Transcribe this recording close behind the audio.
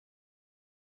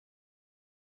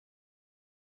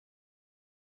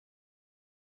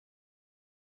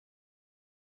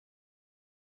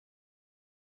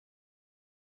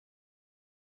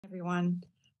Everyone.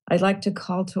 I'd like to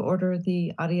call to order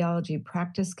the Audiology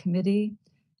Practice Committee.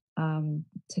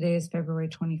 Today is February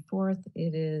 24th.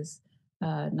 It is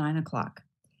 9 o'clock.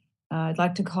 I'd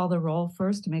like to call the roll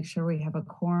first to make sure we have a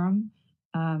quorum.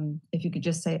 If you could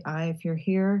just say aye if you're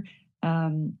here.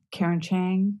 Karen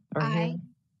Chang are Aye. here.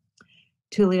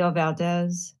 Tulio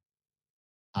Valdez.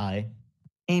 Aye.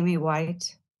 Amy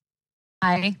White.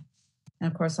 Aye.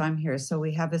 And of course, I'm here. So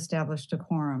we have established a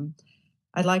quorum.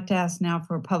 I'd like to ask now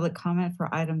for public comment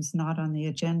for items not on the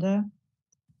agenda.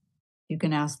 You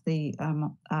can ask the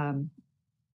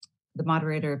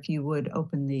moderator if you would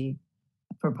open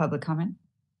for public comment.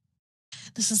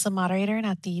 This is the moderator, and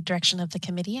at the direction of the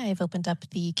committee, I have opened up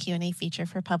the Q&A feature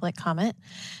for public comment.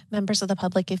 Members of the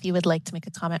public, if you would like to make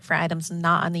a comment for items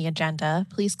not on the agenda,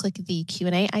 please click the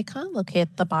Q&A icon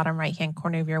located at the bottom right-hand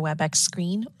corner of your WebEx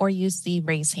screen, or use the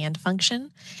raise hand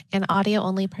function. And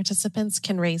audio-only participants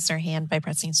can raise their hand by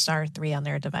pressing *3 on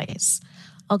their device.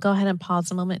 I'll go ahead and pause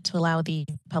a moment to allow the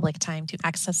public time to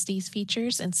access these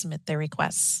features and submit their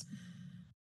requests.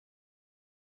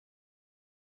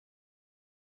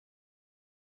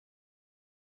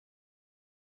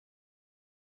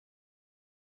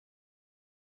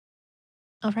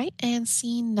 All right, and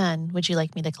seeing none, would you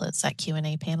like me to close that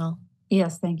Q&A panel?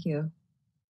 Yes, thank you.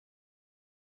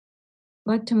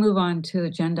 I'd like to move on to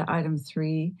agenda item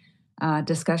 3,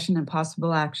 discussion and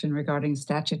possible action regarding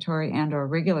statutory and/or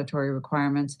regulatory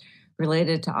requirements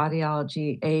related to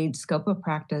audiology aid scope of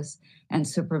practice and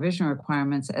supervision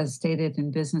requirements as stated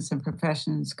in Business and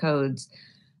Professions Codes,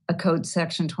 Code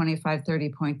Section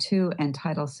 2530.2 and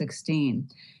Title 16.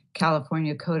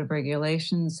 California Code of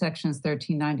Regulations, sections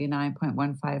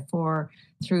 1399.154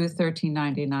 through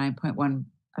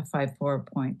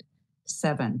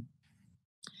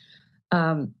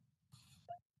 1399.154.7.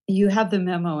 You have the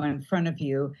memo in front of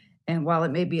you, and while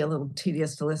it may be a little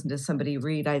tedious to listen to somebody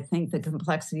read, I think the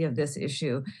complexity of this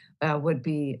issue would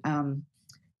be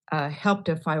helped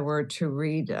if I were to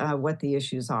read what the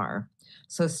issues are.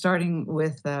 So starting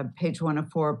with page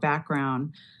 104,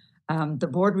 background. The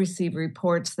board received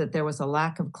reports that there was a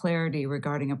lack of clarity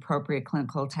regarding appropriate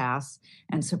clinical tasks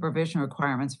and supervision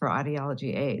requirements for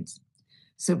audiology aids.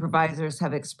 Supervisors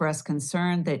have expressed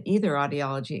concern that either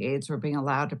audiology aids were being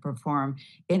allowed to perform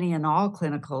any and all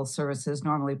clinical services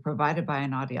normally provided by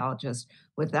an audiologist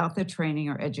without the training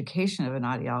or education of an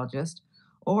audiologist,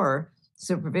 or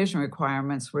supervision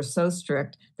requirements were so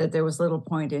strict that there was little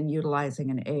point in utilizing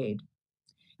an aid.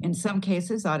 In some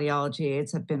cases, audiology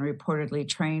aids have been reportedly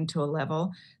trained to a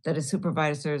level that a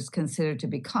supervisor is considered to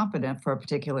be competent for a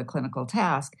particular clinical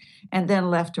task, and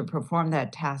then left to perform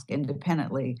that task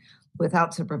independently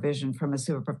without supervision from a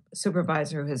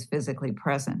supervisor who is physically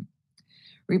present.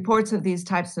 Reports of these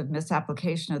types of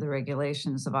misapplication of the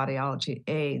regulations of audiology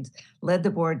aids led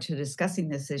the board to discussing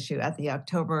this issue at the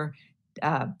October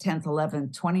 10th,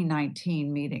 11th,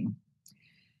 2019 meeting.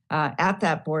 At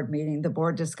that board meeting, the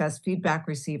board discussed feedback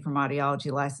received from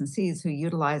audiology licensees who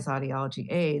utilize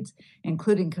audiology aids,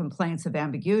 including complaints of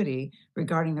ambiguity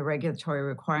regarding the regulatory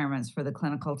requirements for the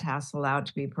clinical tasks allowed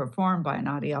to be performed by an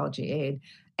audiology aid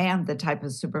and the type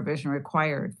of supervision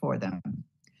required for them.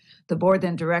 The board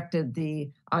then directed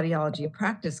the Audiology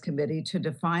Practice Committee to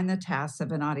define the tasks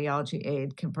of an audiology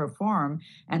aid can perform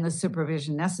and the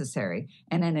supervision necessary,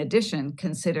 and in addition,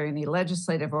 consider any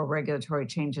legislative or regulatory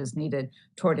changes needed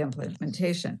toward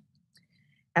implementation.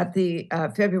 At the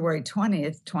February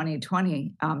 20th,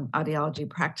 2020 Audiology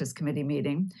Practice Committee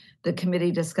meeting, the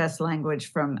committee discussed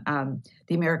language from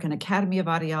the American Academy of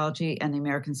Audiology and the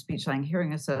American Speech-Language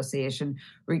Hearing Association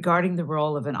regarding the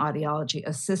role of an audiology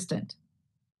assistant.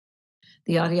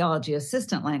 The audiology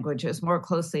assistant language is more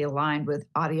closely aligned with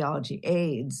audiology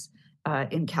aids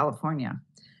in California.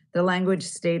 The language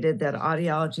stated that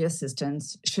audiology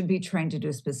assistants should be trained to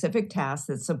do specific tasks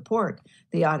that support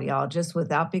the audiologist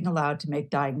without being allowed to make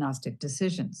diagnostic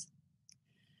decisions.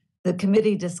 The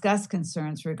committee discussed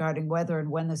concerns regarding whether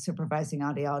and when the supervising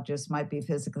audiologist might be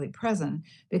physically present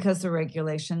because the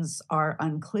regulations are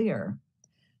unclear.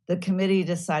 The committee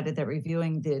decided that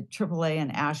reviewing the AAA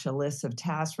and ASHA lists of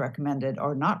tasks recommended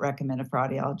or not recommended for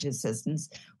audiology assistants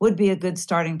would be a good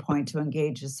starting point to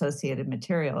engage associated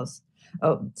materials.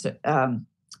 Point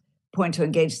to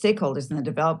engage stakeholders in the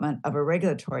development of a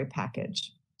regulatory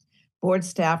package. Board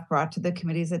staff brought to the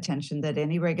committee's attention that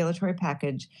any regulatory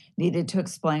package needed to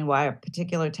explain why a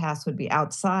particular task would be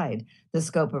outside the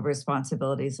scope of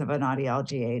responsibilities of an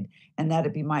audiology aid, and that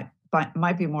it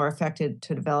might be more effective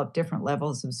to develop different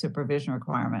levels of supervision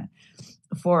requirement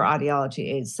for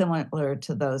audiology aids, similar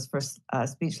to those for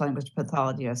speech-language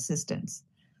pathology assistants.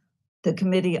 The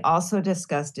committee also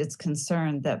discussed its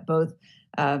concern that both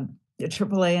The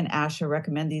AAA and ASHA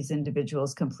recommend these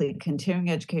individuals complete continuing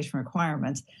education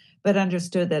requirements, but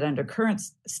understood that under current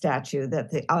statute that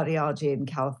the audiology aid in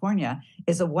California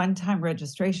is a one-time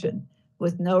registration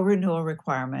with no renewal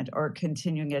requirement or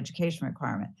continuing education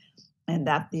requirement, and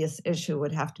that this issue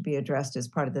would have to be addressed as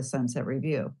part of the sunset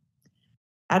review.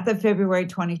 At the February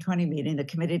 2020 meeting, the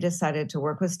committee decided to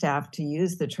work with staff to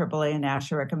use the AAA and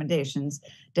ASHA recommendations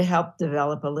to help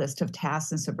develop a list of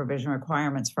tasks and supervision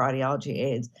requirements for audiology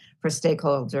aids for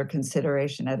stakeholder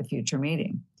consideration at a future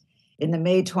meeting. In the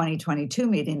May 2022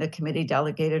 meeting, the committee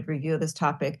delegated review of this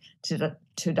topic to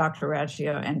Dr.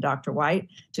 Raggio and Dr. White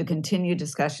to continue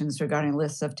discussions regarding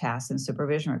lists of tasks and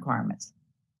supervision requirements.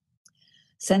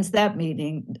 Since that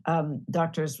meeting,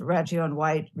 Drs. Raggio and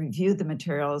White reviewed the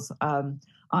materials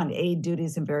on aid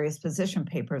duties and various position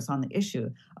papers on the issue,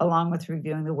 along with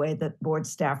reviewing the way that board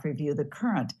staff review the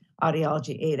current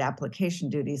audiology aid application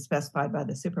duties specified by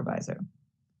the supervisor.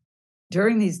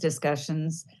 During these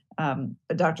discussions,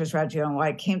 Drs. Raggio and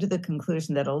White came to the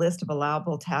conclusion that a list of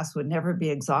allowable tasks would never be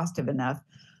exhaustive enough,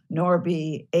 nor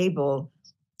be able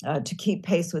to keep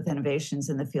pace with innovations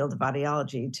in the field of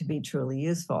audiology to be truly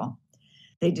useful.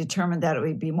 They determined that it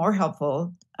would be more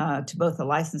helpful to both the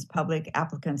licensed public,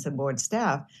 applicants, and board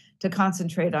staff to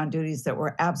concentrate on duties that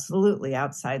were absolutely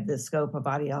outside the scope of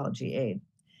audiology aid.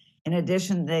 In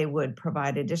addition, they would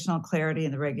provide additional clarity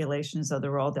in the regulations of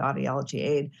the role of the audiology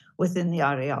aid within the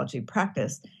audiology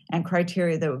practice and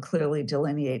criteria that would clearly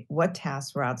delineate what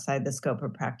tasks were outside the scope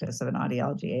of practice of an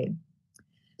audiology aid.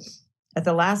 At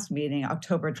the last meeting,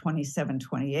 October 27,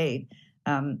 28,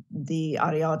 the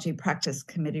Audiology Practice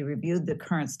Committee reviewed the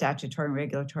current statutory and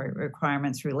regulatory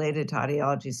requirements related to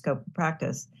audiology scope of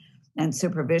practice and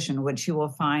supervision, which you will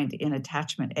find in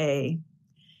Attachment A,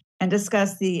 and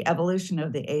discussed the evolution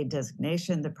of the aid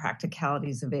designation, the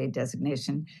practicalities of aid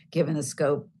designation, given the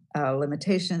scope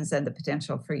limitations and the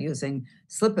potential for using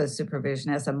SLPA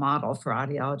supervision as a model for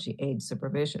audiology aid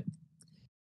supervision.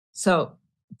 So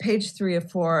page 3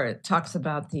 of 4 talks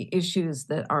about the issues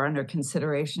that are under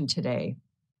consideration today.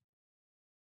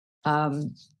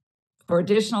 For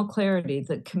additional clarity,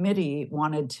 the committee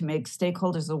wanted to make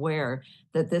stakeholders aware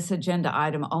that this agenda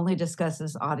item only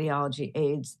discusses audiology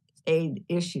aid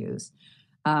issues.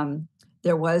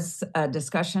 There was a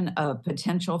discussion of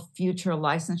potential future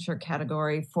licensure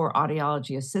category for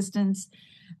audiology assistants,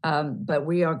 but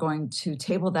we are going to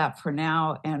table that for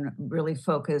now and really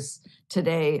focus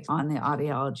today on the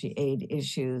audiology aid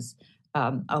issues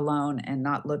alone and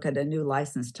not look at a new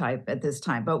license type at this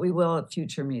time, but we will at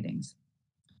future meetings.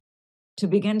 To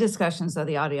begin discussions of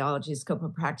the audiology scope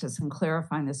of practice and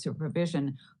clarifying the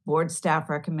supervision, board staff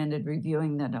recommended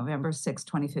reviewing the November 6,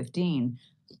 2015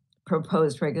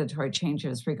 proposed regulatory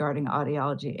changes regarding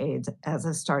audiology aids as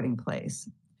a starting place.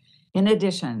 In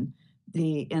addition,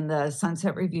 in the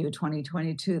Sunset Review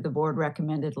 2022, the board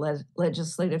recommended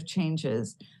legislative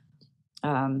changes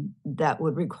that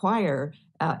would require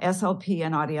SLP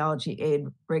and audiology aid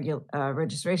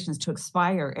registrations to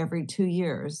expire every 2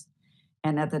 years,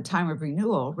 and at the time of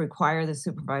renewal, require the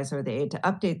supervisor of the aid to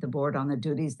update the board on the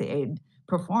duties the aid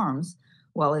performs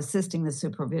while assisting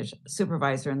the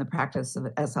supervisor in the practice of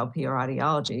SLP or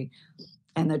audiology,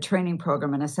 and the training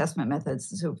program and assessment methods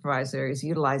the supervisor is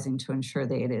utilizing to ensure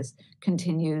that it is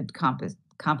continued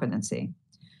competency.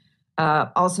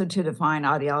 Also to define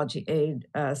audiology aid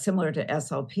similar to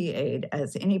SLP aid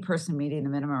as any person meeting the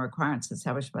minimum requirements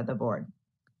established by the board.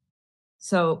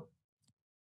 So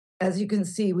as you can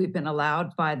see, we've been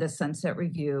allowed by the Sunset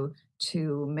Review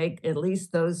to make at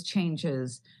least those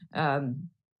changes that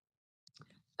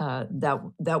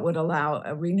would allow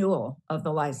a renewal of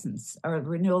the license, or a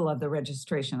renewal of the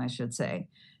registration, I should say.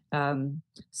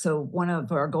 So one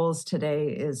of our goals today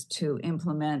is to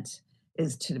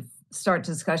start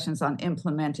discussions on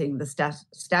implementing the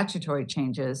statutory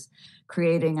changes,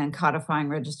 creating and codifying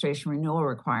registration renewal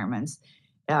requirements,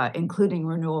 including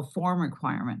renewal form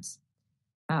requirements.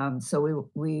 So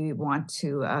we want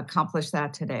to accomplish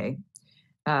that today.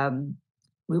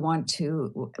 We want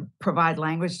to provide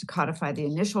language to codify the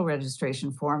initial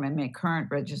registration form and make current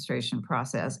registration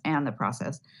process and the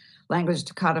process, language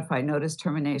to codify notice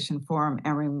termination form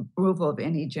and removal of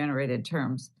any gendered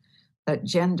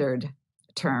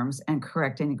terms, and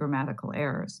correct any grammatical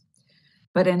errors.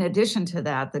 But in addition to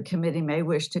that, the committee may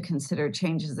wish to consider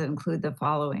changes that include the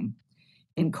following: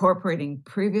 incorporating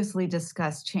previously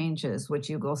discussed changes, which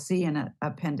you will see in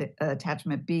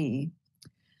attachment B,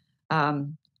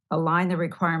 align the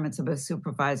requirements of a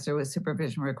supervisor with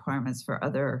supervision requirements for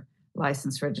other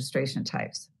license registration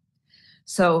types.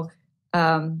 So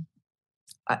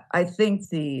I think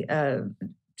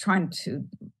trying to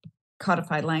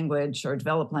codify language or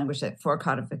develop language for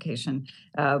codification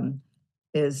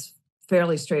is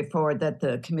fairly straightforward, that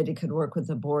the committee could work with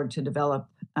the board to develop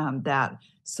that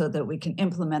so that we can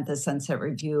implement the sunset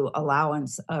review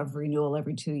allowance of renewal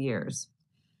every 2 years.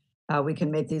 We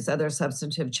can make these other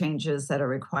substantive changes that are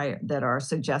required, that are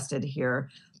suggested here,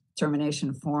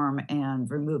 termination form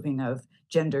and removing of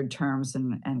gendered terms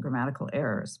and grammatical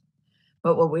errors.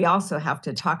 But what we also have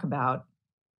to talk about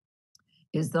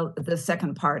is the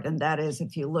second part, and that is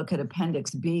if you look at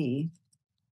Appendix B,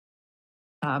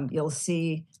 you'll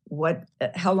see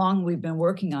how long we've been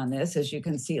working on this. As you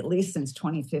can see, at least since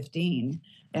 2015,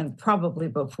 and probably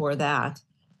before that,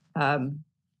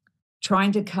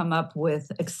 trying to come up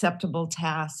with acceptable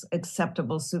tasks,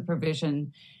 acceptable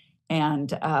supervision,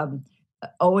 and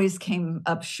always came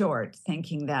up short,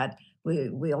 thinking that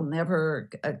we'll never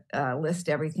list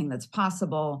everything that's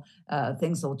possible.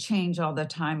 Things will change all the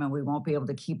time and we won't be able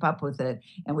to keep up with it.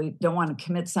 And we don't want to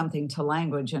commit something to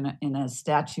language in a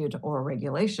statute or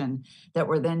regulation that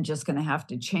we're then just going to have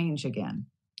to change again.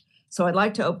 So I'd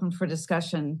like to open for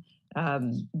discussion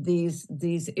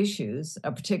these issues,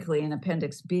 particularly in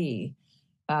Appendix B,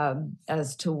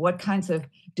 as to what kinds of,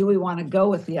 do we want to go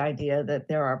with the idea that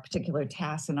there are particular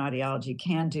tasks in audiology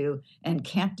can do and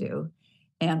can't do,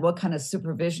 and what kind of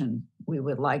supervision we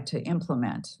would like to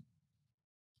implement.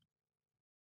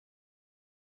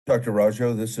 Dr.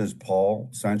 Rajo, this is Paul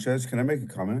Sanchez. Can I make a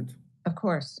comment? Of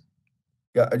course.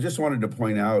 Yeah, I just wanted to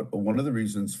point out one of the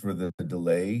reasons for the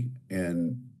delay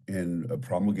in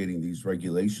promulgating these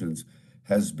regulations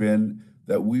has been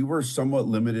that we were somewhat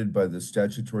limited by the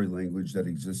statutory language that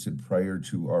existed prior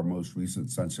to our most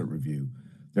recent sunset review.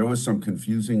 There was some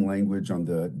confusing language on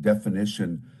the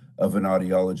definition of an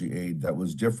audiology aid that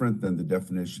was different than the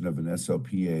definition of an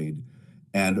SLP aid.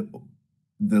 And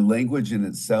the language in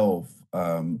itself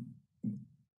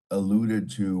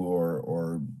alluded to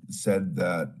or said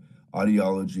that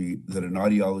an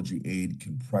audiology aid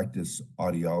can practice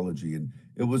audiology. And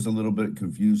it was a little bit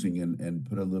confusing and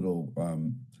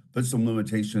put some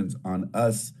limitations on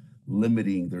us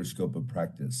limiting their scope of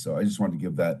practice. So I just wanted to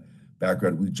give that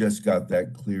background. We just got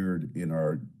that cleared in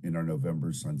our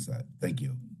November sunset. Thank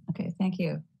you. Okay, thank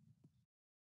you.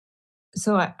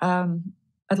 So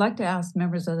I'd like to ask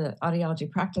members of the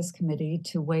Audiology Practice Committee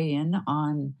to weigh in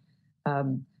on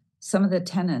some of the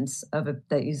tenets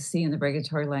that you see in the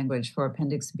regulatory language for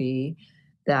Appendix B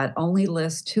that only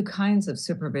lists two kinds of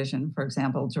supervision, for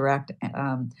example, direct,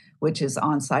 which is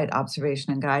on-site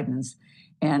observation and guidance,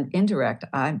 and indirect.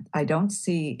 I don't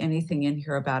see anything in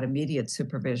here about immediate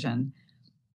supervision.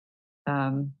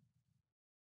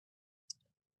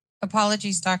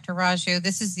 Apologies, Dr. Rajo.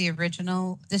 This is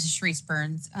Sharice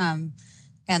Burns.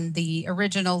 And the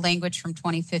original language from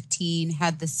 2015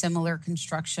 had the similar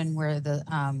construction where the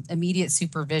immediate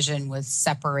supervision was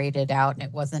separated out and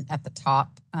it wasn't at the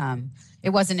top. It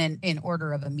wasn't in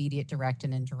order of immediate, direct,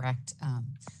 and indirect.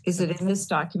 Is it in this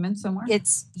document somewhere?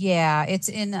 It's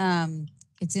in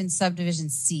subdivision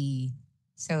C.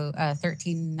 So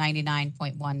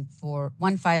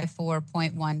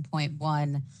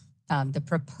 1399.154.1.1. The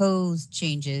proposed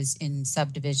changes in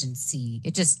subdivision C.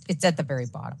 It's at the very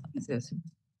bottom.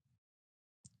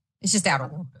 It's just out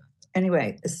of order.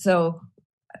 Anyway, so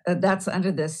that's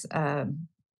under this. Oh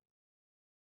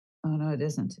no, it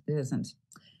isn't. It isn't.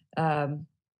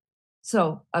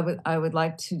 So I would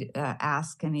like to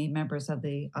ask any members of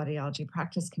the Audiology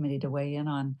Practice Committee to weigh in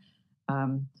on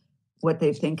what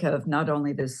they think of not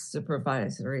only the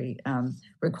supervisory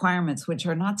requirements, which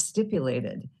are not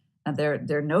stipulated.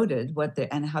 They're noted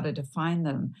and how to define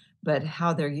them, but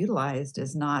how they're utilized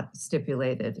is not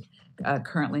stipulated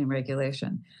currently in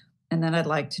regulation. And then I'd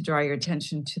like to draw your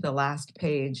attention to the last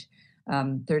page,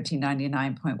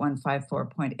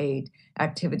 1399.154.8,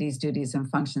 activities, duties, and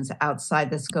functions outside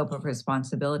the scope of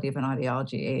responsibility of an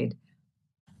audiology aid.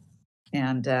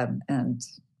 And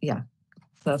yeah,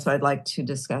 so that's what I'd like to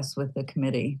discuss with the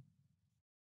committee.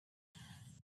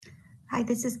 Hi,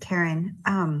 this is Karen.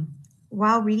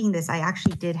 While reading this, I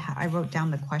actually I wrote down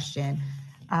the question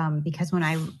because when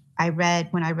I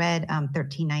read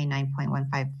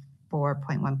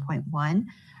 1399.154.1.1,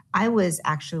 I was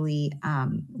actually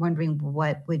wondering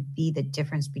what would be the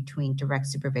difference between direct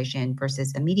supervision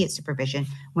versus immediate supervision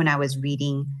when I was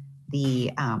reading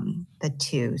the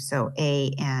two, so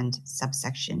A and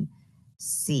subsection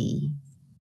C.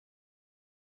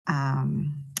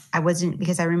 I wasn't,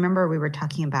 because I remember we were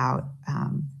talking about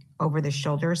over the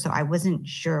shoulder, so I wasn't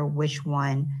sure which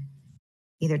one,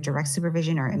 either direct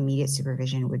supervision or immediate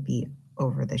supervision, would be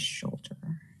over the shoulder.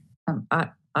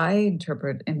 I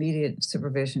interpret immediate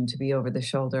supervision to be over the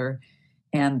shoulder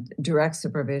and direct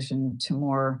supervision to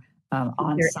more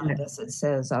on You're site, as it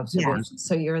says, Yeah. observation.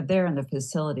 So you're there in the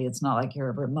facility. It's not like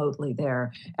you're remotely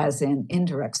there, as in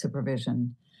indirect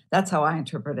supervision. That's how I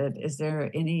interpret it. Is there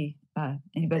anybody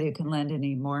who can lend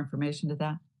any more information to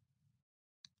that?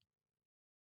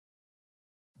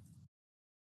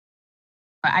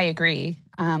 I agree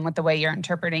with the way you're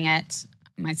interpreting it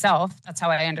myself. That's how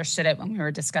I understood it when we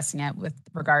were discussing it with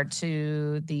regard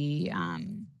to the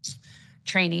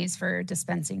trainees for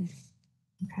dispensing.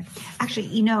 Okay.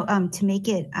 Actually, to make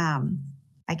it,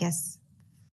 I guess,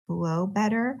 flow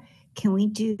better, can we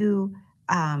do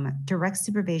direct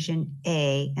supervision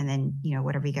A, and then,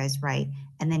 whatever you guys write,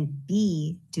 and then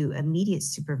B, do immediate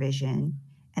supervision,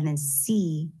 and then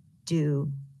C,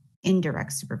 do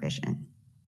indirect supervision.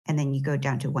 And then you go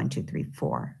down to 1, 2, 3,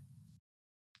 4.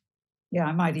 Yeah,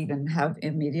 I might even have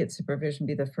immediate supervision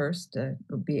be the first. It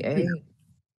would be A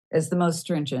is the most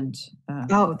stringent.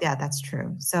 Oh, yeah, that's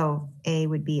true. So A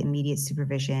would be immediate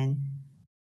supervision,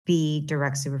 B,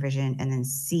 direct supervision, and then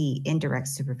C, indirect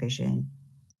supervision,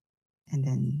 and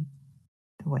then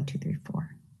the 1, 2, 3,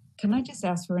 4. Can I just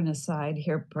ask for an aside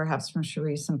here, perhaps from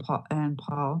Sharice and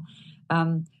Paul?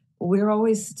 We're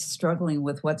always struggling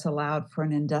with what's allowed for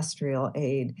an industrial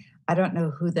aid. I don't know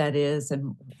who that is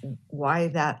and why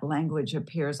that language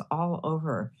appears all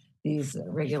over these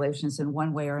regulations in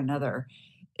one way or another.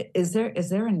 Is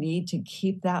there a need to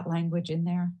keep that language in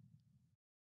there?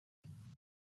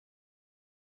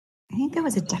 I think there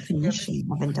was a definition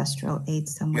of industrial aid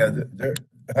Yeah, somewhere.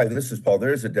 hi, this is Paul.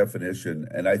 There is a definition,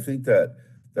 and I think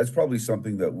that's probably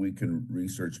something that we can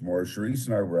research more. Sharice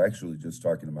and I were actually just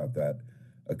talking about that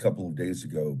a couple of days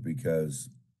ago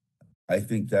because I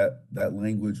think that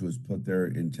language was put there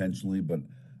intentionally, but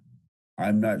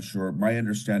I'm not sure. My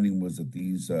understanding was that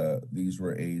these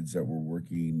were aids that were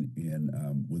working in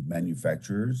with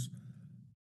manufacturers,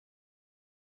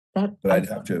 That but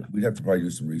we'd have to probably do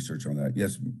some research on that.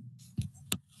 Yes.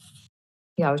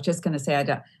 Yeah, I was just going to say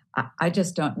I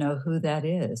just don't know who that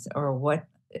is or what,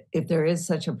 if there is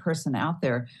such a person out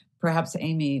there. Perhaps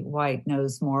Amy White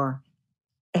knows more.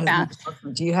 Yeah.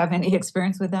 Do you have any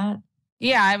experience with that?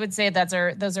 Yeah, I would say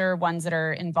those are ones that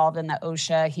are involved in the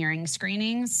OSHA hearing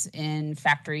screenings in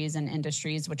factories and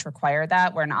industries which require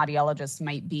that, where an audiologist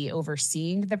might be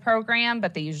overseeing the program,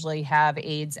 but they usually have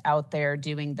aides out there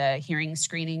doing the hearing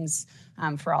screenings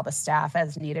for all the staff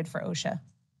as needed for OSHA.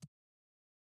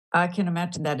 I can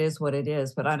imagine that is what it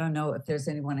is, but I don't know if there's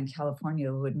anyone in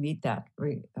California who would meet that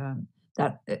who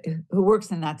works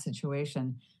in that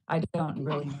situation. I don't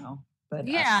really know. But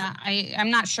yeah, I'm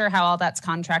not sure how all that's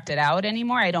contracted out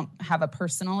anymore. I don't have a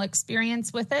personal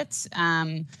experience with it.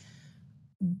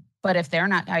 But if they're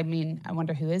not, I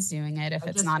wonder who is doing it. If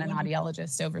it's not an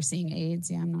audiologist overseeing aids,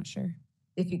 yeah, I'm not sure.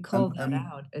 If you call that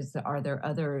out, are there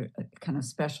other kind of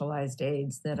specialized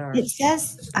aids that are? It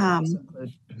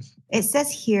says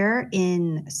here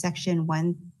in section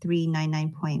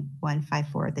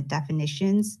 1399.154, the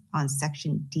definitions on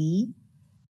section D.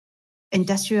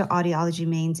 Industrial audiology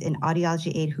means an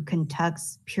audiology aid who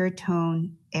conducts pure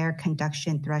tone air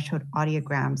conduction threshold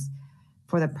audiograms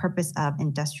for the purpose of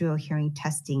industrial hearing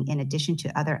testing, in addition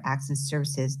to other acts and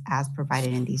services as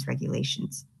provided in these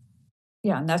regulations.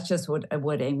 Yeah, and that's just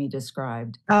what Amy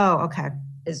described. Oh, okay.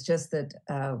 It's just that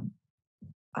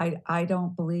I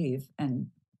don't believe, and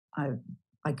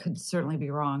I could certainly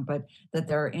be wrong, but that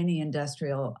there are any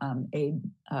industrial aid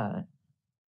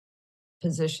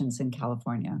positions in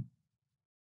California.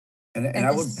 And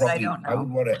I would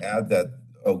want to add that.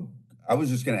 Oh, I was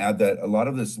just going to add that a lot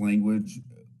of this language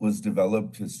was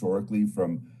developed historically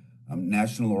from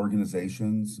national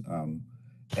organizations,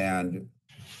 and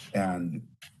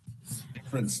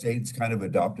different states kind of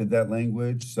adopted that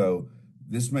language. So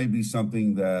this may be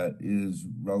something that is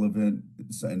relevant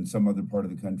in some other part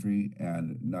of the country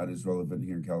and not as relevant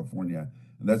here in California.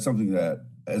 And that's something that,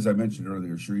 as I mentioned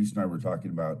earlier, Sharice and I were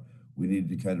talking about. We need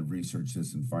to kind of research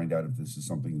this and find out if this is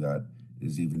something that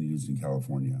is even used in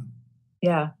California.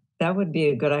 Yeah, that would be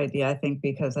a good idea, I think,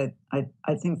 because I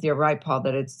think you're right, Paul,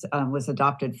 that it's was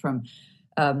adopted from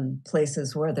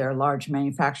places where there are large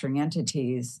manufacturing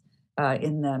entities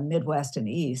in the Midwest and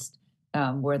East,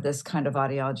 where this kind of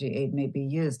audiology aid may be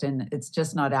used, and it's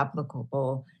just not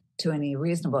applicable to any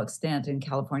reasonable extent in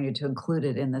California to include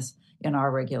it in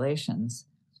our regulations.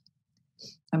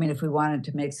 I mean, if we wanted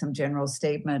to make some general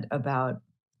statement about,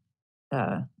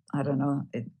 I don't know,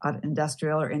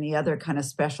 industrial or any other kind of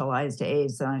specialized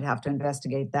aids, then I'd have to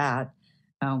investigate that.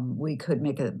 We could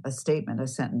make a statement, a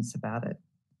sentence about it.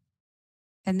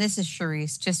 And this is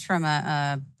Sharice, just from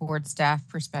a board staff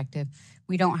perspective,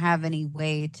 we don't have any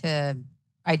way to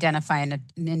identify an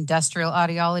industrial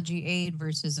audiology aid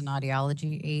versus an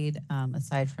audiology aid,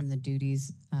 aside from the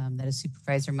duties that a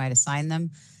supervisor might assign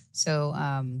them. So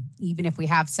even if we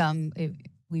have some,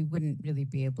 we wouldn't really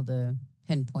be able to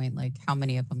pinpoint like how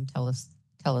many of them tell us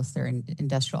they're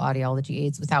industrial audiology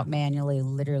aids without manually,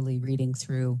 literally reading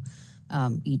through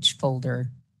each folder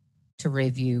to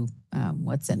review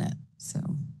what's in it.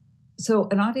 So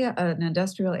an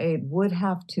industrial aid would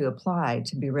have to apply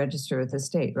to be registered with the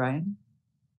state, right?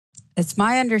 It's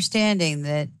my understanding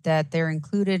that they're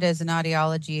included as an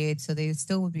audiology aid, so they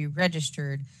still would be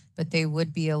registered, but they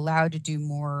would be allowed to do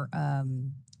more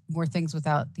things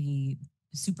without the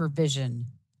supervision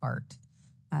part,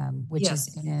 which Yes.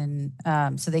 is in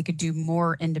so they could do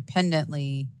more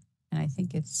independently, and I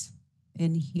think it's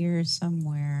in here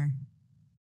somewhere.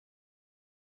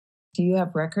 Do you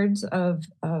have records of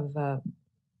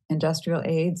industrial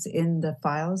aids in the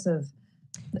files of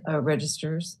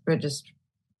registered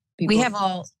people? We have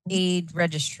all aid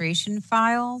registration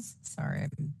files. Sorry,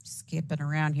 I'm skipping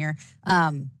around here.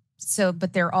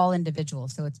 But they're all individual,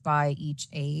 so it's by each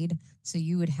aid. So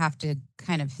you would have to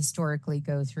kind of historically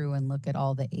go through and look at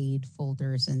all the aid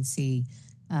folders and see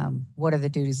what are the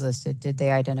duties listed. Did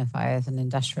they identify as an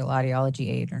industrial audiology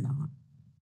aid or not?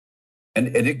 And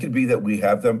it could be that we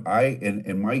have them.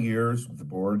 In my years with the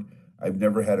board, I've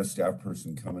never had a staff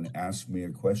person come and ask me a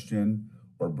question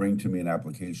or bring to me an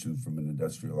application from an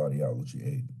industrial audiology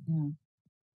aid. Yeah.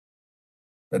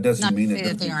 That doesn't Not mean to it say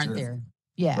that doesn't they aren't exist. there.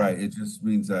 Yeah. Right. It just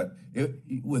means that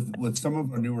with some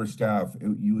of our newer staff,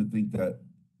 you would think that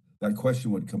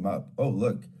question would come up. Oh,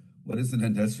 look, what is an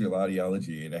industrial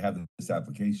audiology aid? I have this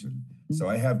application. So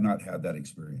I have not had that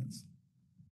experience.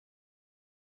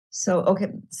 So, okay,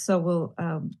 so we'll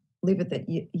leave it that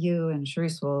you and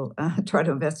Sharice will try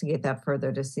to investigate that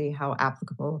further to see how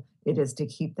applicable it is to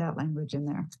keep that language in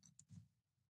there.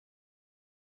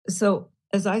 So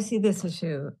as I see this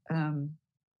issue,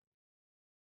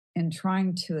 in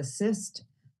trying to assist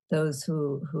those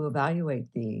who evaluate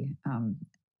the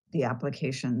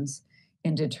applications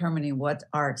in determining what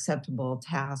are acceptable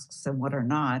tasks and what are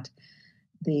not,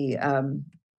 the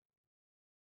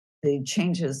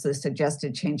changes, the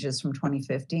suggested changes from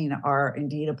 2015 are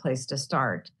indeed a place to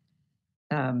start.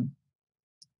 Are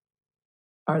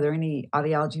there any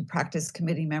audiology practice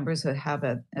committee members who have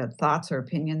thoughts or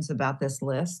opinions about this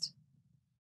list?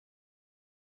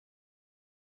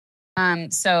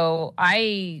 So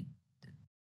I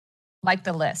like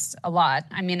the list a lot.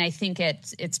 I mean, I think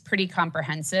it's pretty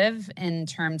comprehensive in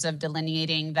terms of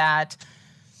delineating that,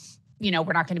 we're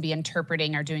not going to be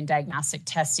interpreting or doing diagnostic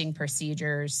testing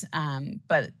procedures,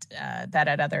 but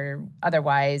that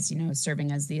otherwise,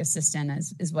 serving as the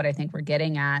assistant is what I think we're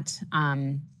getting at.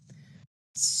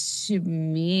 To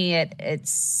me, it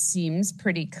seems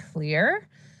pretty clear.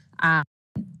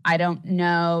 I don't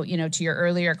know, to your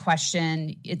earlier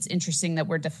question, it's interesting that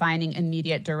we're defining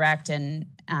immediate, direct, and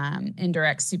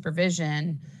indirect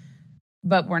supervision,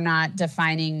 but we're not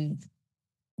defining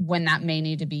when that may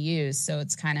need to be used. So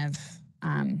it's kind of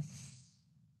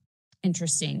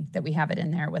interesting that we have it in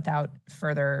there without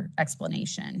further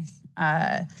explanation.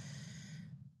 Other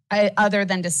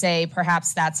than to say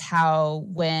perhaps that's how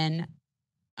when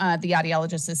the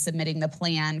audiologist is submitting the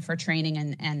plan for training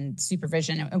and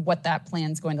supervision and what that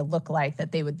plan is going to look like,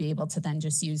 that they would be able to then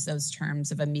just use those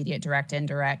terms of immediate, direct,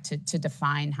 indirect to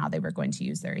define how they were going to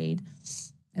use their aid.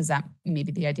 Is that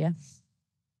maybe the idea?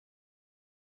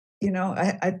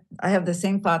 I have the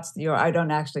same thoughts. I don't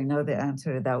actually know the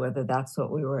answer to that, whether that's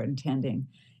what we were intending.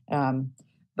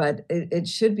 But it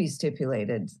should be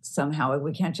stipulated somehow.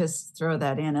 We can't just throw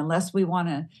that in unless we want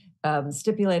to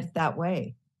stipulate it that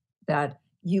way, that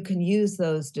you can use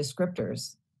those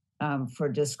descriptors for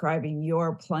describing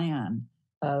your plan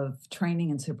of training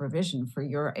and supervision for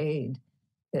your aid.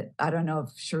 I don't know if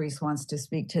Sharice wants to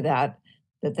speak to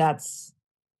that's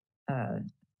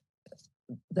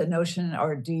the notion,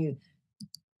 or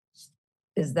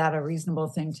is that a reasonable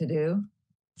thing to do?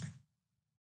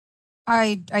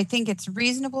 I think it's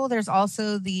reasonable. There's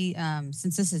also the,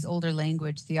 since this is older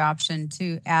language, the option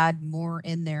to add more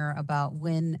in there about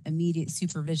when immediate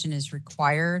supervision is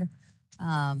required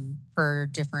for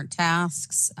different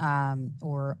tasks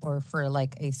or for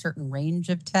like a certain range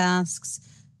of tasks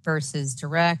versus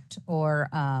direct, or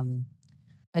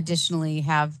additionally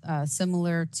have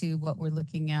similar to what we're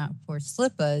looking at for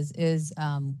SLIPAs is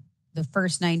the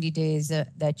first 90 days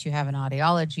that you have an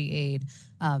audiology aid,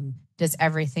 does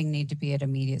everything need to be at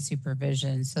immediate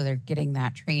supervision? So they're getting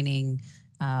that training,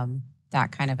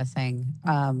 that kind of a thing.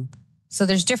 So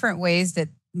there's different ways that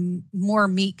more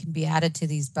meat can be added to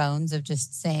these bones of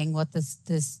just saying what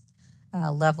this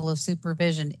level of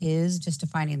supervision is, just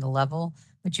defining the level,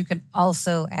 but you can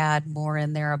also add more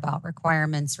in there about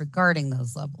requirements regarding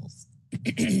those levels.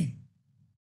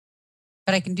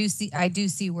 But I do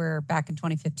see where back in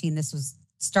 2015, this was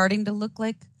starting to look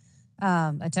like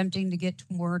attempting to get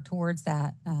more towards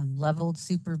that leveled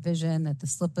supervision that the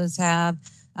SLPAs have.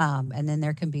 And then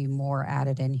there can be more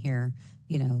added in here,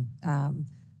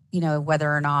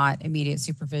 whether or not immediate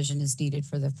supervision is needed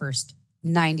for the first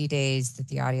 90 days that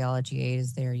the audiology aid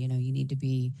is there. You need to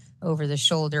be over the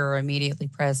shoulder or immediately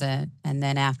present. And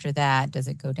then after that, does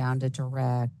it go down to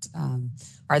direct?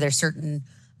 Are there certain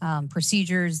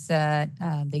procedures that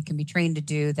they can be trained to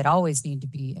do that always need to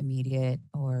be immediate,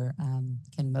 or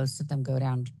can most of them go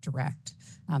down to direct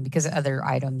because other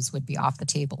items would be off the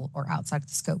table or outside of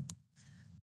the scope?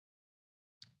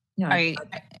 Yeah,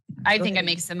 I think it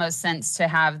makes the most sense to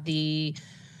have the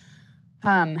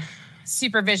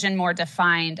supervision more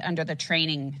defined under the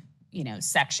training,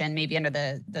 section, maybe under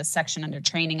the section under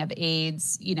training of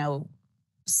aides,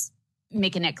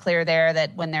 making it clear there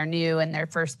that when they're new and they're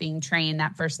first being trained,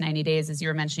 that first 90 days, as you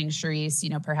were mentioning,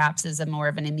 Charisse, perhaps is a more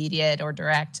of an immediate or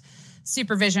direct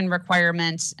supervision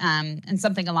requirement, and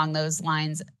something along those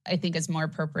lines, I think is more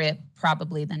appropriate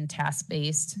probably than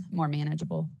task-based, more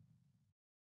manageable.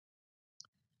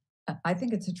 I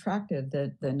think it's attractive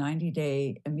that the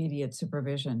 90-day immediate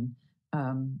supervision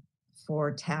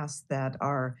for tasks that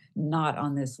are not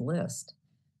on this list,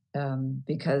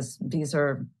 because these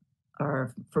are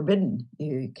forbidden.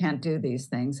 You can't do these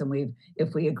things. And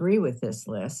if we agree with this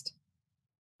list,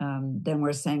 then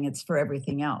we're saying it's for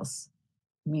everything else,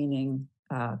 meaning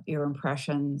ear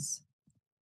impressions.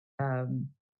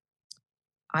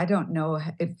 I don't know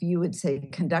if you would say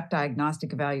conduct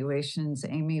diagnostic evaluations.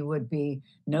 Amy, would be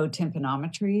no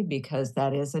tympanometry because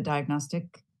that is a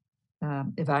diagnostic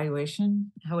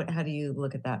evaluation. How do you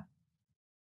look at that?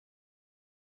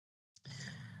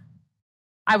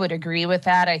 I would agree with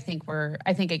that. I think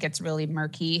it gets really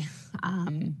murky.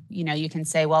 You can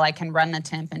say, well, I can run the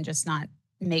temp and just not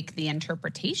make the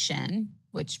interpretation,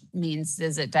 which means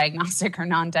is it diagnostic or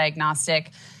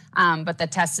non-diagnostic? But the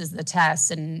test is the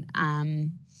test. And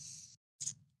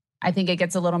I think it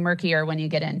gets a little murkier when you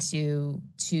get into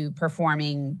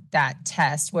performing that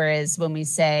test. Whereas when we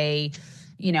say,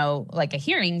 like a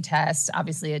hearing test,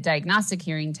 obviously a diagnostic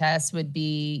hearing test would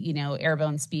be,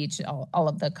 airborne speech, all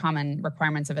of the common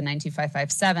requirements of a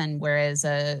 92557, whereas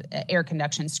a air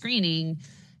conduction screening,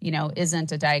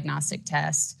 isn't a diagnostic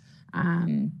test.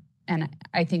 And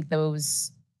I think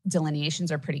those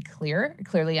delineations are pretty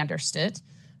clearly understood.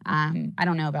 I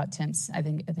don't know about TIMS. I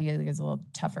think it is a little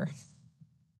tougher.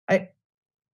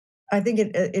 I think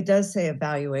it does say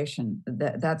evaluation.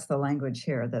 That's the language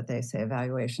here, that they say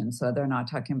evaluation. So they're not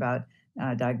talking about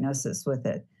diagnosis with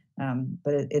it,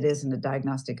 but it isn't a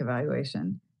diagnostic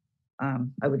evaluation.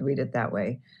 I would read it that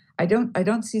way. I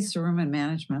don't see cerumen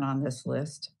management on this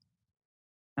list,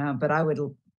 but I would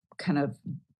kind of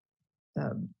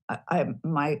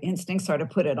my instincts are to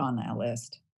put it on that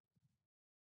list.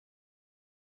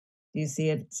 Do you see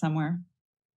it somewhere?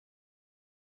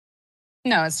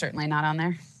 No, it's certainly not on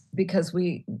there. Because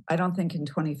I don't think in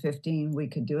 2015 we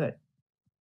could do it.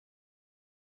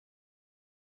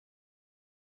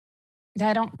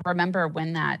 I don't remember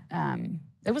when that,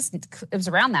 it was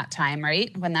around that time,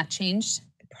 right? When that changed?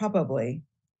 Probably.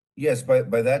 Yes, by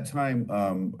that time,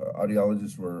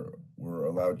 audiologists were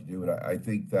allowed to do it. I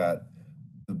think that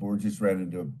the board just ran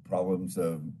into problems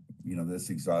of, this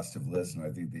exhaustive list, and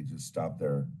I think they just stopped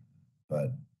there.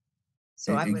 But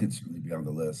so it could certainly be on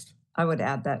the list. I would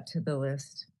add that to the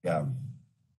list. Yeah.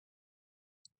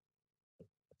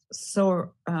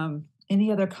 So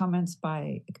any other comments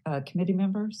by committee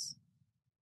members?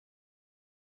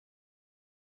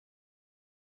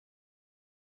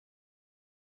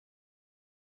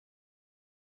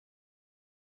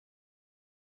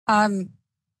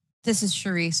 This is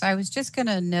Charisse. I was just going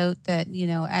to note that,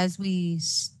 as we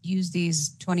use these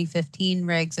 2015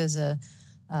 regs as a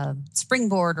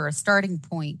springboard or a starting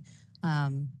point,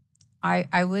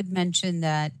 I would mention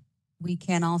that we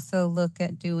can also look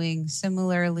at doing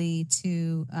similarly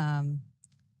to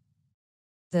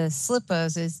the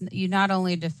SLPAs, is you not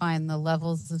only define the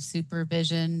levels of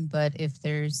supervision, but if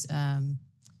there's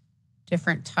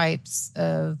different types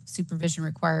of supervision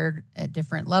required at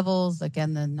different levels,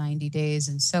 again, the 90 days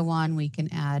and so on, we can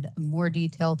add more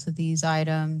detail to these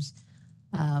items.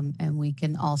 And we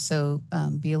can also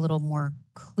be a little more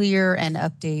clear and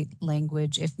update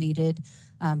language if needed.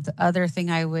 The other thing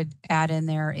I would add in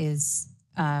there is,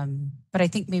 but I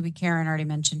think maybe Karen already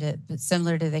mentioned it, but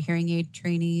similar to the hearing aid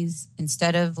trainees,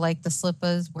 instead of like the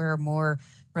SLPAs, where more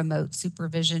remote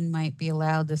supervision might be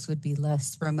allowed. This would be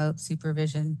less remote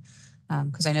supervision,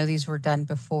 because I know these were done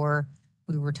before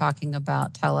we were talking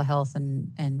about telehealth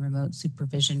and remote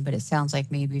supervision, but it sounds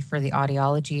like maybe for the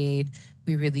audiology aid,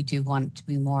 we really do want it to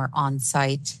be more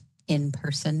on-site, in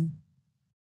person.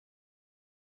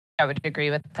 I would agree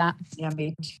with that. Yeah,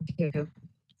 me too.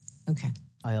 Okay.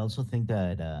 I also think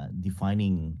that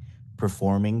defining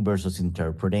performing versus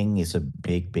interpreting is a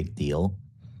big deal,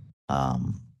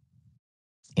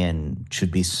 and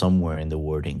should be somewhere in the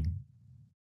wording.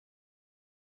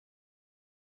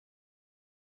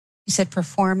 You said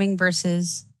performing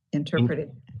versus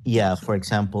Interpreted. Yeah, for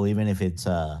example, even if it's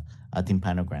a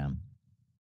tympanogram,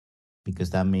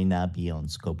 because that may not be on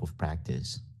scope of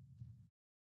practice.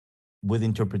 With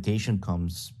interpretation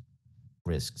comes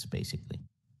risks, basically.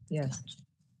 Yes.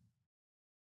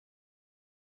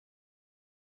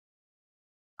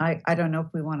 I don't know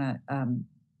if we want to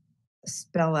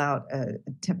spell out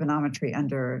tympanometry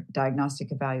under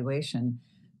diagnostic evaluation,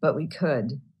 but we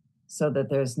could, so that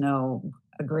there's a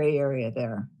gray area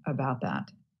there about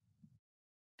that.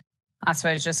 That's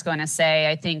what I was just going to say.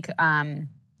 I think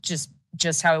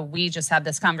just how we just had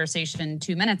this conversation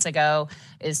 2 minutes ago,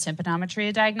 is tympanometry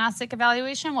a diagnostic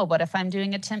evaluation? Well, what if I'm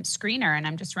doing a TIMP screener and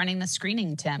I'm just running the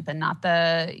screening TIMP and not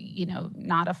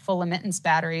not a full emittance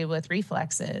battery with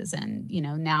reflexes? And,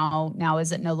 now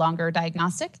is it no longer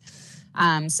diagnostic?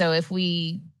 So if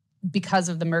because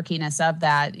of the murkiness of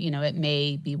that, it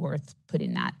may be worth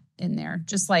putting that in there.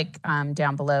 Just like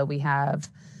down below, we have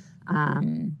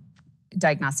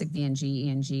diagnostic VNG,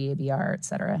 ENG, ABR, et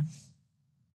cetera.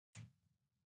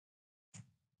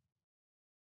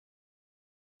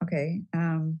 Okay.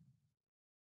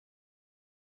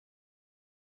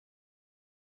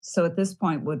 So at this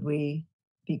point, would we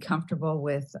be comfortable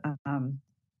with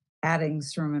adding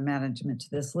sermon management to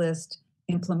this list,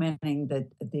 implementing the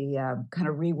kind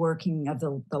of reworking of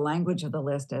the language of the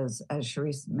list, as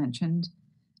Charisse mentioned,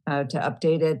 to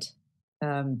update it,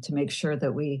 to make sure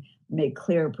that we make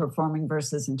clear performing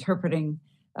versus interpreting.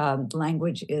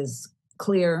 Language is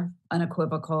clear,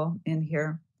 unequivocal in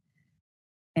here,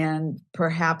 and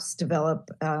perhaps develop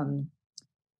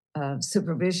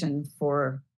supervision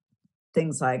for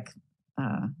things like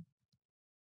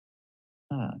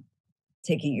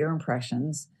taking ear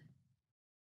impressions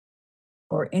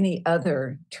or any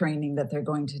other training that they're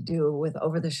going to do with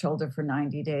over the shoulder for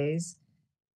 90 days,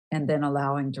 and then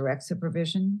allowing direct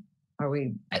supervision. Are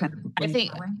we kind of?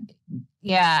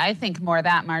 I think more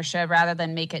that, Marcia, rather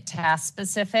than make it task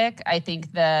specific. I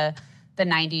think the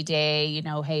 90-day,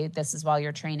 hey, this is while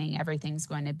you're training, everything's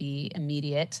going to be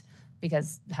immediate,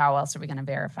 because how else are we going to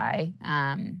verify?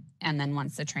 And then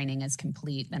once the training is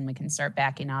complete, then we can start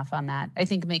backing off on that. I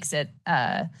think it makes it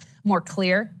more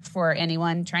clear for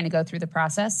anyone trying to go through the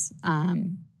process,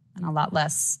 and a lot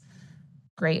less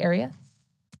gray area.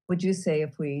 Would you say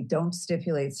if we don't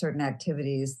stipulate certain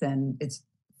activities, then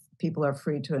people are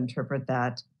free to interpret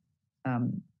that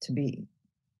to be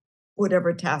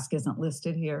whatever task isn't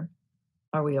listed here?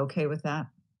 Are we okay with that?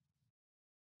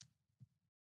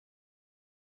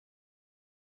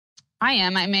 I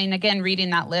am. I mean, again, reading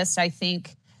that list, I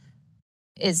think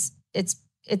it's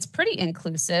pretty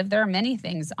inclusive. There are many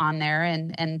things on there,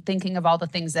 and thinking of all the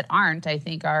things that aren't, I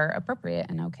think, are appropriate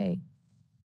and okay.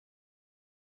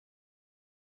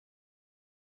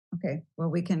 Okay. Well,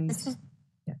 we can.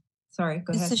 Yeah. Sorry.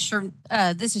 Go ahead.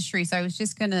 This is Charisse. I was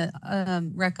just going to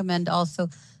recommend also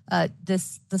the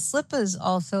SLIPA is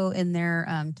also in their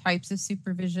types of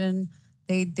supervision.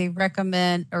 They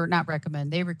recommend, or not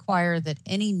recommend, they require that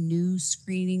any new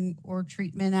screening or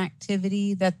treatment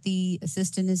activity that the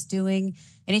assistant is doing,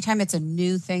 anytime it's a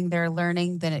new thing they're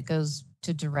learning, then it goes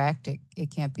to direct.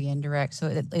 It can't be indirect.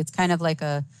 So it's kind of like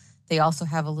they also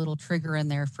have a little trigger in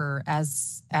there for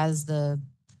as the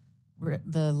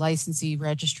licensee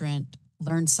registrant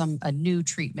learns a new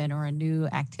treatment or a new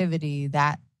activity,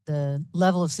 that the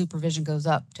level of supervision goes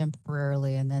up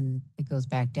temporarily and then it goes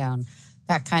back down.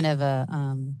 That kind of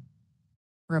a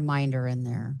reminder in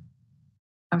there.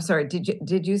 I'm sorry.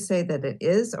 Did you say that it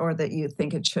is, or that you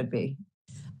think it should be?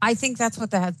 I think that's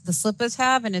what the SLIPAs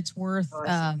have, and it's worth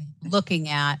looking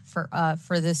at for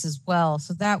this as well.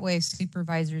 So that way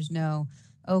supervisors know,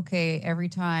 okay, every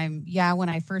time, when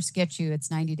I first get you,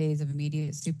 it's 90 days of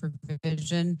immediate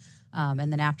supervision.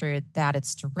 And then after that,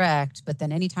 it's direct. But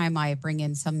then anytime I bring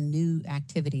in some new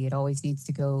activity, it always needs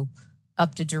to go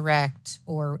up to direct,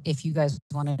 or if you guys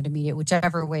wanted immediate,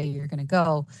 whichever way you're going to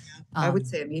go. I would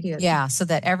say immediate. Yeah, so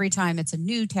that every time it's a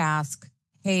new task,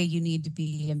 hey, you need to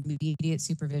be immediate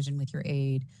supervision with your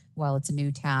aide while it's a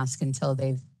new task until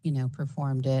they've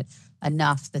performed it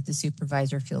enough that the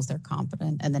supervisor feels they're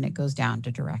competent, and then it goes down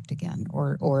to direct again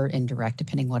or indirect,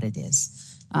 depending what it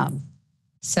is.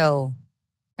 So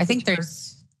I think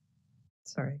there's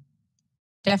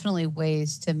definitely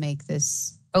ways to make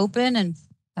this open and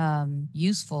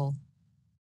useful,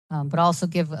 but also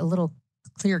give a little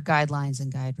clear guidelines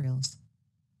and guide rails.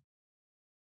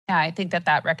 Yeah, I think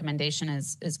that recommendation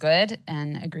is good,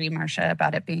 and agree, Marcia,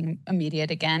 about it being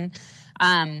immediate again.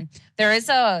 There is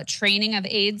a training of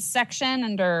aides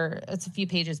section it's a few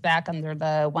pages back under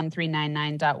the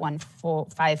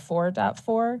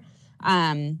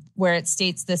 1399.154.4, where it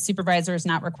states the supervisor is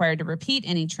not required to repeat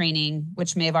any training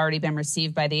which may have already been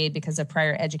received by the aide because of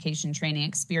prior education training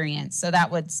experience. So that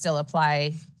would still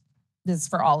apply. This is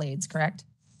for all aides, correct?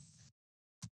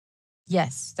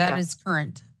 Yes, that is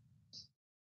current.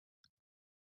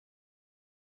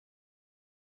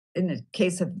 In the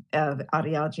case of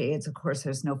audiology aides, of course,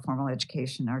 there's no formal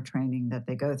education or training that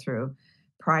they go through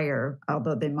prior,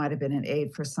 although they might have been an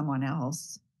aide for someone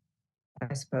else,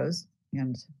 I suppose,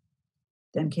 and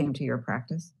then came to your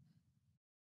practice.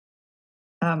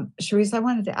 Sharice, I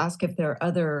wanted to ask if there are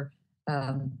other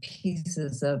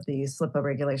pieces of the SLPA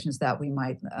regulations that we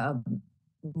might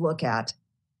look at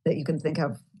that you can think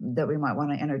of that we might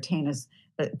want to entertain,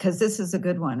 because this is a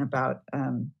good one about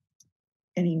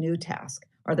any new task.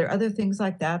 Are there other things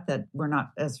like that we're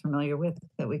not as familiar with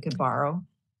that we could borrow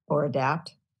or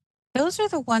adapt? Those are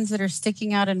the ones that are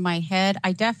sticking out in my head.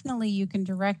 You can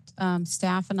direct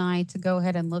staff and I to go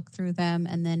ahead and look through them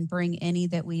and then bring any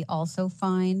that we also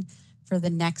find for the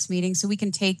next meeting. So we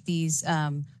can take these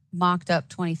mocked up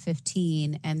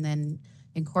 2015 and then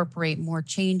incorporate more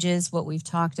changes, what we've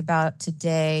talked about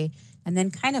today, and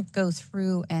then kind of go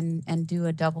through and do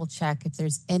a double check if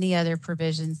there's any other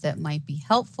provisions that might be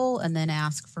helpful, and then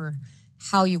ask for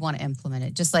how you want to implement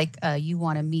it, just like you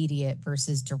want immediate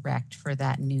versus direct for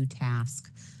that new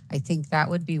task. I think that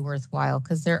would be worthwhile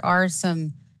because there are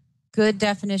some good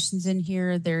definitions in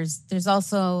here. There's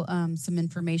also some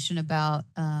information about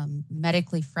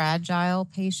medically fragile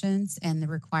patients and the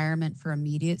requirement for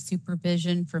immediate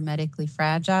supervision for medically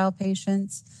fragile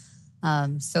patients.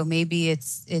 So maybe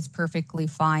it's perfectly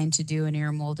fine to do an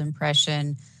ear mold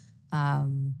impression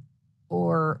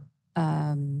or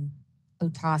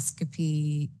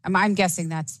otoscopy. I'm guessing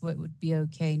that's what would be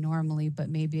okay normally, but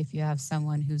maybe if you have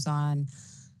someone who's on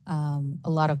a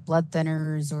lot of blood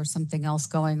thinners or something else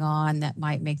going on that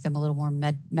might make them a little more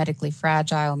medically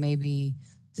fragile, maybe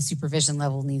the supervision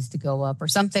level needs to go up or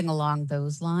something along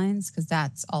those lines, because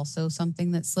that's also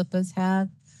something that SLPAs have,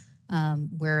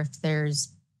 where if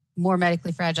there's more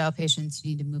medically fragile patients,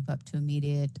 you need to move up to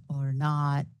immediate or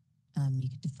not. You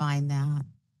could define that.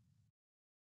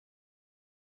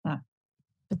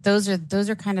 But those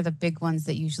are kind of the big ones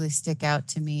that usually stick out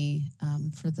to me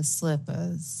for the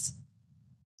SLPAs.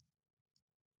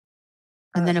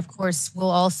 And then, of course, we'll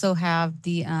also have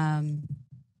the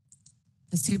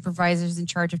supervisors in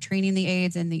charge of training the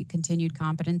aides and the continued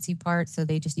competency part. So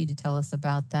they just need to tell us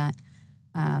about that.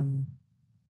 And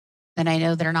I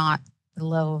know they're not the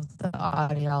level of the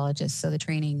audiologist, so the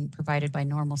training provided by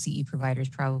normal CE providers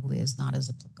probably is not as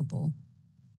applicable.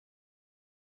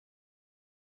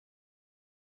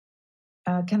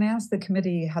 Can I ask the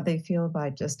committee how they feel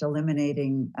about just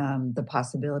eliminating the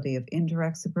possibility of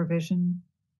indirect supervision?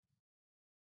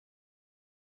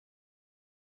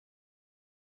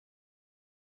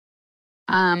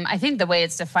 I think the way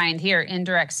it's defined here,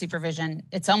 indirect supervision,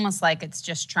 it's almost like it's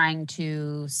just trying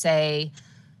to say,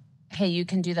 hey, you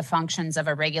can do the functions of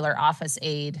a regular office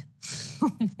aide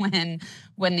when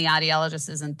the audiologist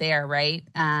isn't there, right?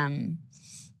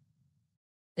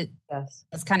 Yes.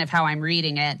 That's kind of how I'm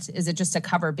reading it. Is it just to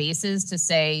cover bases to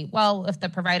say, well, if the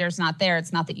provider's not there,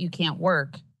 it's not that you can't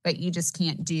work, but you just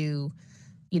can't do,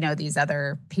 these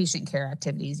other patient care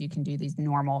activities. You can do these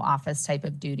normal office type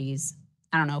of duties.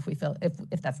 I don't know if we feel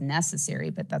if that's necessary,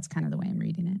 but that's kind of the way I'm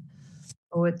reading it.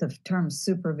 With the term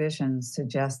supervision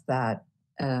suggests that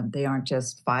they aren't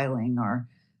just filing or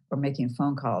making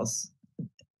phone calls.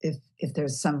 If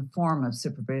there's some form of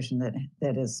supervision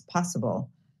that is possible,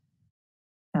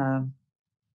 I'm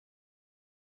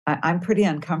pretty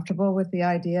uncomfortable with the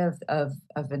idea of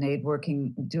an aide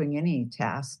doing any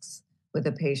tasks with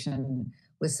a patient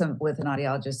with an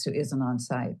audiologist who isn't on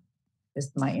site.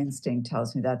 My instinct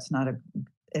tells me that's not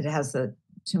it has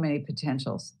too many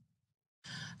potentials.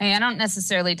 I don't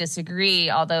necessarily disagree,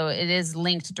 although it is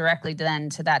linked directly then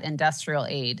to that industrial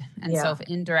aid. And so if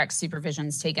indirect supervision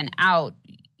is taken out,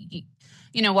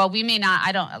 while we may not,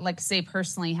 I don't like say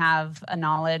personally have a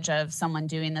knowledge of someone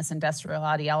doing this industrial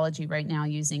audiology right now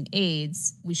using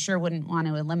aids, we sure wouldn't want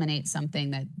to eliminate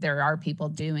something that there are people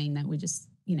doing that we just,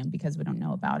 because we don't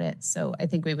know about it. So I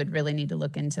think we would really need to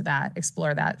look into that,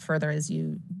 explore that further, as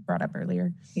you brought up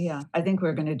earlier. Yeah, I think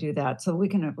we're going to do that. So we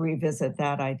can revisit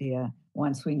that idea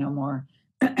once we know more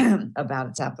about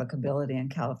its applicability in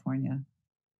California.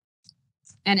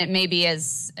 And it may be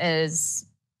as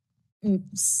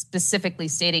specifically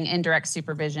stating indirect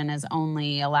supervision is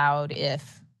only allowed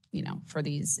if, for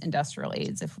these industrial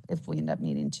aids, if we end up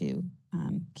needing to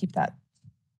keep that.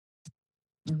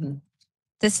 Mm-hmm.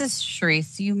 This is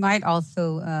Sharice. You might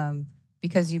also,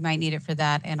 because you might need it for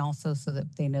that, and also so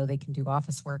that they know they can do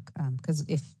office work. Because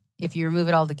if you remove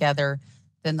it all together,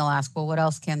 then they'll ask, well, what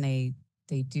else can they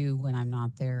do when I'm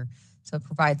not there? So it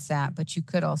provides that. But you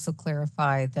could also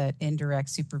clarify that indirect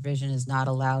supervision is not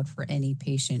allowed for any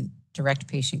direct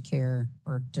patient care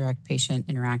or direct patient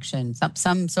interaction.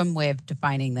 Some way of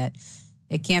defining that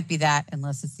it can't be that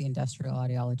unless it's the industrial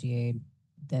audiology aid.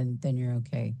 Then you're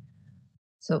okay.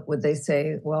 So would they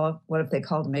say, well, what if they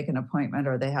call to make an appointment,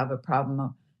 or they have a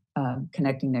problem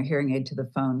connecting their hearing aid to the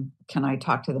phone? Can I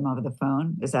talk to them over the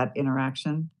phone? Is that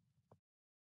interaction?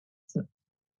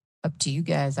 Up to you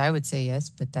guys. I would say yes,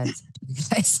 but that's up to you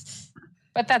guys.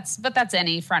 But that's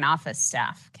any front office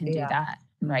staff can do that,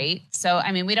 right? So,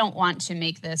 I mean, we don't want to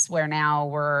make this where now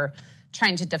we're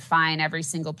trying to define every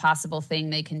single possible thing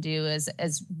they can do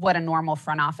as what a normal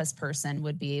front office person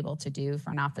would be able to do.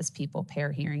 Front office people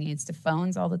pair hearing aids to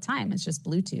phones all the time. It's just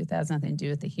Bluetooth. That has nothing to do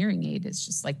with the hearing aid. It's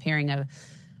just like pairing a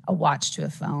watch to a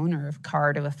phone or a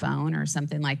car to a phone or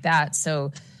something like that.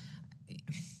 So,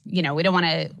 we don't want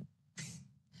to,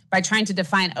 by trying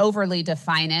to overly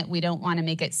define it, we don't want to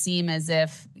make it seem as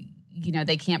if,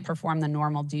 they can't perform the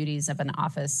normal duties of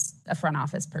a front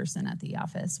office person at the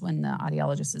office when the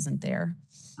audiologist isn't there.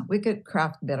 We could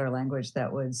craft better language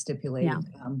that would stipulate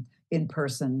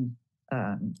in-person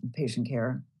patient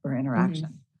care or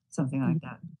interaction, something like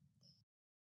that.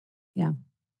 Yeah.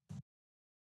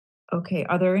 Okay.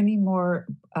 Are there any more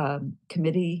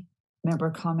committee member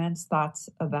comments, thoughts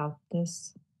about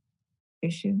this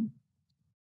issue?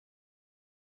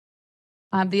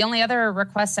 The only other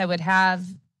request I would have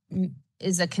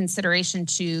is a consideration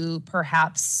to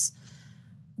perhaps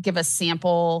give a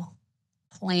sample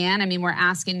plan. I mean, we're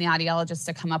asking the audiologist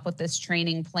to come up with this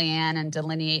training plan and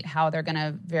delineate how they're going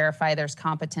to verify there's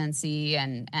competency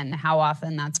and how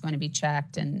often that's going to be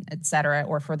checked and et cetera,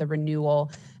 or for the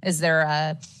renewal. Is there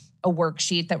a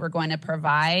worksheet that we're going to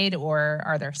provide, or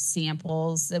are there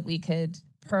samples that we could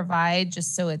provide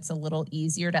just so it's a little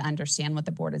easier to understand what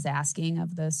the board is asking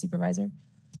of the supervisor?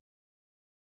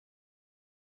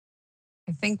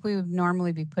 I think we would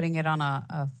normally be putting it on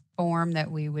a form that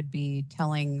we would be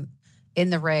telling in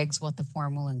the regs what the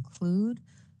form will include.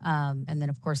 And then,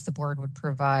 of course, the board would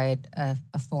provide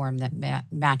a form that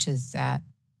matches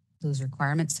those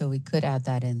requirements. So we could add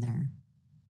that in there.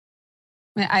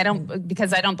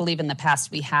 Because I don't believe in the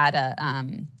past we had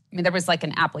there was like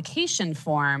an application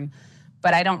form,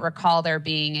 but I don't recall there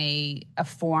being a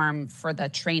form for the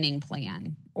training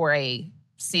plan or a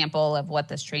sample of what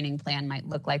this training plan might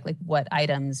look like what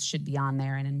items should be on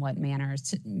there and in what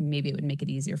manners. Maybe it would make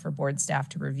it easier for board staff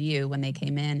to review when they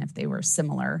came in if they were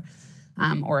similar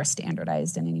or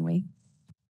standardized in any way.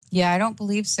 Yeah, I don't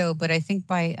believe so, but I think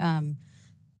by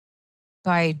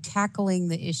tackling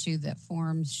the issue that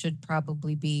forms should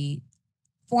be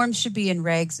in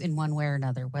regs in one way or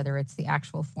another, whether it's the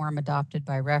actual form adopted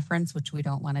by reference, which we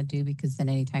don't want to do because then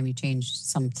anytime you change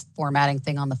some formatting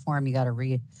thing on the form, you got to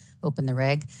reopen the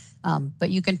reg.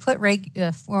 But you can put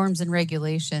forms and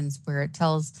regulations where it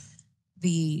tells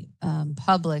the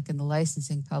public and the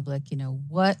licensing public,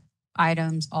 what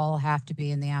items all have to be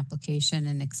in the application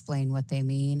and explain what they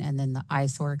mean. And then the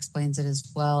ISOR explains it as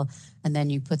well. And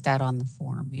then you put that on the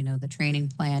form. The training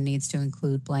plan needs to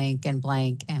include blank and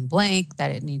blank and blank, that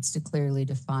it needs to clearly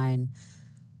define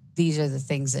these are the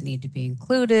things that need to be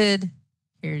included.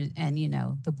 And,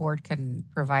 the board can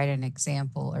provide an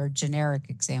example or generic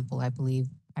example. I believe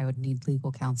I would need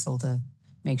legal counsel to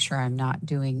make sure I'm not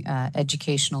doing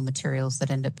educational materials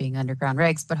that end up being underground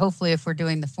regs. But hopefully if we're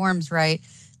doing the forms right,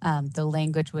 the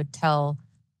language would tell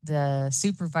the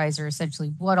supervisor essentially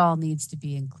what all needs to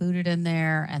be included in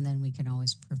there, and then we can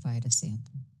always provide a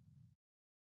sample.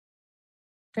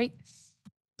 Great.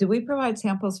 Do we provide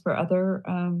samples for other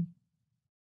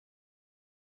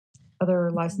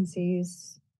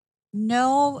licensees?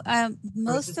 No,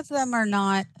 most of them are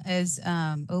not as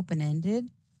open-ended,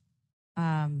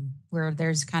 where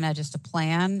there's kind of just a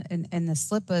plan. And the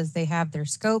SLPAs, they have their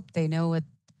scope. They know what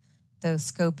the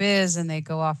scope is and they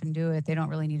go off and do it, they don't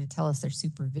really need to tell us their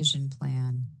supervision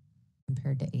plan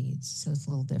compared to aides. So it's a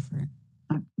little different.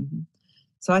 Mhm.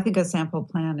 So I think a sample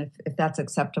plan, if that's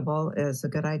acceptable, is a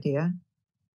good idea.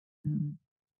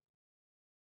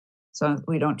 So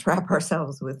we don't trap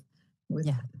ourselves with.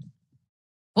 Yeah.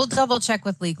 We'll double check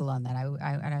with legal on that.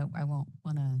 I won't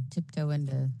want to tiptoe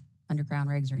into underground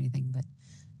regs or anything, but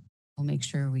we'll make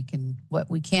sure what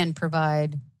we can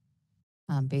provide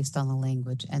based on the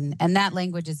language. And that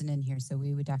language isn't in here, so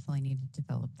we would definitely need to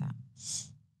develop that.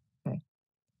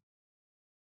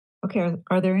 Okay,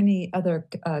 are there any other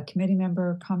committee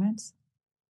member comments?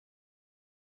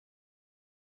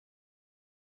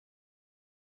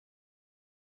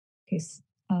 Okay,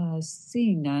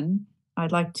 seeing none,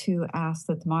 I'd like to ask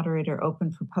that the moderator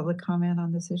open for public comment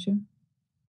on this issue.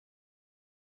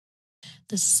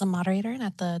 This is the moderator, and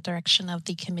at the direction of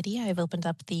the committee, I've opened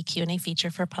up the Q&A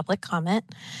feature for public comment.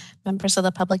 Members of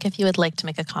the public, if you would like to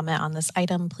make a comment on this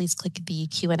item, please click the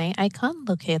Q&A icon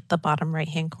located at the bottom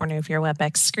right-hand corner of your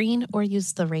WebEx screen, or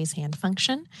use the raise hand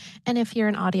function. And if you're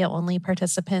an audio-only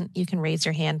participant, you can raise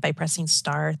your hand by pressing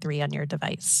 *3 on your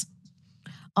device.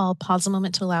 I'll pause a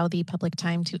moment to allow the public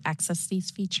time to access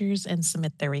these features and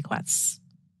submit their requests.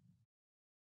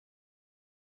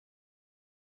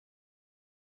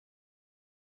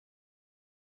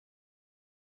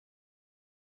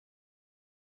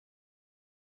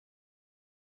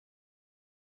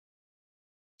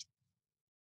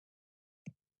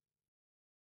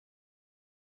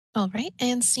 All right,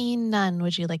 and seeing none,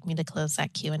 would you like me to close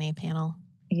that Q&A panel?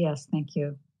 Yes, thank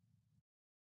you.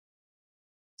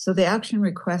 So the action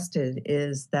requested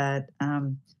is that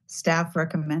staff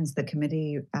recommends the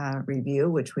committee review,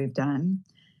 which we've done,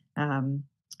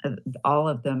 all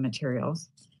of the materials.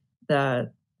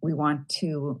 We want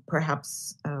to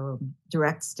perhaps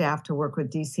direct staff to work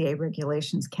with DCA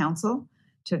Regulations Council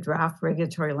to draft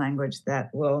regulatory language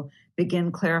that will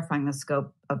begin clarifying the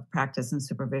scope of practice and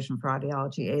supervision for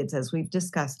audiology aids, as we've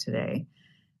discussed today,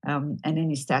 and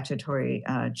any statutory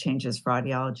changes for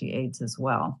audiology aids as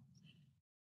well.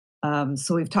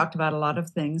 So we've talked about a lot of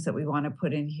things that we want to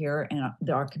put in here, and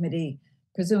our committee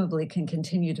presumably can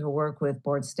continue to work with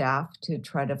board staff to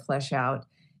try to flesh out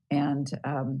and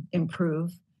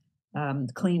improve,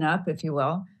 clean up, if you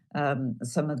will,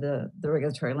 some of the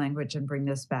regulatory language and bring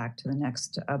this back to the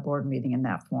next board meeting in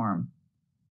that form.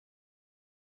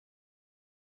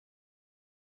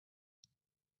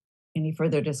 Any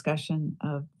further discussion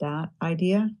of that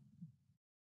idea?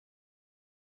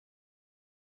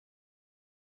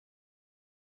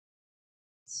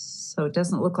 So it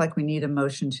doesn't look like we need a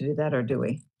motion to do that, or do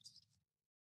we?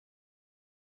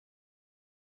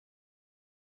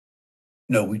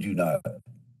 No, we do not,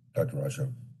 Dr.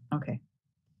 Rasho. Okay.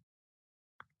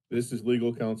 This is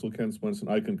legal counsel Ken Swenson.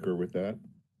 I concur with that.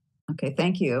 Okay,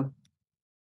 thank you.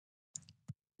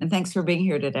 And thanks for being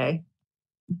here today.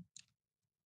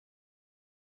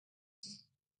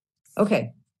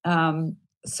 Okay,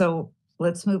 so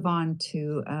let's move on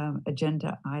to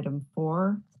agenda item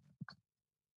 4.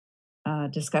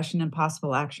 Discussion and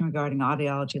possible action regarding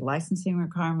audiology licensing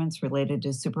requirements related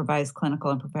to supervised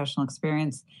clinical and professional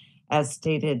experience as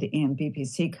stated in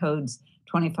BPC codes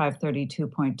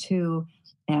 2532.2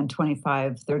 and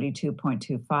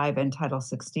 2532.25 and Title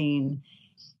 16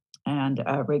 and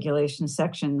regulation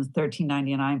section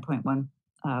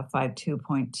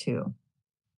 1399.152.2.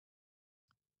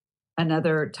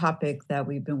 Another topic that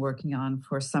we've been working on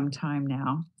for some time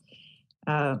now.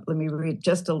 Let me read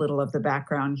just a little of the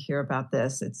background here about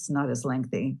this. It's not as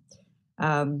lengthy.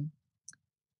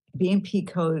 BMP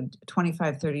code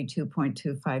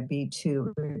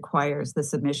 2532.25B2 requires the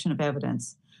submission of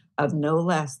evidence of no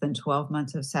less than 12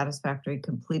 months of satisfactory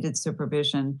completed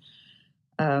supervision,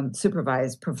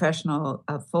 supervised professional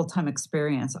full-time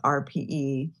experience,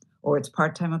 RPE, or its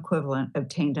part-time equivalent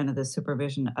obtained under the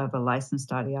supervision of a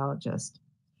licensed audiologist.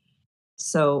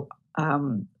 So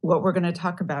what we're going to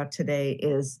talk about today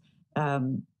is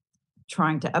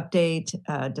trying to update,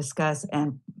 discuss,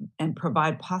 and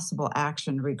provide possible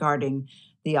action regarding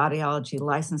the audiology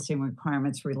licensing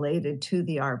requirements related to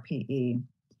the RPE.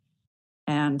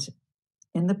 And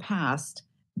in the past,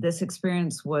 this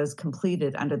experience was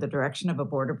completed under the direction of a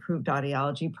board-approved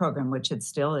audiology program, which it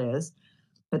still is,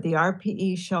 but the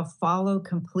RPE shall follow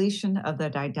completion of the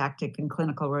didactic and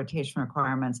clinical rotation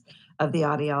requirements of the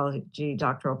audiology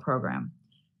doctoral program.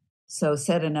 So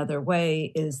said another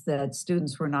way is that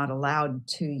students were not allowed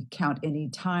to count any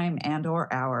time and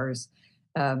or hours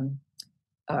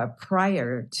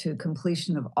prior to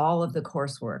completion of all of the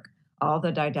coursework, all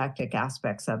the didactic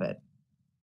aspects of it.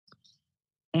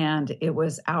 And it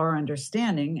was our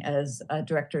understanding as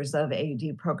directors of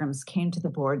AUD programs came to the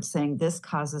board saying this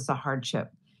causes a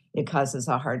hardship. It causes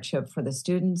a hardship for the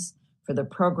students, for the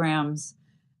programs,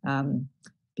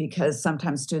 because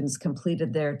sometimes students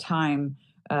completed their time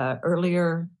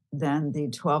earlier than the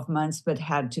 12 months, but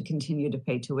had to continue to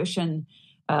pay tuition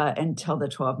until the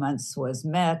 12 months was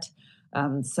met.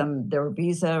 There were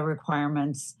visa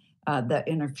requirements that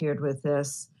interfered with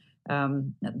this,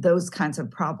 those kinds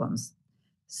of problems.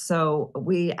 So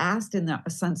we asked in the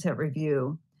Sunset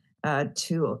Review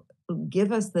to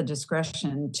give us the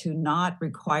discretion to not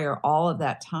require all of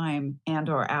that time and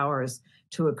or hours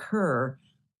to occur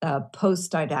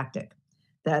post-didactic,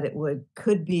 that it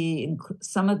could be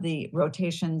some of the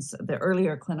rotations, the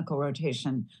earlier clinical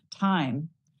rotation time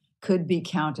could be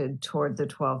counted toward the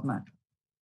 12-month.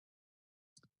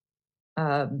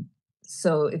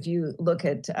 So if you look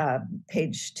at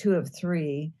page 2 of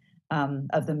 3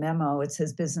 of the memo, it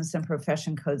says Business and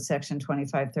Profession Code section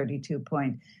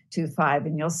 2532.25,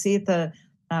 and you'll see at the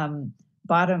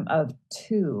bottom of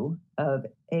 2 of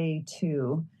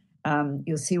A2,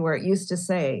 you'll see where it used to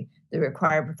say the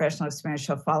required professional experience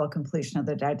shall follow completion of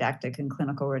the didactic and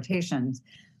clinical rotations,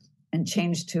 and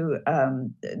changed to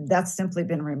that's simply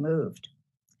been removed.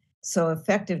 So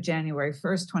effective January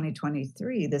 1st,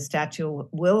 2023, the statute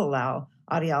will allow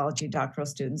audiology doctoral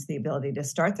students the ability to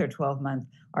start their 12-month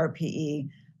RPE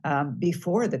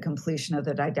before the completion of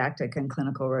the didactic and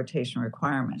clinical rotation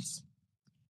requirements.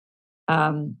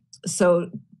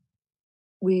 So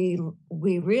we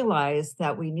realized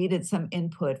that we needed some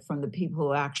input from the people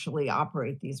who actually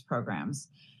operate these programs.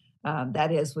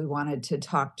 That is, we wanted to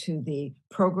talk to the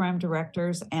program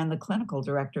directors and the clinical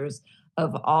directors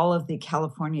of all of the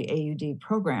California AUD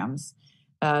programs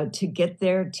to get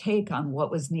their take on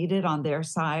what was needed on their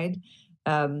side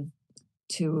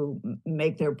to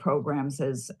make their programs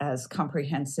as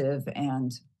comprehensive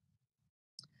and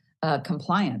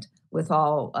compliant with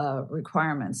all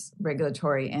requirements,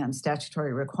 regulatory and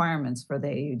statutory requirements for the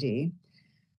AUD.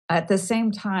 At the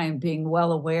same time, being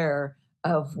well aware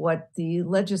of what the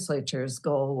legislature's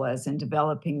goal was in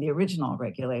developing the original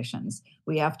regulations.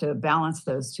 We have to balance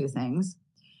those two things.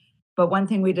 But one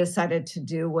thing we decided to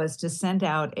do was to send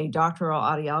out a doctoral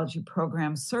audiology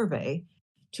program survey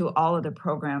to all of the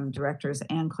program directors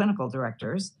and clinical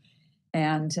directors.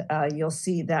 And you'll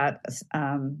see that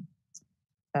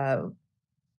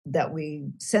that we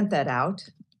sent that out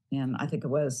in, I think it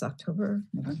was October,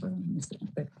 November.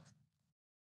 Let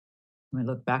me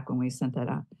look back when we sent that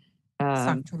out.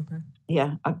 October.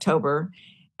 Yeah, October.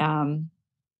 And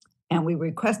we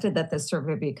requested that the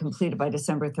survey be completed by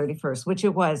December 31st, which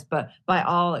it was, but by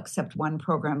all except one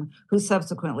program who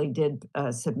subsequently did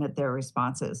submit their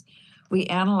responses. We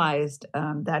analyzed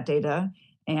that data,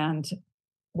 and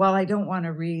while I don't want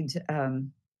to read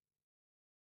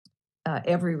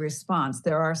every response,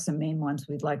 there are some main ones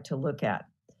we'd like to look at.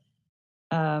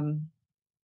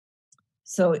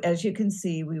 So as you can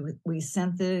see, we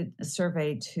sent the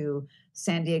survey to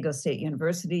San Diego State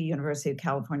University, University of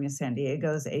California, San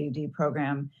Diego's AUD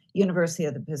program, University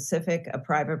of the Pacific, a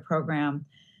private program,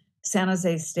 San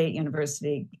Jose State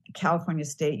University, California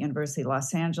State University,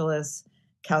 Los Angeles,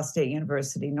 Cal State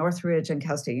University, Northridge, and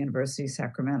Cal State University,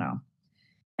 Sacramento.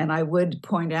 And I would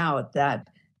point out that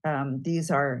among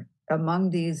these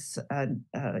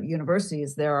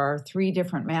universities, there are 3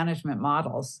 different management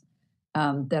models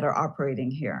that are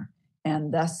operating here.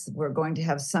 And thus, we're going to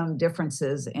have some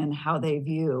differences in how they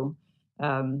view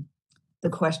the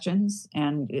questions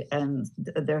and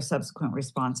their subsequent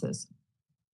responses.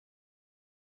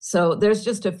 So there's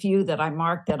just a few that I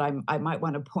marked that I might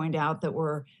want to point out that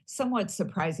were somewhat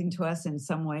surprising to us in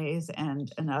some ways,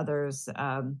 and others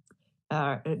got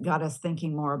us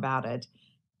thinking more about it.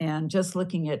 And just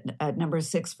looking at number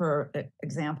 6, for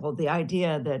example, the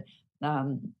idea that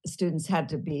students had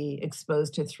to be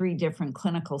exposed to 3 different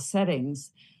clinical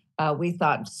settings, we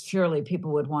thought surely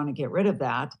people would want to get rid of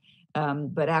that.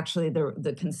 But actually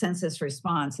the consensus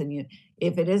response, and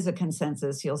if it is a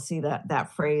consensus, you'll see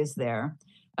that phrase there.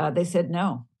 They said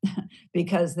no,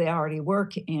 because they already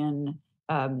work in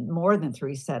more than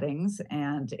 3 settings,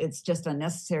 and it's just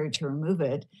unnecessary to remove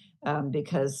it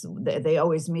because they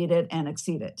always meet it and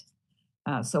exceed it.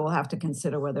 So we'll have to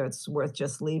consider whether it's worth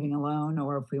just leaving alone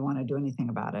or if we want to do anything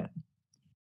about it.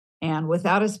 And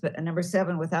without number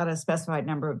 7, without a specified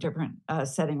number of different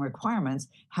setting requirements,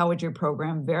 how would your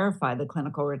program verify the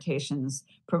clinical rotations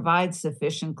provide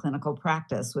sufficient clinical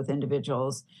practice with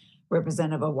individuals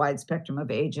representative of a wide spectrum of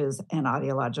ages and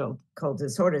audiological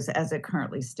disorders, as it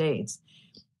currently states?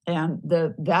 And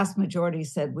the vast majority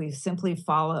said we simply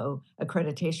follow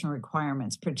accreditation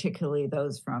requirements, particularly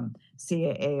those from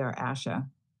CAA or ASHA.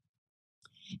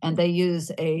 And they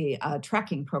use a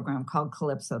tracking program called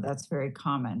Calypso. That's very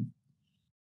common.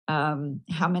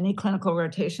 How many clinical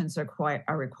rotations are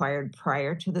required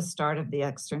prior to the start of the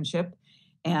externship?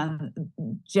 And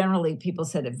generally, people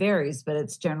said it varies, but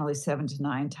it's generally 7 to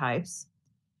 9 types.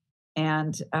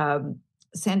 And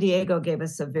San Diego gave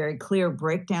us a very clear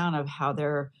breakdown of how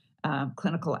their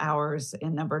clinical hours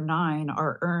in number 9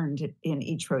 are earned in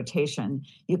each rotation.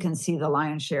 You can see the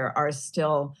lion's share are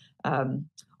still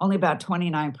only about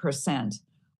 29%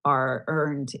 are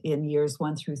earned in years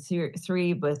 1 through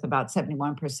 3, with about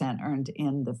 71% earned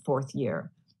in the 4th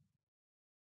year.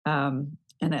 And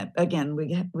again,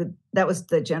 that was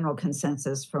the general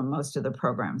consensus for most of the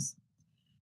programs.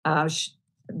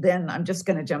 Then I'm just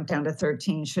going to jump down to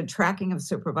 13. Should tracking of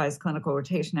supervised clinical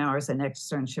rotation hours and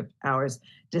externship hours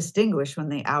distinguish when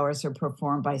the hours are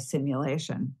performed by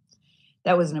simulation?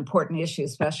 That was an important issue,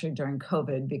 especially during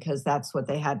COVID, because that's what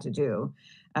they had to do.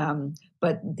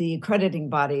 But the accrediting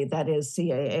body, that is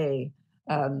CAA,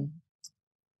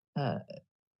 I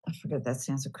forget that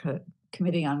stands for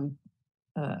Committee on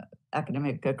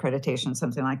Academic Accreditation,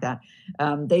 something like that.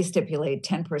 They stipulate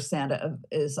 10%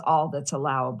 is all that's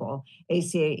allowable.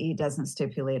 ACAE doesn't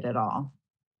stipulate at all.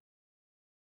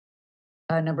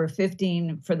 Number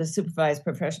 15, for the supervised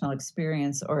professional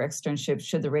experience or externship,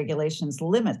 should the regulations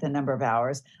limit the number of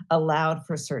hours allowed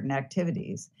for certain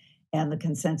activities? And the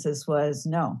consensus was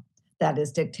no. That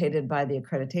is dictated by the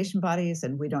accreditation bodies,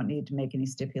 and we don't need to make any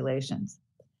stipulations.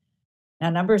 Now,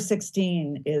 number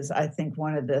 16 is, I think,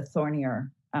 one of the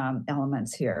thornier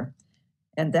elements here.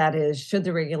 And that is, should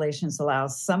the regulations allow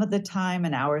some of the time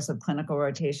and hours of clinical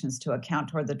rotations to account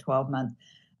toward the 12-month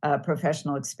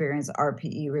professional experience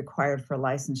RPE required for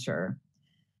licensure?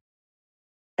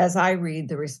 As I read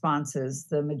the responses,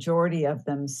 the majority of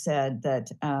them said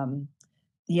that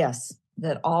yes,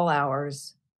 that all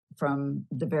hours from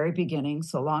the very beginning,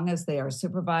 so long as they are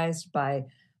supervised by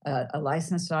a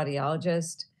licensed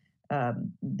audiologist,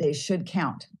 they should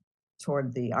count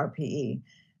toward the RPE.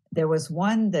 There was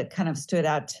one that kind of stood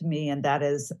out to me, and that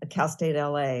is Cal State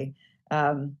LA.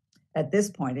 At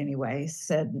this point anyway,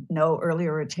 said no,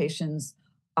 earlier rotations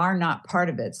are not part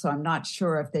of it. So I'm not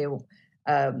sure if they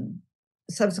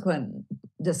subsequent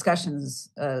discussions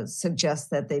suggest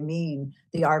that they mean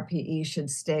the RPE should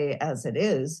stay as it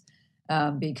is,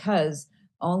 because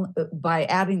by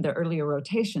adding the earlier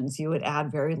rotations, you would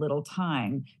add very little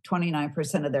time,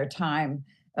 29% of their time,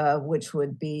 which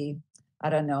would be, I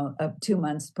don't know, 2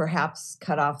 months, perhaps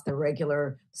cut off the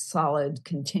regular, solid,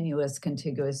 contiguous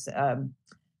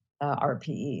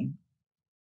RPE.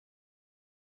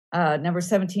 Number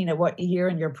 17, at what year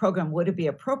in your program would it be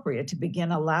appropriate to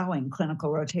begin allowing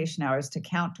clinical rotation hours to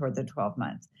count toward the 12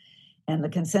 months? And the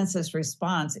consensus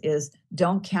response is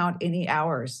don't count any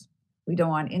hours. We don't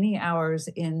want any hours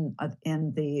in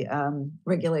the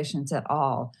regulations at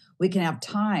all. We can have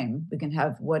time, we can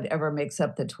have whatever makes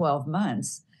up the 12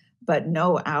 months, but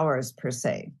no hours per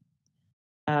se.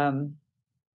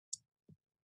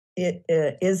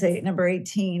 Number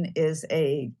 18 is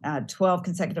a 12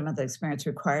 consecutive month experience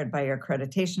required by your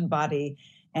accreditation body,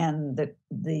 and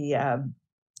the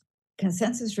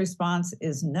consensus response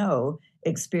is no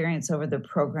experience over the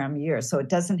program year. So it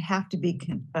doesn't have to be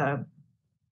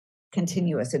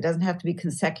continuous. It doesn't have to be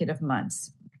consecutive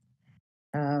months.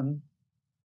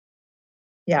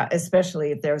 Yeah,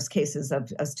 especially if there's cases of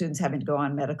students having to go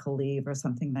on medical leave or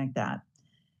something like that.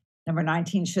 Number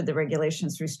 19, should the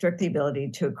regulations restrict the ability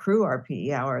to accrue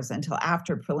RPE hours until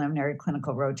after preliminary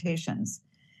clinical rotations?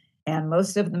 And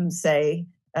most of them say,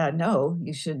 no,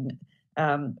 you should,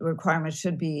 requirements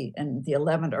should be in the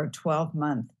 11 or 12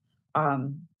 month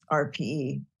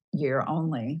RPE year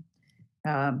only,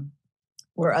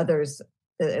 where others,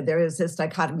 there is this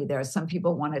dichotomy there. Some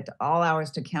people wanted all hours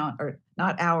to count, or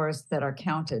not hours that are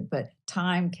counted, but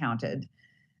time counted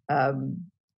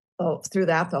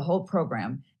throughout the whole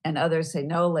program. And others say,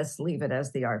 no, let's leave it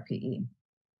as the RPE.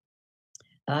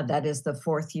 That is the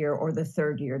 4th year or the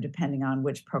 3rd year, depending on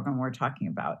which program we're talking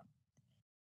about.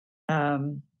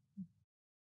 I'm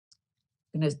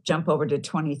going to jump over to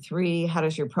 23. How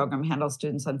does your program handle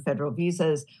students on federal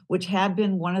visas, which had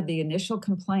been one of the initial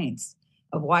complaints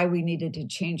of why we needed to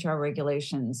change our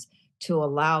regulations to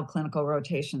allow clinical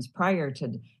rotations prior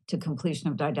to completion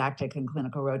of didactic and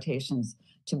clinical rotations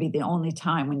to be the only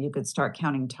time when you could start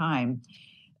counting time.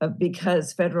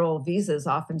 Because federal visas,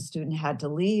 often student had to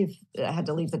leave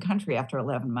the country after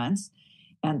 11 months,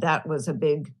 and that was a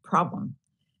big problem.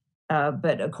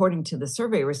 But according to the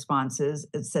survey responses,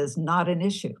 it says not an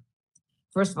issue.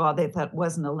 First of all, they thought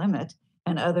wasn't a limit,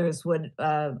 and others would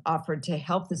offer to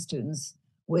help the students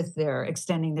with their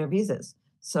extending their visas.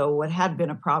 So what had been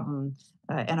a problem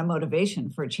and a motivation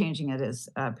for changing it is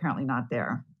apparently not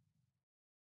there.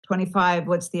 25,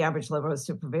 what's the average level of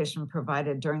supervision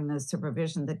provided during the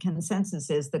supervision? The consensus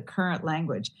is the current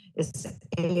language is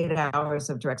 8 hours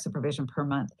of direct supervision per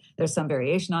month. There's some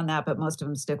variation on that, but most of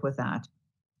them stick with that.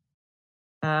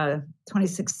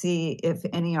 26C, if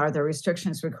any, are the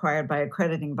restrictions required by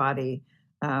accrediting body?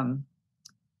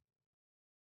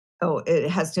 It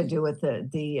has to do with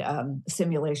the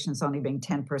simulations only being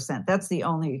 10%. That's the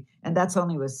only, and that's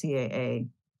only with CAA.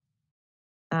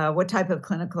 What type of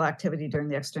clinical activity during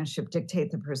the externship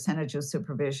dictate the percentage of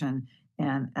supervision?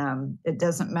 And it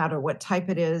doesn't matter what type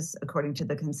it is, according to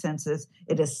the consensus,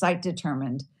 it is site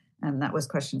determined. And that was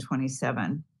question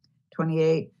 27.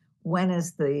 28, when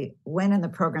in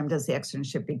the program does the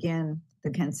externship begin? The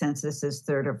consensus is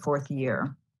 3rd or 4th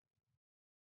year.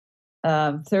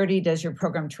 30, does your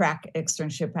program track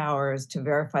externship hours to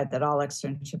verify that all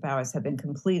externship hours have been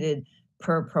completed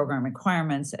per program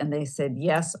requirements? And they said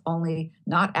yes, only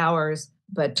not hours,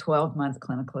 but 12-month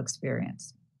clinical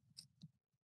experience.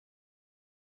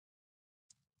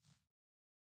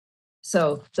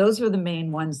 So those were the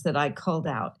main ones that I culled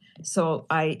out. So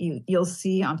you'll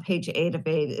see on page 8 of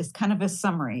 8 is kind of a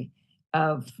summary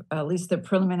of at least the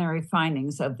preliminary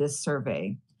findings of this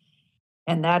survey.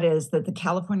 And that is that the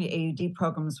California AUD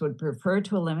programs would prefer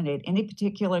to eliminate any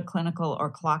particular clinical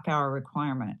or clock hour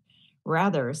requirement.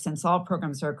 Rather, since all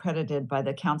programs are accredited by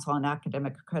the Council on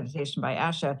Academic Accreditation by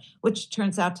ASHA, which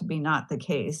turns out to be not the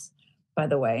case, by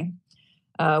the way,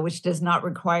 which does not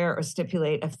require or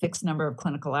stipulate a fixed number of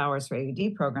clinical hours for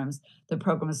AUD programs, the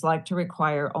programs like to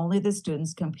require only the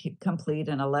students complete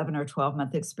an 11 or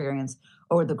 12-month experience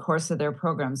over the course of their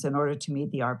programs in order to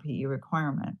meet the RPE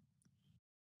requirement.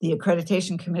 The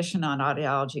Accreditation Commission on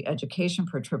Audiology Education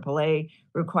for AAA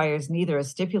requires neither a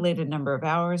stipulated number of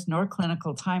hours nor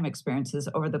clinical time experiences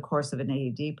over the course of an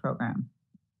AUD program.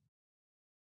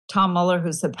 Tom Muller,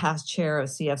 who's the past chair of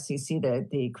CFCC,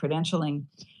 the credentialing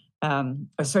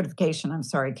or certification,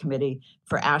 committee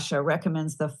for ASHA,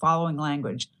 recommends the following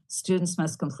language: students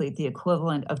must complete the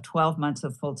equivalent of 12 months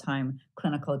of full-time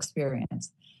clinical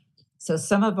experience. So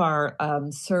some of our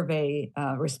survey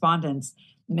respondents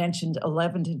mentioned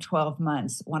 11 to 12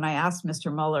 months. When I asked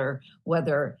Mr. Muller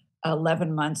whether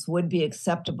 11 months would be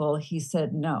acceptable, he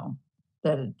said no,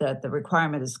 that the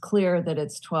requirement is clear that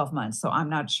it's 12 months. So I'm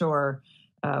not sure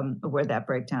where that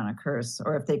breakdown occurs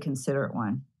or if they consider it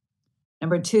one.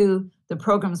 Number 2, the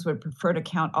programs would prefer to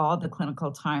count all the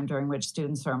clinical time during which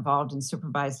students are involved in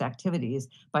supervised activities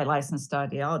by licensed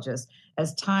audiologists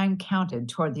as time counted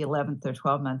toward the 11th or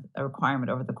 12-month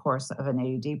requirement over the course of an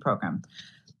AUD program.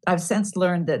 I've since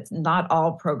learned that not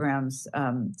all programs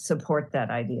support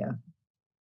that idea.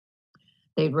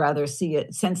 They'd rather see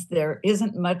it, since there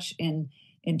isn't much in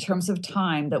terms of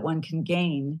time that one can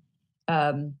gain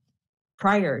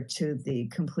prior to the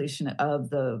completion of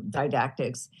the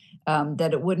didactics,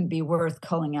 that it wouldn't be worth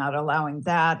culling out, allowing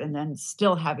that, and then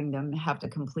still having them have to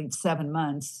complete 7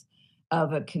 months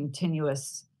of a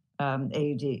continuous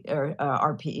AUD or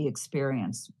RPE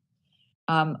experience.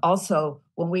 Also,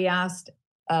 when we asked,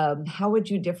 how would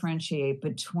you differentiate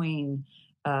between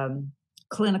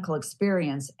clinical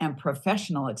experience and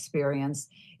professional experience,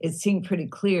 it seemed pretty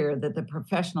clear that the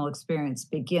professional experience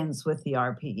begins with the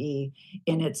RPE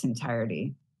in its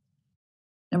entirety.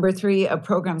 Number 3, a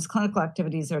program's clinical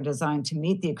activities are designed to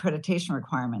meet the accreditation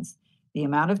requirements. The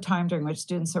amount of time during which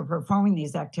students are performing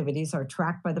these activities are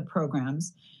tracked by the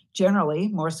programs. Generally,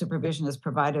 more supervision is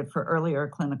provided for earlier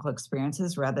clinical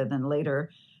experiences rather than later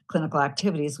clinical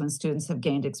activities when students have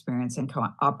gained experience and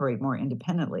can operate more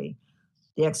independently.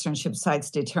 The externship sites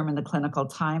determine the clinical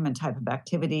time and type of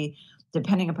activity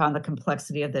depending upon the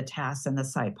complexity of the tasks and the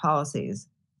site policies.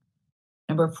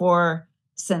 Number 4,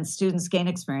 since students gain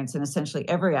experience in essentially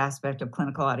every aspect of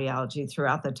clinical audiology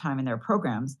throughout the time in their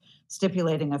programs,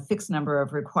 stipulating a fixed number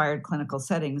of required clinical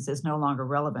settings is no longer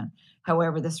relevant.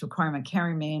 However, this requirement can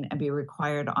remain and be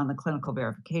required on the clinical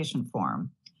verification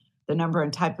form. The number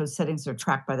and type of settings are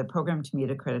tracked by the program to meet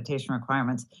accreditation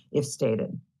requirements if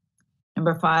stated.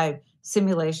 Number 5,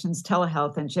 simulations,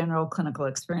 telehealth, and general clinical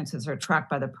experiences are tracked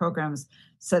by the programs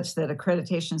such that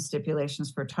accreditation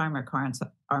stipulations for time requirements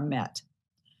are met.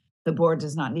 The board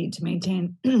does not need to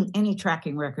maintain any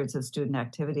tracking records of student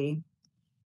activity.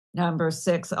 Number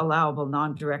 6, allowable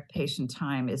non-direct patient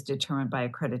time is determined by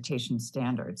accreditation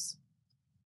standards.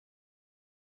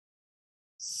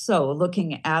 So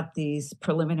looking at these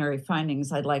preliminary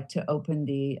findings, I'd like to open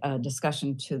the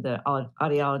discussion to the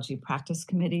Audiology Practice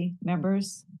Committee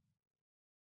members.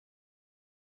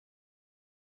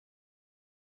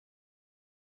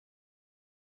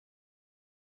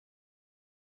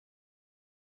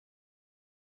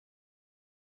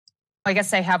 I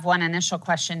guess I have one initial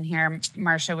question here,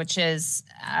 Marcia, which is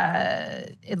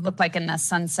it looked like in the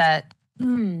sunset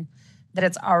that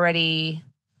it's already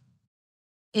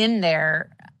in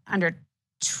there under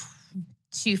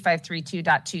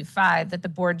 2532.25 that the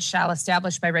board shall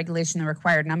establish by regulation the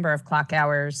required number of clock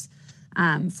hours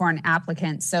for an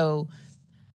applicant. So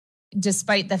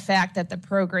despite the fact that the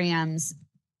programs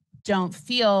don't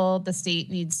feel the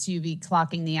state needs to be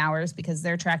clocking the hours because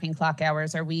they're tracking clock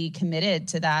hours, are we committed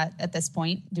to that at this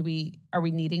point? Are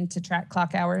we needing to track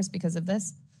clock hours because of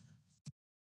this?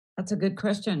 That's a good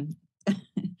question.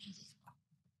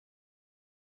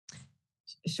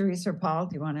 Sharice or Paul,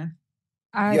 do you want to?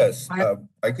 Yes,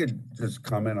 I could just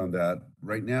comment on that.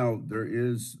 Right now,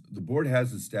 the board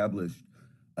has established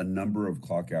a number of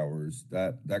clock hours.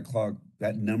 That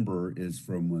number is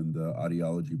from when the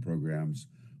audiology programs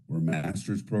were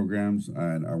master's programs,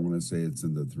 and I want to say it's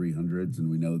in the 300s,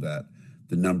 and we know that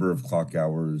the number of clock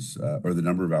hours or the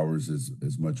number of hours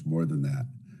is much more than that.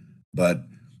 But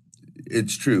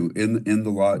it's true. In the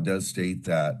law, it does state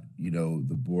that, the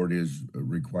board is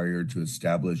required to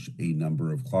establish a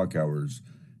number of clock hours.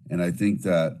 And I think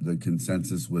that the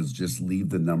consensus was just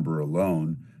leave the number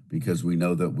alone because we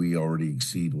know that we already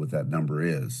exceed what that number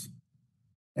is.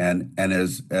 And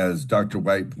as Dr.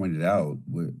 White pointed out,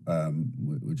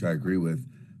 which I agree with,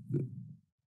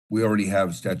 we already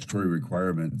have statutory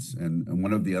requirements. And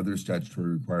one of the other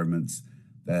statutory requirements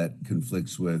that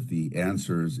conflicts with the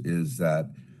answers is that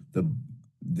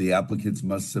the applicants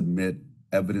must submit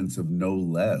evidence of no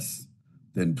less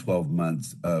than 12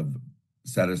 months of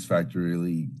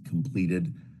satisfactorily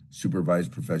completed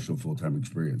supervised professional full-time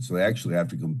experience. So they actually have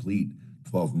to complete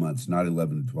 12 months, not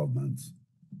 11 to 12 months.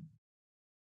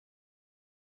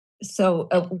 So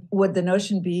would the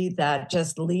notion be that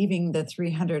just leaving the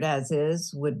 300 as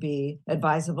is would be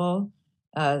advisable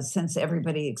since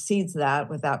everybody exceeds that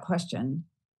without question?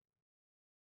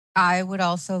 I would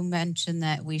also mention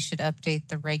that we should update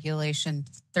the regulation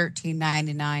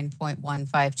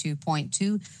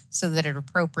 1399.152.2 so that it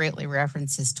appropriately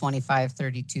references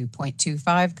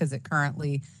 2532.25 because it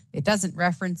doesn't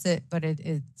reference it, but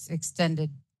it's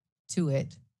extended to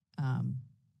it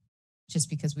just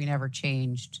because we never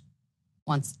changed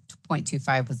once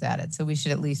 0.25 was added. So we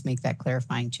should at least make that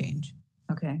clarifying change.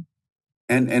 Okay.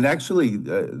 And actually,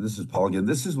 this is Paul again.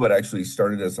 This is what actually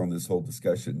started us on this whole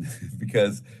discussion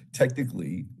because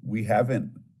technically we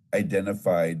haven't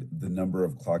identified the number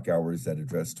of clock hours that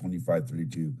address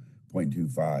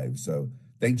 2532.25. So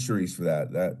thanks, Sharice, for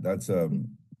that. That's an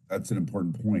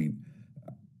important point.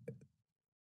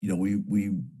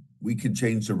 We could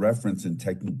change the reference and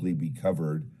technically be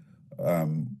covered,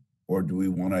 or do we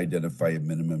want to identify a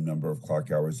minimum number of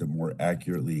clock hours that more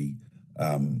accurately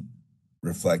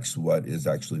reflects what is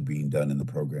actually being done in the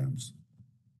programs?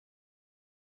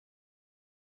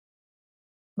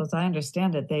 Well, as I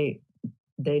understand it,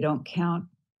 they don't count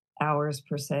hours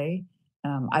per se.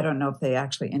 I don't know if they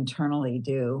actually internally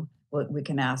do. We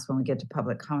can ask when we get to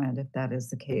public comment if that is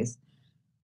the case.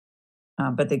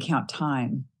 But they count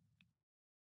time.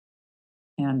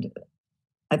 And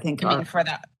I think for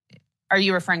that, are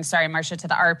you referring, sorry, Marcia, to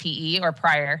the RPE or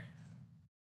prior?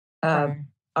 The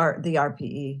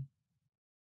RPE.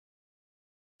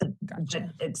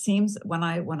 Gotcha. But it seems when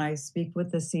I speak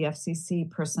with the CFCC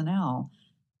personnel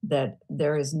that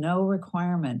there is no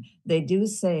requirement. They do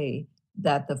say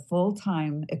that the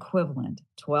full-time equivalent,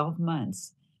 12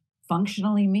 months,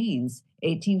 functionally means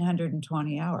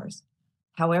 1,820 hours.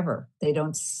 However, they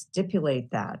don't stipulate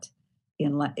that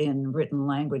in written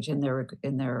language in their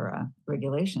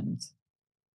regulations.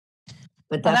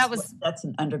 But that's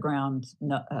an underground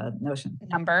notion.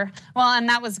 Number. Well, and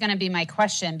that was going to be my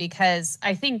question because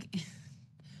I think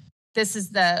this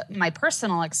is my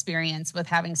personal experience with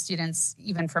having students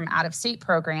even from out-of-state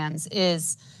programs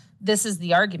is this is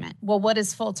the argument. Well, what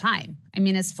is full-time? I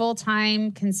mean, is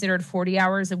full-time considered 40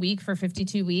 hours a week for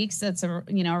 52 weeks? That's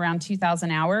around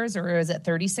 2,000 hours, or is it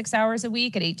 36 hours a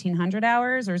week at 1,800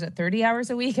 hours, or is it 30 hours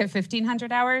a week at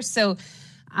 1,500 hours? So,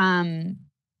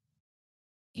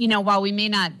 while we may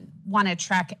not want to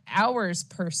track hours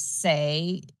per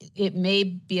se, it may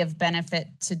be of benefit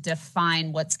to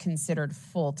define what's considered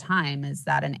full-time. Is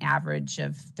that an average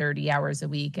of 30 hours a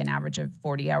week, an average of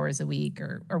 40 hours a week,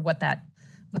 or what that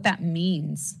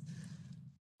means?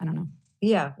 I don't know.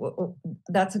 Yeah, well,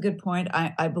 that's a good point.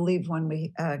 I believe when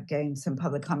we gain some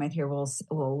public comment here,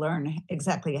 we'll learn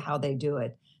exactly how they do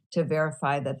it to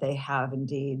verify that they have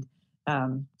indeed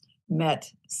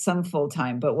met some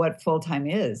full-time. But what full-time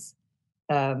is,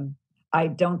 I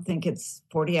don't think it's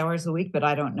 40 hours a week, but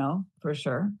I don't know for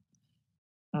sure.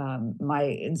 My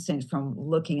instinct from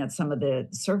looking at some of the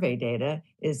survey data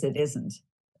is it isn't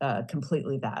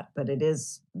completely that, but it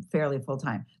is fairly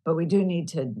full-time. But we do need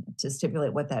to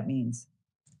stipulate what that means.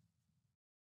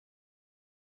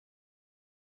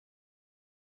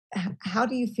 How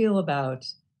do you feel about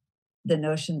the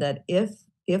notion that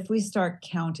if we start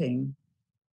counting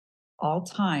all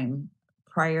time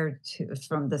prior to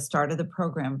from the start of the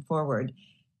program forward,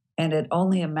 and it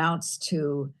only amounts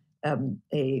to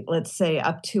let's say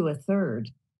up to a third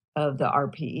of the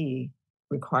RPE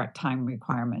time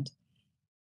requirement,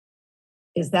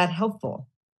 is that helpful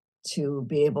to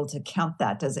be able to count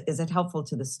that? Is it helpful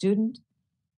to the student?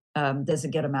 Does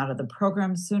it get them out of the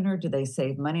program sooner? Do they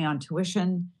save money on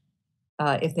tuition?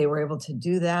 If they were able to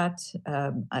do that,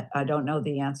 I don't know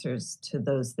the answers to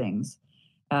those things.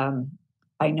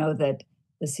 I know that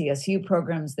the CSU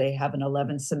programs, they have an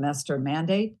 11 semester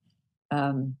mandate,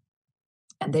 and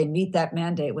they meet that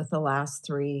mandate with the last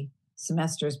 3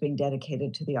 semesters being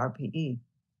dedicated to the RPE,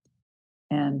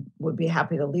 and would be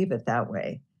happy to leave it that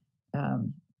way.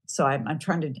 So I'm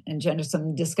trying to engender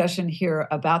some discussion here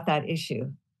about that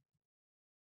issue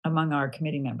among our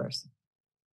committee members.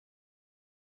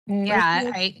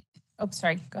 Yeah,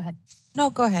 sorry, go ahead. No,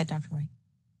 go ahead, Dr. White.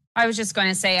 I was just going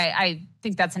to say, I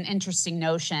think that's an interesting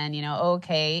notion.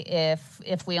 Okay,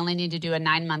 if we only need to do a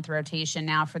 9-month rotation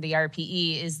now for the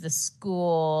RPE, is the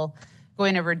school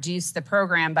going to reduce the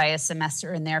program by a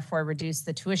semester and therefore reduce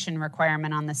the tuition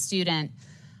requirement on the student?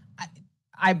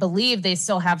 I believe they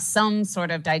still have some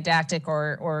sort of didactic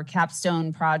or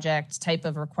capstone project type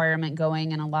of requirement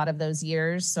going in a lot of those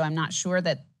years. So I'm not sure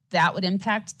that would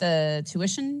impact the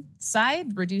tuition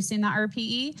side, reducing the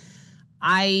RPE.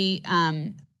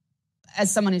 As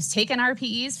someone who's taken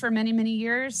RPEs for many, many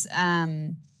years,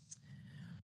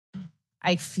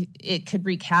 it could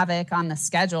wreak havoc on the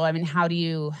schedule. I mean, how do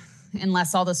you,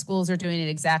 unless all the schools are doing it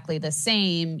exactly the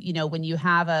same, when you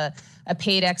have a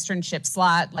paid externship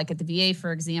slot, like at the VA,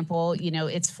 for example,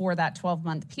 it's for that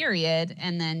 12-month period.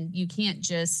 And then you can't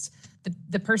just,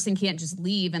 the person can't just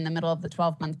leave in the middle of the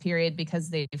 12-month period because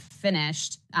they've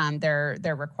finished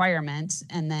their requirement.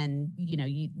 And then,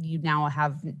 you now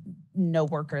have no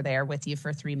worker there with you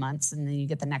for 3 months, and then you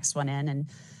get the next one in. And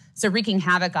so wreaking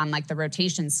havoc on like the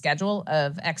rotation schedule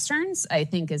of externs, I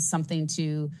think is something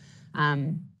to,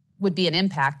 would be an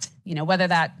impact. Whether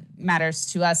that matters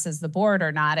to us as the board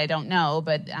or not, I don't know,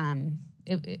 but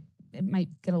it might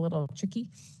get a little tricky.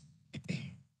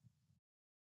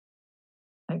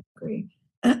 I agree.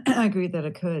 I agree that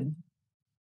it could.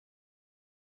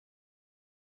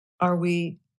 Are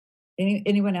we,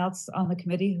 anyone else on the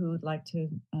committee who would like to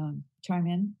chime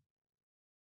in?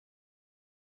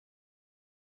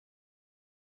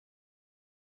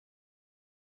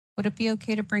 Would it be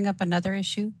okay to bring up another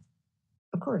issue?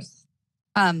 Of course.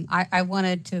 I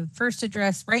wanted to first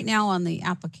address right now on the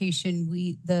application,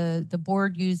 the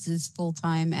board uses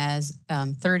full-time as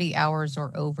 30 hours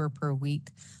or over per week,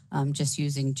 just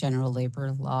using general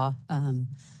labor law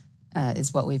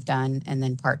is what we've done. And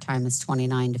then part-time is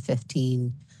 29 to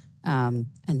 15. And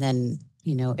then,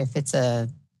 if it's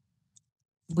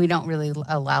we don't really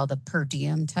allow the per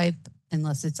diem type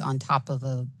unless it's on top of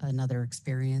another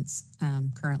experience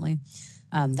currently.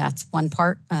 That's one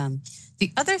part.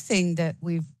 The other thing that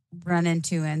we've run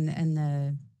into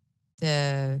and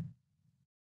the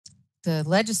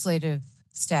legislative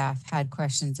staff had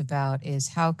questions about is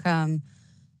how come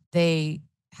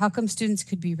students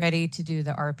could be ready to do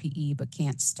the RPE but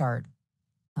can't start.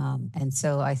 And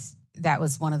so that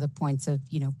was one of the points of,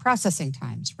 processing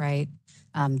times, right?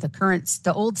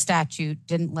 The old statute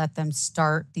didn't let them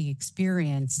start the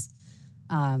experience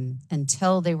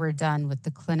until they were done with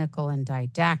the clinical and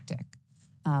didactic.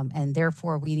 And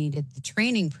therefore, we needed the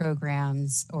training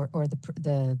programs or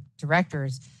the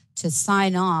directors to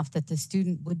sign off that the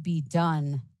student would be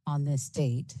done on this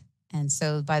date. And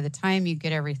so by the time you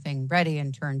get everything ready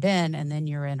and turned in, and then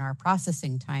you're in our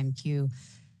processing time queue,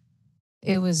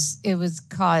 it was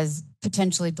cause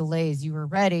potentially delays. You were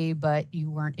ready, but you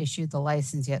weren't issued the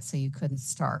license yet, so you couldn't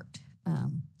start.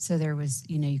 So there was,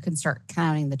 you couldn't start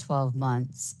counting the 12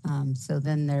 months. So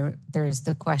then there's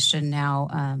the question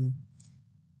now,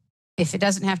 if it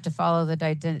doesn't have to follow the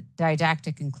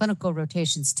didactic and clinical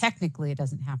rotations, technically it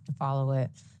doesn't have to follow it.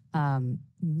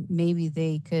 Maybe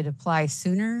they could apply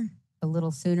sooner, a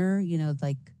little sooner,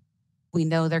 like we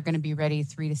know they're going to be ready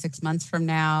 3 to 6 months from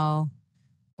now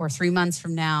or 3 months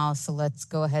from now. So let's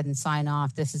go ahead and sign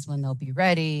off. This is when they'll be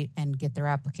ready, and get their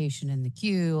application in the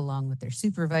queue along with their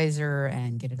supervisor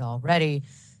and get it all ready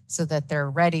so that they're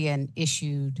ready and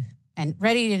issued and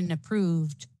ready and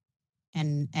approved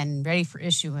and ready for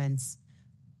issuance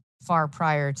far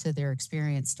prior to their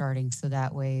experience starting, so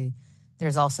that way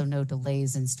there's also no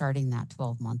delays in starting that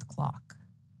 12-month clock.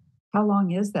 How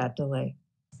long is that delay?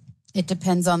 It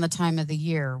depends on the time of the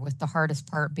year, with the hardest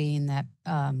part being that,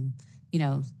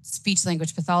 speech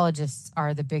language pathologists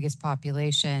are the biggest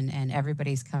population and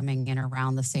everybody's coming in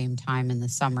around the same time in the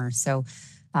summer. So,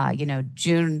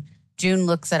 June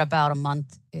looks at about a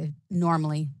month,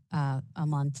 normally a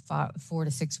month, 4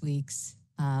 to 6 weeks.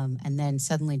 And then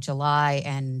suddenly July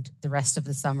and the rest of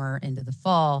the summer into the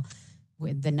fall,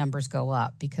 the numbers go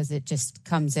up because it just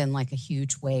comes in like a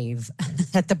huge wave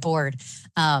at the board.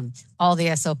 All the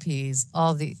SLPs,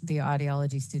 all the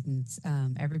audiology students,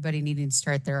 everybody needing to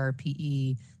start their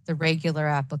RPE, the regular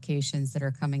applications that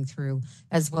are coming through,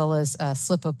 as well as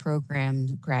SLPA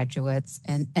program graduates.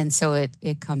 And so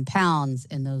it compounds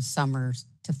in those summers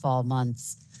to fall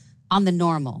months on the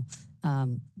normal,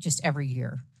 just every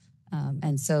year.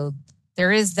 And so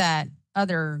there is that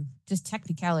other just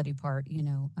technicality part,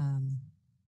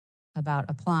 about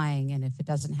applying, and if it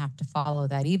doesn't have to follow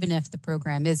that, even if the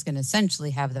program is going to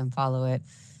essentially have them follow it,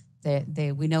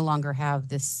 we no longer have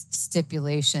this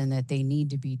stipulation that they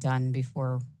need to be done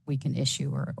before we can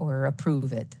issue or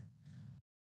approve it.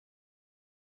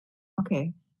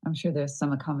 Okay, I'm sure there's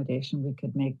some accommodation we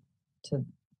could make to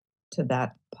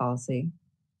that policy.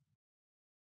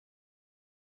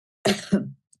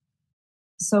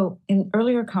 So in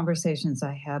earlier conversations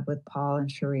I had with Paul and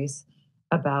Charisse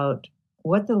about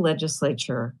what the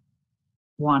legislature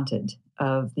wanted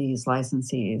of these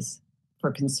licensees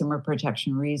for consumer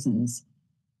protection reasons,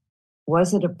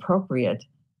 was it appropriate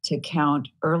to count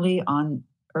early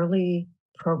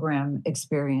program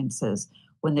experiences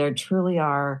when they truly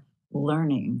are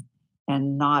learning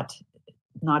and not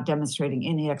demonstrating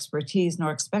any expertise nor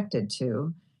expected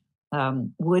to,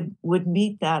 would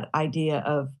meet that idea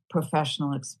of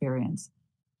professional experience?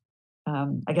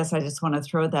 I guess I just want to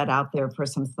throw that out there for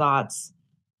some thoughts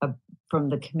from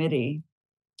the committee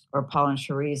or Paul and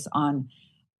Charisse on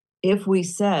if we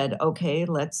said, okay,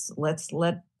 let's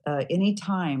let any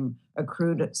time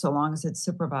accrued so long as it's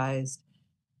supervised,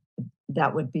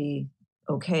 that would be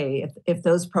okay. If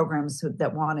those programs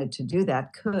that wanted to do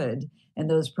that could, and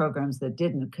those programs that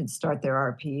didn't could start their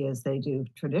RP as they do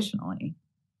traditionally.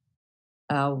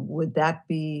 Would that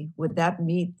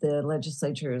meet the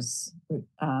legislature's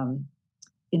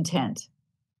intent?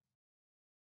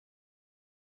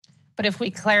 But if we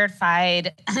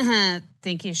clarified,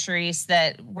 thank you, Charisse,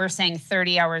 that we're saying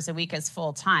 30 hours a week is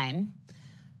full time,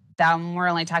 then we're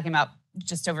only talking about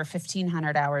just over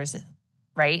 1,500 hours,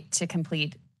 right, to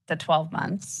complete the 12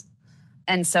 months.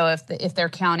 And so if they're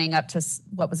counting up to,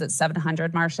 what was it,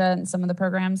 700, Marcia, in some of the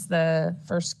programs the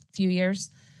first few years?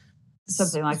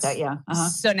 Something like that, yeah. Uh-huh.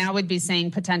 So now we'd be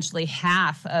saying potentially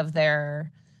half of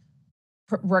their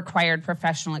required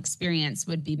professional experience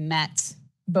would be met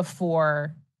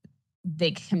before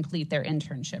they complete their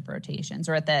internship rotations,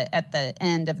 or at the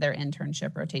end of their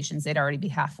internship rotations, they'd already be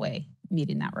halfway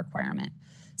meeting that requirement.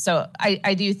 So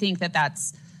I do think that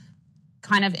that's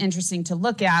kind of interesting to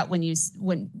look at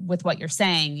with what you're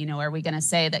saying. Are we going to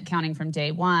say that counting from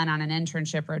day one on an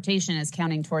internship rotation is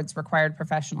counting towards required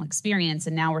professional experience?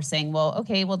 And now we're saying,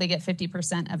 they get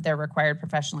 50% of their required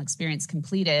professional experience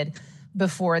completed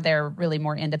before they're really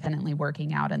more independently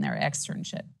working out in their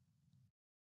externship.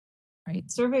 Right.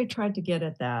 Survey tried to get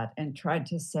at that and tried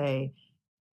to say,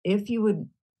 if you would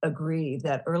agree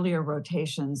that earlier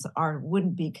rotations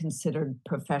wouldn't be considered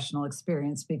professional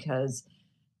experience because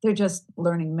they're just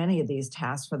learning many of these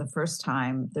tasks for the first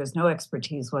time. There's no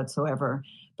expertise whatsoever.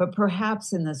 But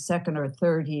perhaps in the second or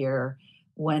third year,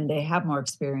 when they have more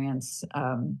experience,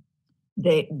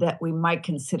 that we might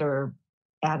consider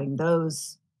adding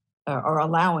those or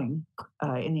allowing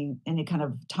any kind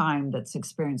of time that's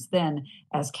experienced then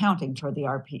as counting toward the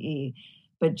RPE.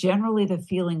 But generally, the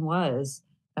feeling was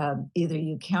either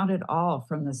you count it all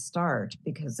from the start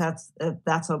because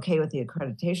that's okay with the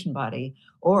accreditation body,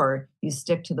 or you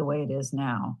stick to the way it is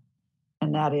now,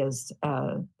 and that is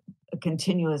a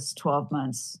continuous 12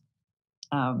 months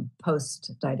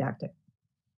post-didactic.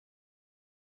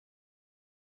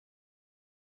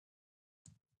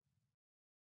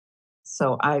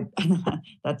 So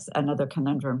that's another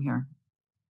conundrum here.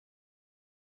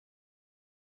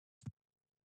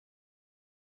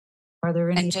 Are there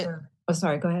any other? Oh,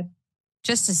 sorry, go ahead.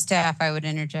 Just as staff, I would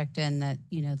interject in that,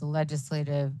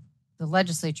 the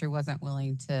legislature wasn't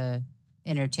willing to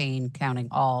entertain counting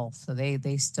all. So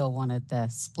they still wanted the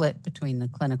split between the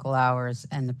clinical hours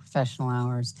and the professional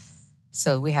hours.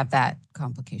 So we have that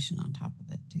complication on top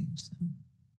of it too. So.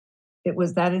 It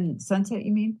was that in Sunset,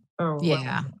 you mean? Or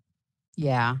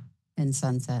yeah, in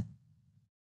Sunset.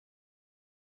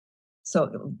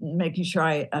 So making sure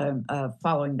I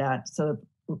following that. So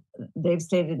they've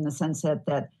stated in the sense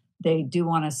that they do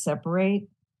want to separate.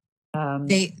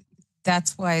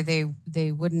 That's why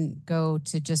they wouldn't go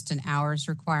to just an hours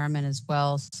requirement as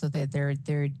well, so that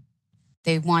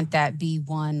they want that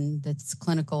B1 that's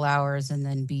clinical hours and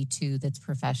then B2 that's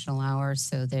professional hours,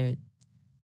 so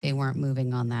they weren't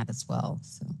moving on that as well.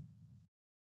 So,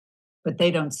 but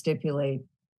they don't stipulate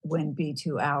when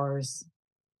B2 hours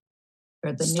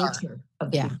or the nature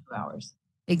of the B2 hours.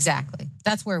 Exactly.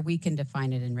 That's where we can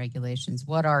define it in regulations.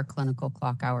 What are clinical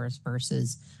clock hours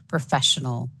versus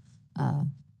professional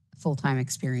full-time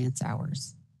experience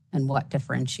hours, and what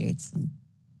differentiates them?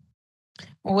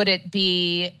 Would it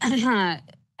be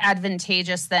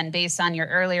advantageous then, based on your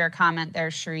earlier comment there,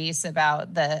 Sharice,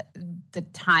 about the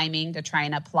timing to try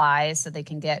and apply so they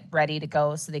can get ready to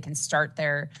go, so they can start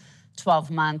their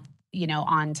 12-month,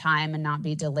 on time and not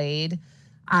be delayed,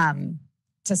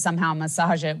 to somehow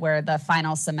massage it where the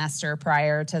final semester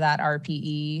prior to that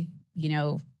RPE,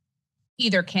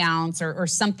 either counts or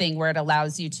something where it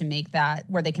allows you to make that,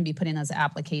 where they can be putting those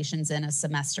applications in a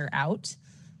semester out?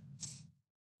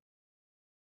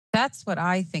 That's what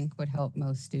I think would help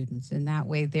most students. In that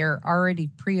way, they're already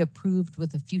pre-approved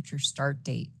with a future start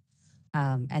date.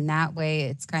 And that way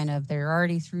it's kind of, they're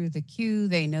already through the queue.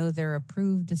 They know they're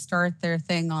approved to start their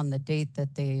thing on the date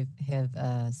that they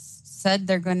have said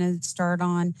they're going to start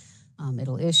on.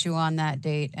 It'll issue on that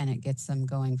date and it gets them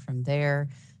going from there.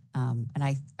 And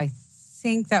I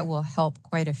think that will help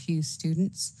quite a few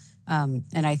students. And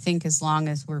I think as long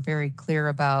as we're very clear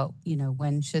about,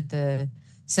 when should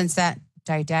since that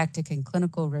didactic and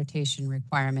clinical rotation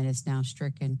requirement is now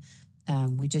stricken,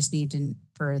 we just need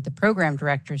for the program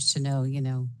directors to know,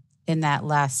 in that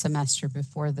last semester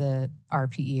before the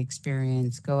RPE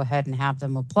experience, go ahead and have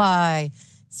them apply,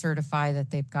 certify that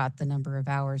they've got the number of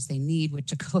hours they need,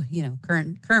 which,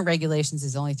 current regulations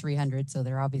is only 300, so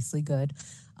they're obviously good,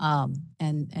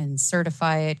 and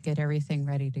certify it, get everything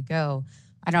ready to go.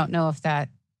 I don't know if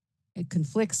it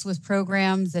conflicts with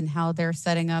programs and how they're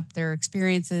setting up their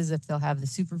experiences, if they'll have the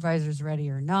supervisors ready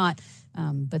or not.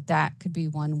 But that could be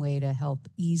one way to help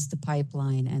ease the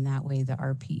pipeline, and that way the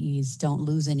RPEs don't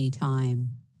lose any time,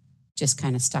 just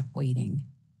kind of stuck waiting.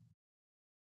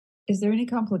 Is there any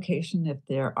complication if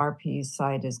their RPE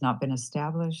site has not been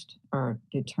established or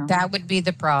determined? That would be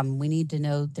the problem. We need to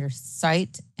know their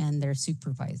site and their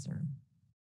supervisor.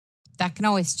 That can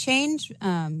always change.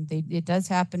 It does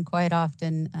happen quite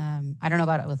often. I don't know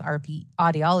about it with RP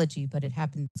audiology, but it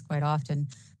happens quite often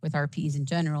with RPs in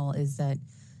general, is that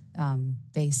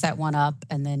they set one up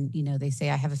and then, they say,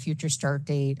 I have a future start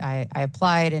date. I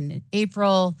applied in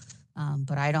April,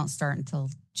 but I don't start until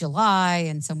July.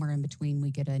 And somewhere in between, we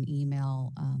get an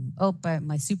email, but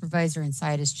my supervisor and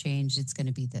site has changed. It's going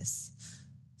to be this.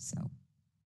 So,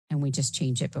 and we just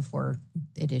change it before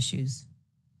it issues.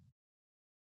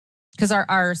 Because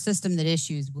our system that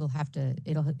issues will have to,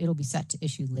 it'll be set to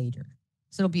issue later.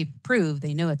 So it'll be approved.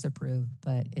 They know it's approved,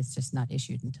 but it's just not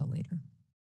issued until later.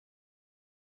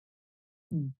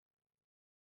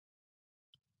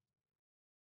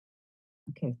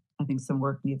 Okay, I think some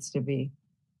work needs to be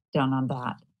done on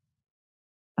that.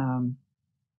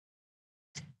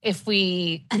 If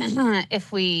we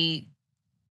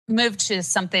move to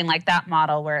something like that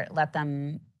model where it let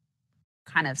them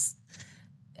kind of,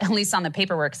 at least on the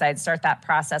paperwork side, start that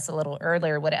process a little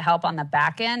earlier, would it help on the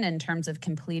back end in terms of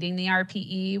completing the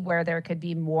RPE, where there could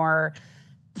be more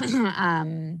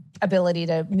ability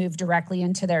to move directly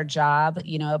into their job,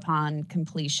 upon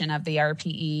completion of the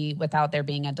RPE without there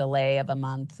being a delay of a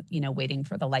month, waiting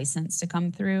for the license to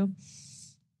come through?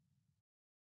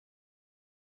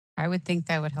 I would think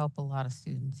that would help a lot of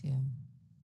students, yeah.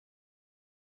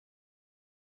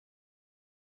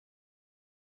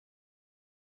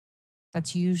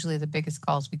 That's usually the biggest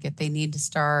calls we get. They need to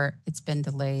start. It's been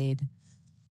delayed.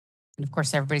 And of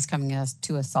course, everybody's coming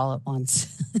to us all at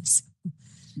once.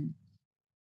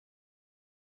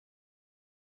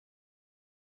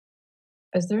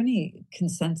 Is there any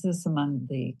consensus among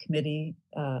the committee,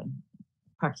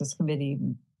 practice committee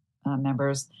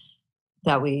members,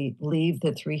 that we leave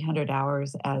the 300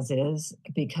 hours as is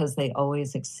because they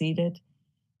always exceed it,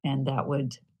 and that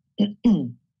would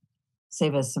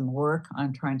save us some work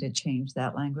on trying to change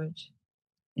that language?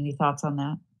 Any thoughts on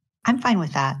that? I'm fine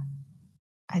with that.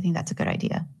 I think that's a good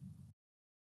idea.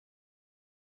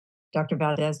 Dr.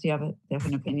 Valdez, do you have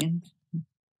an opinion?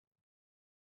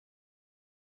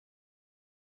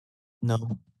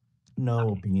 No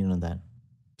opinion on that.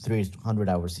 300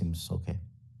 hours seems okay.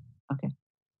 Okay.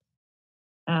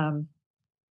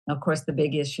 Of course, the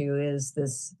big issue is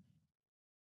this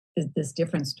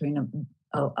difference between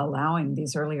allowing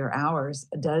these earlier hours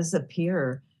does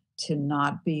appear to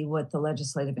not be what the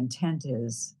legislative intent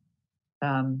is,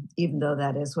 even though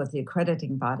that is what the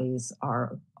accrediting bodies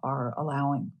are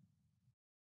allowing.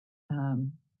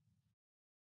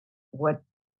 What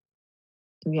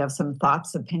do we have some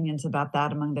thoughts, opinions about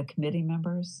that among the committee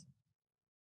members?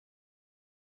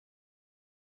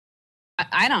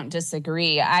 I don't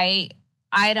disagree. I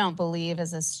don't believe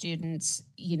as a student,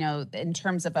 in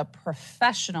terms of a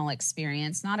professional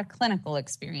experience, not a clinical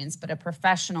experience, but a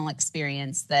professional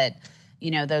experience that,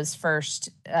 those first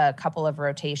couple of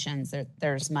rotations,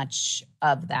 there's much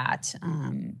of that.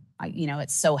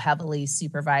 It's so heavily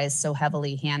supervised, so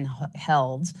heavily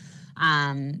handheld.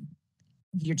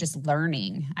 You're just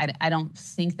learning. I don't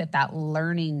think that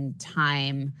learning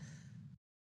time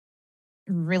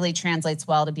really translates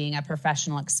well to being a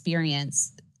professional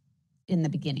experience in the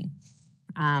beginning.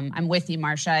 I'm with you,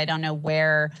 Marcia. I don't know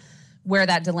where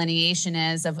that delineation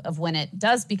is of when it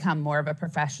does become more of a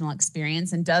professional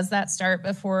experience. And does that start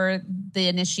before the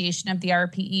initiation of the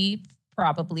RPE?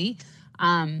 Probably.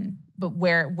 But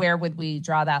where would we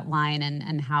draw that line,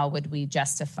 and how would we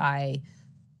justify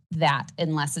that,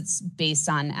 unless it's based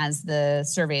on, as the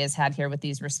survey has had here with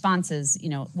these responses,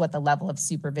 what the level of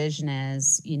supervision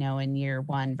is, in year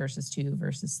 1 versus 2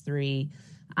 versus 3,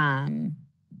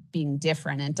 being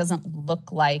different. And it doesn't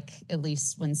look like, at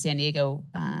least when San Diego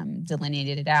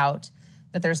delineated it out,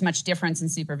 that there's much difference in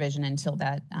supervision until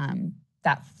that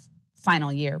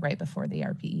final year right before the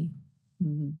RPE.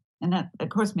 Mm-hmm. And that, of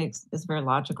course, is very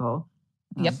logical.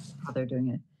 Yep. How they're doing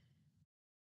it.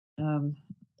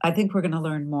 I think we're going to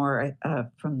learn more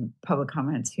from public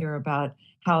comments here about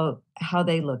how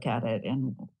they look at it,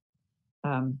 and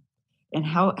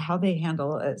how they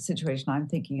handle a situation. I'm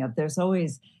thinking of, there's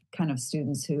always kind of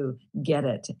students who get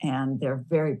it and they're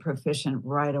very proficient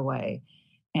right away,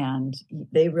 and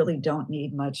they really don't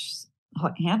need much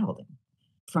handholding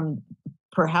from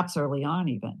perhaps early on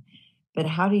even. But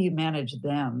how do you manage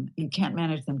them? You can't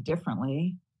manage them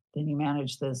differently than you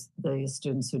manage the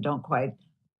students who don't quite,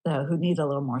 who need a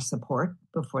little more support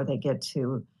before they get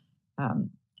to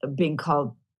being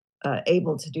called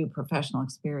able to do professional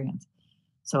experience.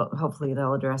 So hopefully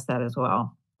they'll address that as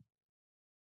well.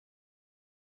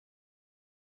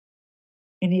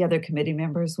 Any other committee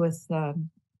members with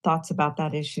thoughts about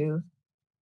that issue?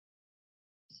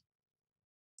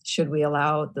 Should we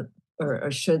allow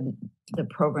or should the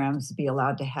programs be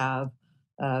allowed to have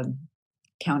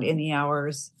count any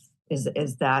hours?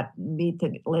 Is that meet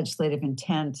the legislative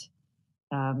intent?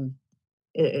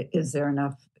 Is there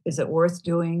enough? Is it worth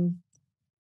doing?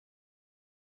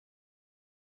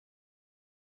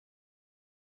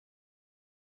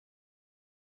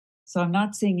 So I'm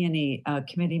not seeing any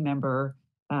committee member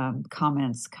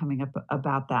comments coming up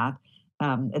about that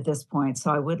at this point.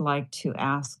 So I would like to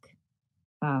ask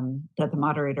that the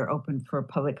moderator open for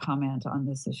public comment on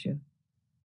this issue.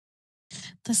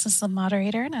 This is the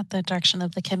moderator, and at the direction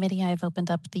of the committee, I've opened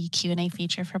up the Q&A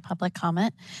feature for public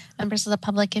comment. Members of the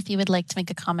public, if you would like to make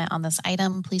a comment on this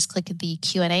item, please click the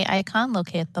Q&A icon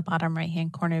located at the bottom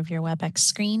right-hand corner of your WebEx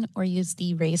screen, or use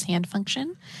the raise hand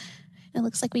function. It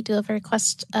looks like we do have a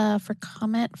request for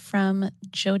comment from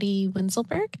Jody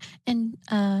Winselberg. And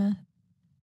let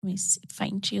me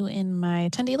find you in my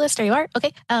attendee list. There you are.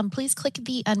 Okay. Please click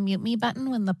the unmute me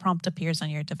button when the prompt appears on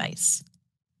your device.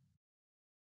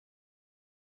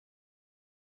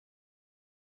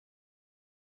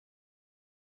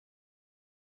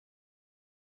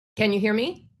 Can you hear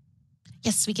me?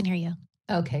 Yes, we can hear you.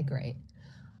 Okay, great.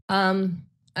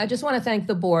 I just want to thank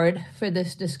the board for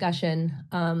this discussion,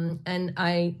 and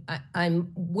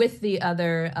I'm with the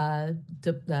other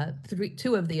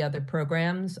two of the other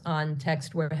programs on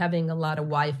text. We're having a lot of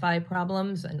Wi-Fi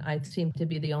problems, and I seem to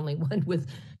be the only one with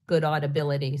good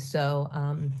audibility. So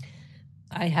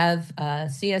I have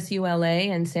CSULA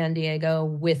and San Diego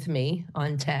with me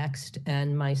on text,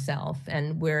 and myself,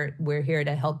 and we're here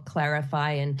to help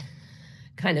clarify and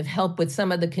kind of help with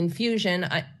some of the confusion.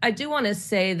 I do want to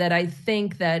say that I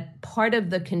think that part of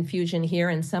the confusion here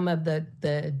and some of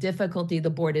the difficulty the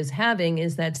board is having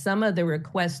is that some of the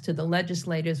requests to the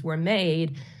legislators were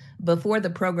made before the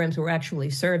programs were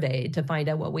actually surveyed to find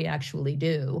out what we actually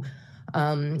do.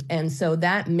 And so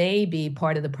that may be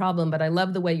part of the problem, but I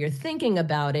love the way you're thinking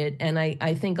about it. And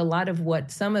I think a lot of what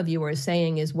some of you are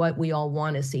saying is what we all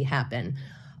want to see happen.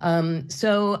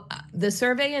 So the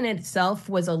survey in itself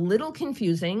was a little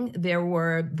confusing. There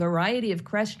were a variety of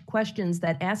questions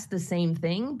that asked the same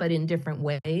thing, but in different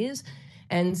ways.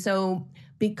 And so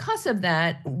because of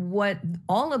that, what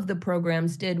all of the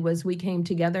programs did was we came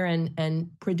together and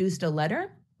produced a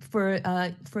letter for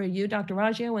you, Dr.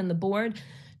 Raggio, and the board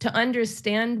to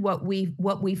understand what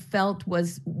we felt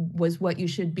was what you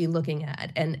should be looking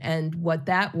at. And what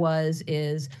that was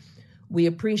is, we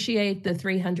appreciate the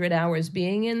 300 hours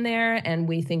being in there, and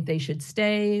we think they should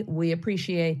stay. We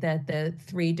appreciate that the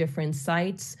 3 different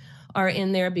sites are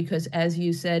in there because, as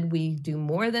you said, we do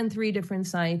more than 3 different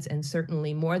sites and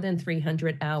certainly more than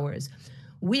 300 hours.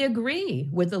 We agree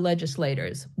with the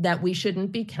legislators that we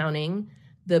shouldn't be counting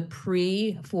the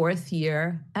pre-4th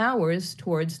year hours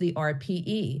towards the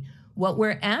RPE. What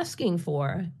we're asking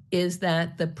for is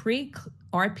that the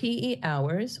pre-RPE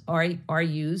hours are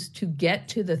used to get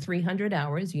to the 300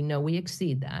 hours. You know we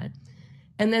exceed that.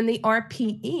 And then the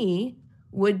RPE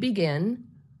would begin,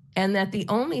 and that the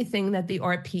only thing that the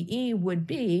RPE would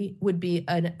be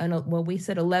well, we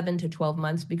said 11 to 12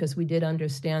 months because we did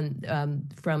understand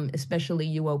from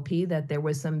especially UOP that there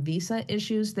was some visa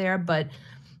issues there, but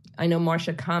I know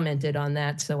Marcia commented on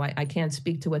that, so I can't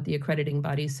speak to what the accrediting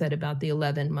body said about the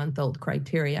 11-month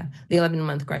criteria.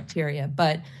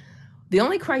 But the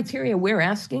only criteria we're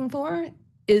asking for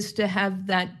is to have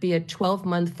that be a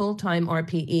 12-month full-time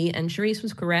RPE. And Sharice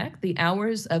was correct. The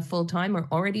hours of full-time are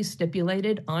already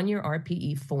stipulated on your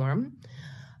RPE form.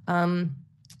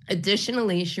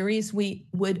 Additionally, Sharice, we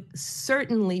would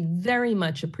certainly very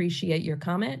much appreciate your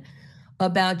comment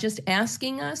about just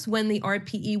asking us when the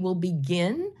RPE will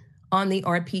begin on the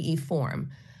RPE form.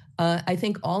 I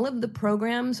think all of the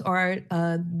programs are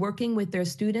working with their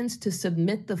students to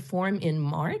submit the form in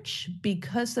March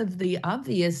because of the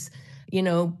obvious,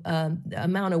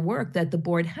 amount of work that the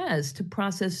board has to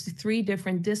process 3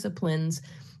 different disciplines,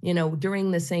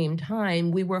 during the same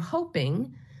time. We were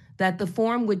hoping that the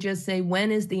form would just say,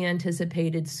 when is the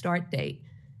anticipated start date?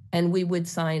 And we would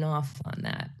sign off on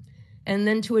that. And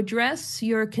then to address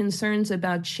your concerns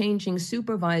about changing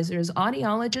supervisors,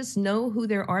 audiologists know who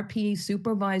their RPE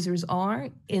supervisors are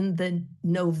in the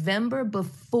November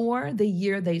before the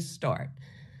year they start.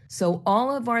 So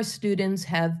all of our students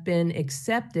have been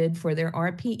accepted for their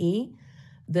RPE.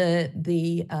 The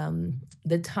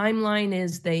timeline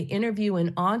is they interview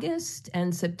in August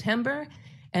and September,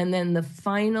 and then the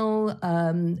final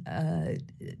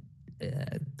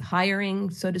hiring,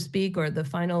 so to speak, or the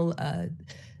final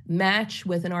match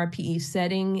with an RPE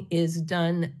setting is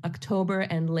done October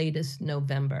and latest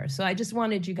November. So I just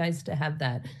wanted you guys to have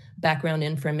that background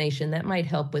information that might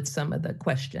help with some of the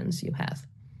questions you have.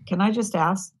 Can I just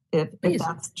ask if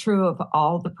that's true of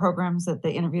all the programs, that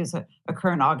the interviews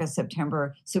occur in August,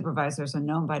 September, supervisors are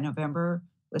known by November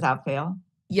without fail?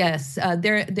 Yes,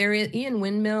 Ian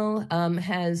Windmill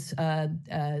has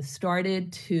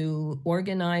started to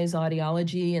organize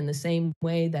audiology in the same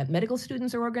way that medical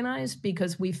students are organized,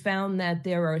 because we found that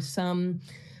there are some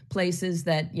places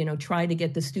that try to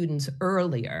get the students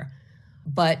earlier,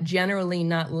 but generally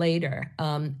not later.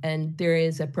 And there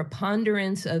is a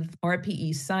preponderance of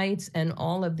RPE sites, and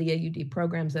all of the AUD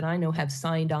programs that I know have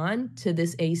signed on to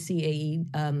this ACAE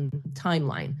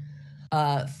timeline.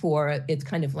 For it's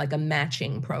kind of like a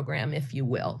matching program, if you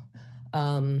will.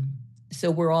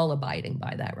 So we're all abiding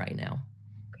by that right now.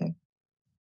 Okay.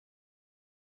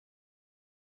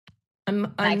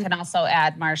 I can also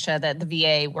add, Marcia, that the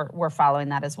VA, we're following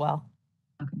that as well.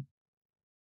 Okay.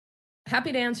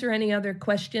 Happy to answer any other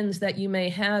questions that you may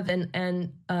have.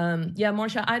 And yeah,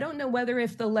 Marcia, I don't know whether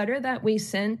if the letter that we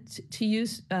sent to you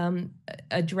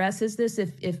addresses this,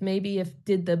 if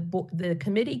did the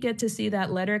committee get to see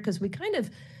that letter? Because we kind of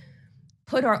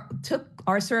took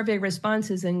our survey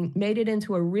responses and made it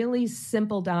into a really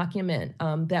simple document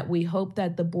that we hope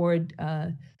that the board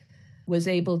was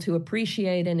able to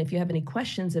appreciate. And if you have any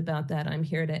questions about that, I'm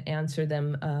here to answer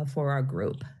them for our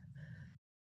group.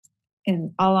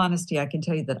 In all honesty, I can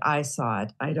tell you that I saw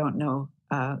it. I don't know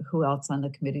who else on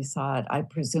the committee saw it. I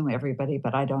presume everybody,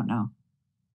 but I don't know.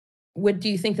 Do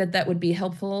you think that would be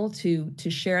helpful to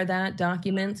share that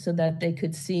document so that they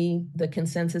could see the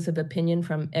consensus of opinion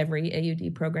from every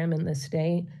AUD program in the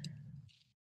state?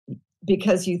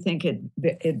 Because you think it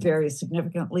varies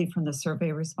significantly from the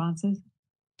survey responses?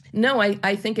 No,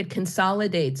 I think it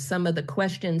consolidates some of the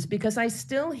questions, because I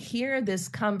still hear this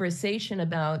conversation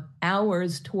about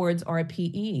hours towards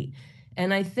RPE.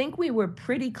 And I think we were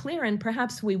pretty clear, and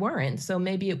perhaps we weren't. So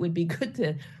maybe it would be good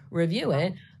to review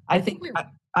it.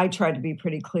 I tried to be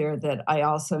pretty clear that I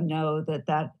also know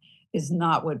that is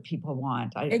not what people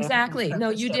want. Exactly. No,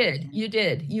 you did. You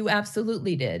did. You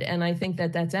absolutely did. And I think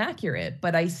that that's accurate,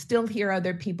 but I still hear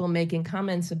other people making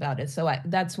comments about it. So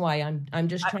that's why I'm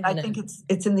just trying to... I think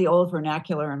it's in the old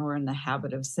vernacular, and we're in the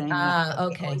habit of saying that.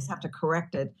 Okay. We always have to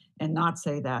correct it and not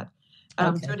say that.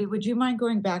 Okay. Jody, would you mind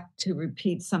going back to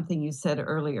repeat something you said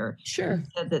earlier? Sure. You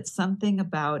said that something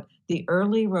about the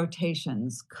early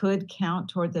rotations could count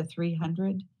toward the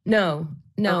 300? No.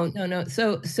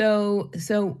 So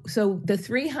the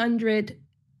 300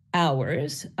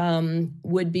 hours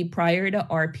would be prior to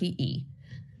RPE.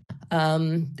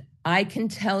 I can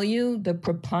tell you the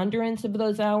preponderance of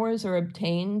those hours are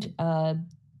obtained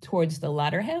towards the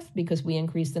latter half because we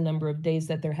increase the number of days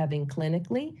that they're having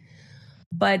clinically.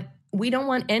 But we don't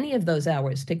want any of those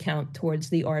hours to count towards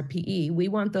the RPE. We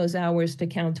want those hours to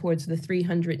count towards the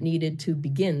 300 needed to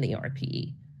begin the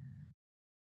RPE.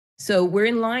 So we're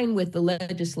in line with the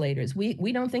legislators.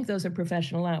 We don't think those are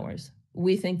professional hours.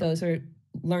 We think those are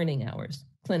learning hours,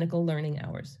 clinical learning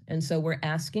hours. And so we're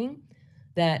asking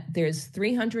that there's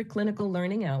 300 clinical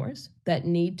learning hours that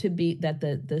need to be, that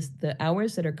the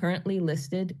hours that are currently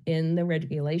listed in the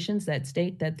regulations that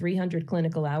state that 300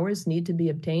 clinical hours need to be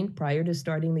obtained prior to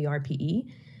starting the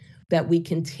RPE, that we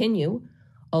continue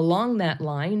along that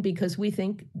line because we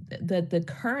think that the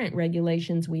current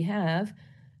regulations we have,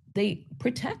 they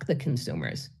protect the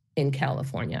consumers in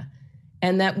California,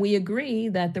 and that we agree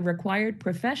that the required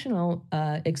professional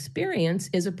experience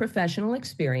is a professional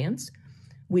experience.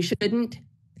 We shouldn't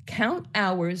count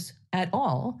hours at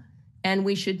all, and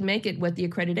we should make it what the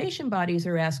accreditation bodies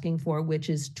are asking for, which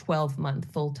is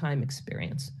 12-month full-time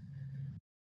experience.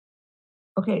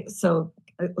 Okay, so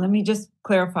let me just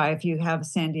clarify, if you have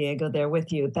San Diego there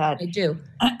with you, that I do.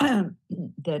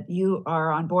 that you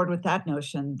are on board with that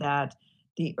notion that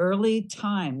the early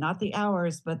time, not the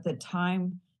hours, but the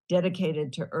time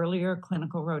dedicated to earlier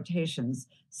clinical rotations,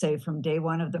 say from day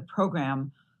one of the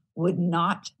program, would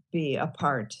not be a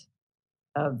part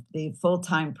of the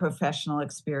full-time professional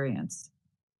experience.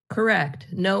 Correct.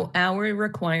 No hour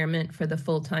requirement for the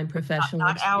full-time professional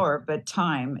Not hour, but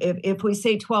time. If we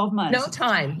say 12 months. No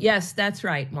time. Yes, that's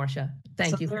right, Marcia.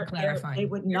 Thank you for clarifying. They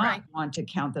would not want to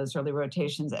count those early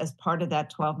rotations as part of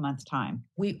that 12-month time.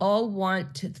 We all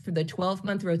want for the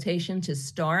 12-month rotation to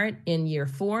start in year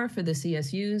 4 for the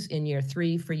CSUs, in year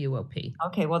 3 for UOP.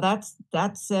 Okay, well that's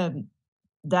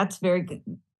very good.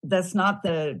 That's not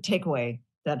the takeaway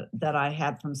that I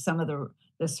had from some of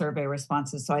the survey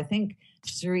responses. So I think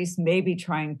Charisse may be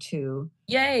trying to.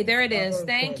 Yay, there it is.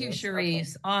 Thank you,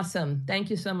 Charisse. Okay. Awesome.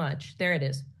 Thank you so much. There it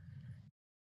is.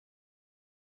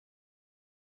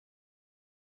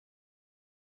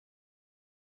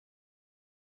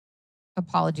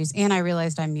 Apologies. And I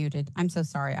realized I'm muted. I'm so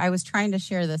sorry. I was trying to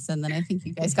share this and then I think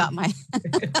you guys got my,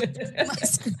 my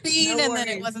screen and then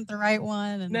it wasn't the right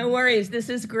one. No worries. This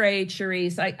is great,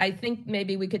 Charisse. I think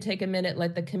maybe we could take a minute,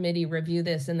 let the committee review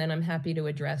this, and then I'm happy to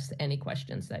address any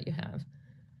questions that you have.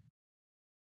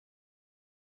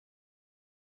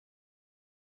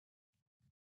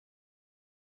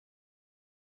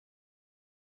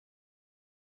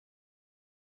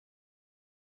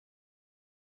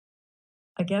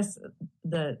 I guess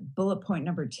the bullet point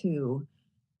number 2,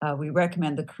 we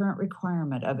recommend the current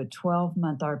requirement of a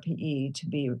 12-month RPE to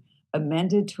be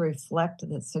amended to reflect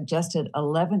the suggested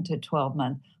 11 to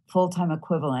 12-month full-time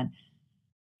equivalent.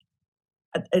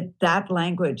 That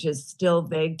language is still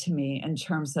vague to me in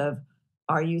terms of,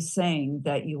 are you saying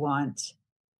that you want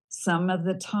some of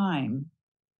the time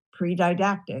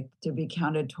pre-didactic to be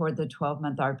counted toward the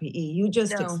 12-month RPE? You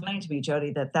just explained to me,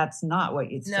 Jody, that that's not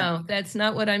what you'd say. No, that's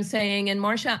not what I'm saying. And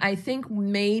Marcia, I think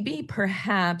maybe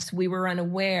perhaps we were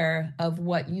unaware of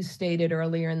what you stated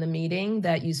earlier in the meeting,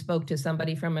 that you spoke to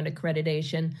somebody from an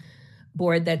accreditation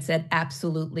board that said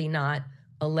absolutely not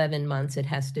 11 months, it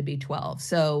has to be 12.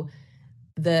 So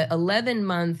the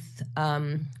 11-month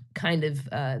kind of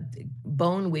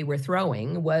bone we were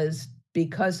throwing was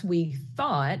because we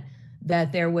thought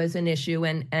that there was an issue,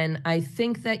 and I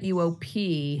think that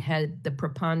UOP had the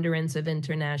preponderance of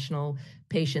international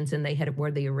patients, and were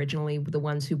they originally the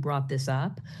ones who brought this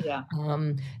up? Yeah.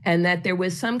 And that there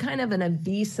was some kind of a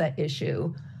visa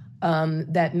issue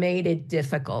that made it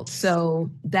difficult.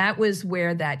 So that was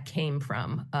where that came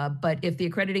from. But if the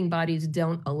accrediting bodies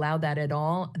don't allow that at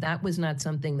all, that was not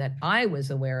something that I was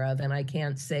aware of, and I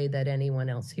can't say that anyone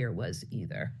else here was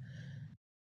either.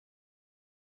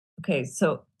 Okay,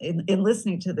 so in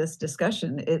listening to this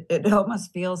discussion, it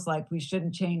almost feels like we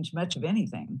shouldn't change much of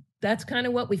anything. That's kind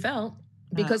of what we felt,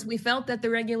 because we felt that the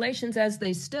regulations as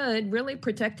they stood really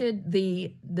protected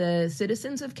the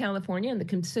citizens of California and the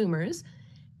consumers,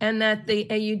 and that the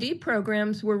AUD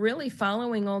programs were really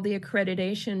following all the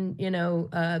accreditation,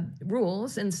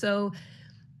 rules. And so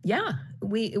Yeah,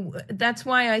 that's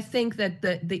why I think that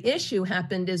the issue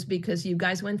happened is because you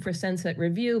guys went for sunset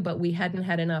review, but we hadn't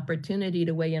had an opportunity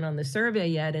to weigh in on the survey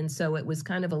yet. And so it was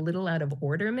kind of a little out of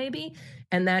order maybe,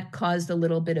 and that caused a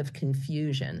little bit of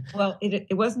confusion. Well,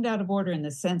 it wasn't out of order in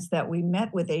the sense that we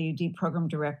met with AUD program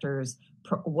directors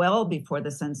well before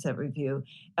the sunset review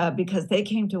because they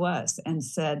came to us and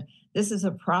said, this is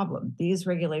a problem. These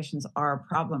regulations are a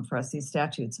problem for us, these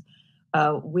statutes.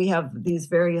 We have these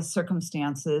various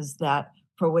circumstances that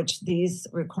for which these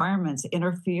requirements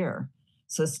interfere.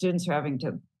 So students are having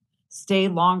to stay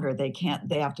longer. They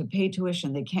have to pay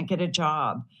tuition. They can't get a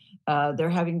job. They're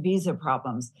having visa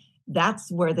problems.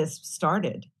 That's where this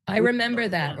started. I remember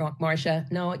that, Marcia.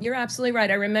 No, you're absolutely right.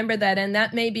 I remember that. And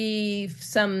that may be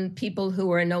some people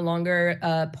who are no longer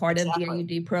part of the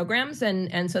AUD programs.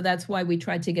 And so that's why we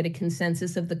tried to get a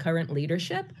consensus of the current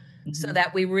leadership so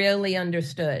that we really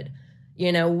understood,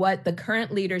 what the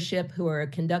current leadership who are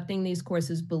conducting these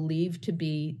courses believe to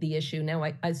be the issue. Now,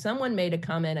 someone made a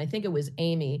comment, I think it was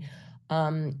Amy,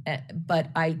 but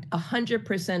I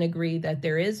 100% agree that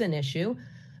there is an issue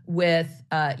with,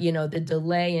 the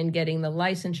delay in getting the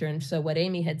licensure. And so what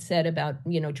Amy had said about,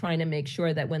 trying to make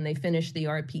sure that when they finish the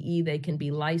RPE, they can be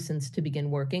licensed to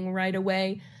begin working right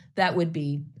away. That would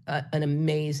be an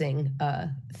amazing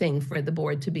thing for the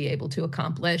board to be able to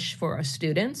accomplish for our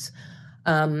students.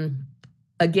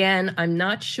 Again, I'm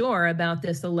not sure about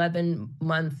this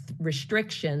 11-month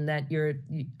restriction that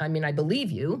I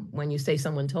believe you when you say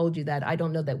someone told you that. I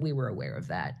don't know that we were aware of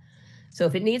that. So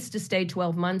if it needs to stay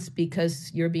 12 months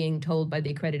because you're being told by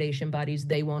the accreditation bodies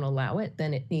they won't allow it,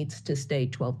 then it needs to stay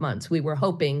 12 months. We were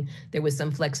hoping there was some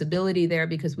flexibility there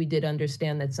because we did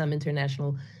understand that some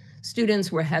international students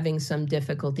were having some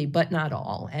difficulty, but not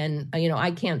all. And,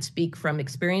 I can't speak from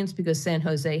experience because San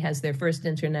Jose has their first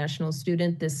international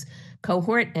student this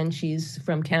cohort, and she's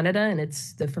from Canada, and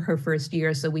it's her first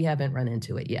year, so we haven't run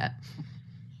into it yet.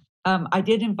 I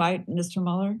did invite Mr.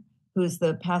 Mueller, who is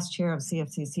the past chair of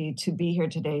CFCC, to be here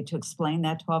today to explain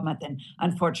that 12-month, and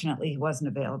unfortunately he wasn't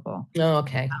available. Oh,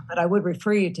 okay. But I would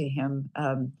refer you to him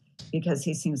because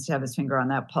he seems to have his finger on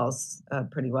that pulse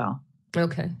pretty well.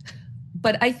 Okay.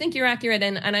 But I think you're accurate,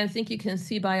 and I think you can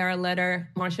see by our letter,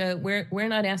 Marcia, we're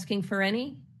not asking for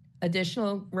any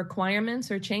additional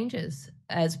requirements or changes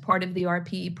as part of the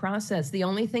RPE process. The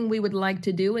only thing we would like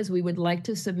to do is we would like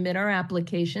to submit our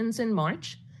applications in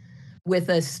March with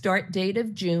a start date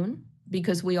of June,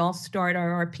 because we all start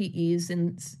our RPEs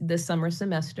in the summer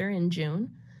semester in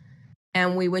June.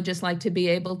 And we would just like to be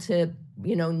able to,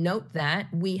 note that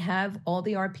we have all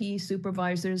the RPE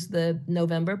supervisors the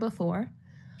November before.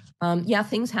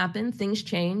 Things happen, things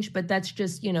change, but that's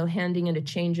just, handing in a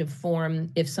change of form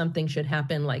if something should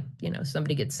happen, like,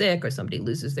 somebody gets sick or somebody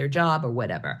loses their job or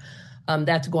whatever.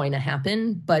 That's going to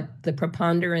happen, but the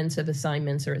preponderance of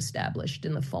assignments are established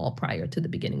in the fall prior to the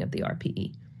beginning of the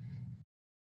RPE.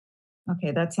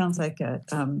 Okay, that sounds like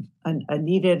a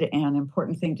needed and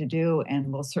important thing to do,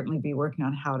 and we'll certainly be working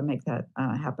on how to make that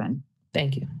happen.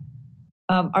 Thank you.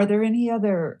 Are there any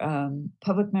other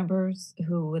public members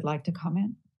who would like to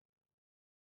comment?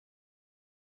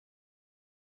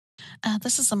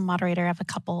 This is a moderator. I have a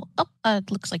couple.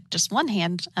 It looks like just one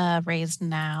hand raised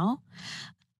now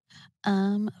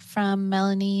from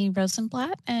Melanie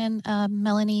Rosenblatt. And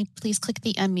Melanie, please click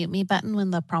the unmute me button when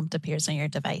the prompt appears on your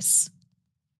device.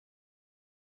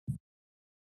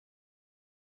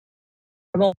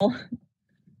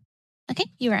 Okay,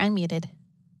 you are unmuted.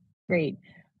 Great.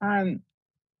 I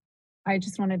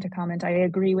just wanted to comment. I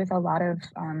agree with a lot of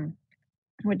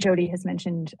what Jody has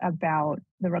mentioned about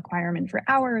the requirement for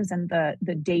hours and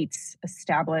the dates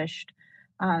established.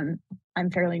 I'm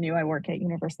fairly new. I work at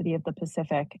University of the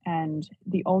Pacific, and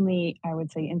the only, I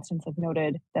would say, instance of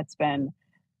noted that's been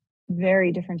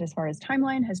very different as far as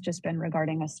timeline has just been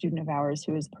regarding a student of ours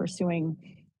who is pursuing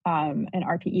an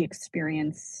RPE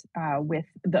experience with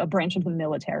a branch of the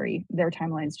military. Their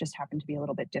timelines just happen to be a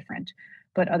little bit different.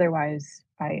 But otherwise,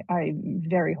 I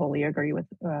very wholly agree with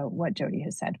what Jody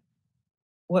has said.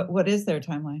 What is their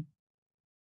timeline?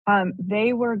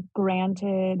 They were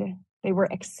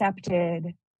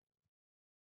accepted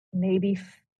maybe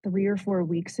 3 or 4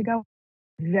 weeks ago,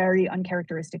 very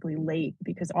uncharacteristically late,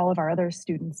 because all of our other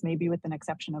students, maybe with an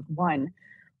exception of one,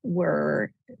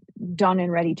 were done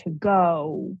and ready to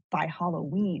go by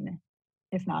Halloween,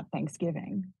 if not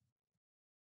Thanksgiving.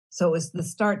 So is the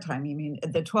start time, you mean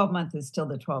the 12-month is still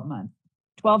the 12-month?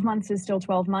 12 months is still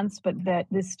 12 months, but that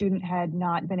this student had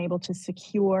not been able to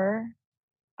secure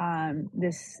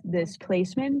this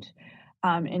placement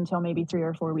until maybe 3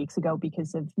 or 4 weeks ago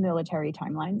because of military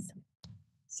timelines.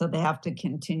 So they have to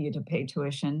continue to pay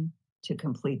tuition to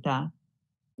complete that?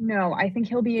 No, I think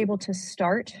he'll be able to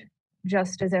start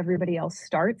just as everybody else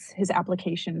starts. His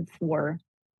application for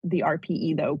the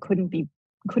RPE though couldn't be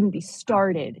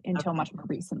started until much more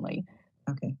recently.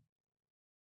 Okay.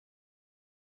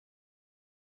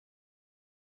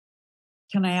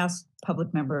 Can I ask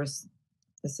public members,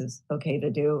 this is okay to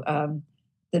do,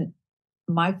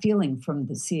 my feeling from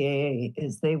the CAA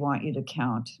is they want you to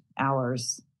count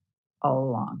hours all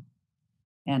along.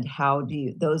 And how do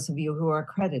you, those of you who are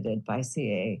accredited by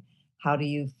CAA, how do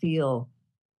you feel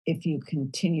if you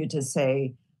continue to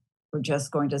say, we're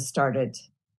just going to start it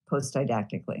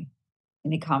post-didactically?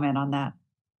 Any comment on that?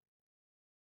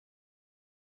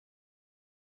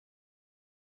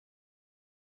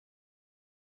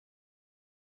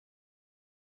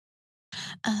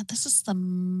 This is the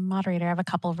moderator. I have a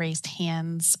couple raised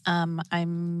hands.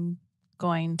 I'm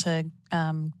going to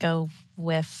go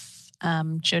with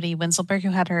Jody Winselberg,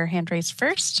 who had her hand raised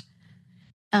first.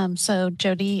 So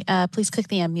Jody, please click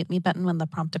the unmute me button when the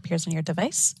prompt appears on your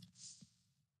device.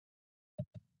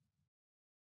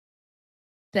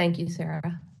 Thank you,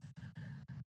 Sarah.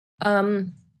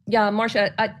 Yeah,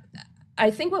 Marcia,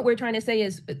 I think what we're trying to say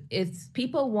is if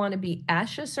people want to be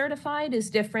ASHA certified is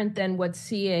different than what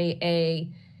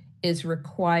CAA is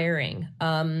requiring.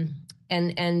 And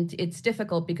it's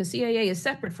difficult because CAA is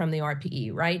separate from the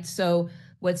RPE, right? So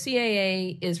what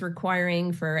CAA is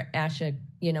requiring for ASHA,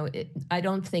 I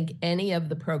don't think any of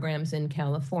the programs in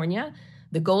California,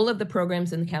 the goal of the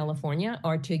programs in California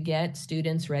are to get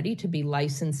students ready to be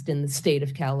licensed in the state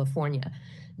of California.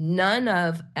 None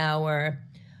of our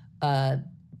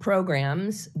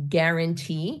programs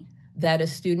guarantee that a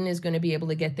student is going to be able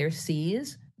to get their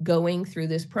C's going through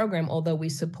this program, although we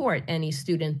support any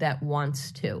student that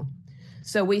wants to.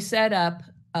 So we set up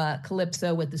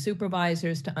Calypso with the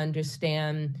supervisors to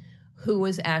understand who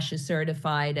is ASHA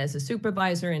certified as a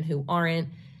supervisor and who aren't.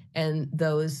 And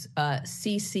those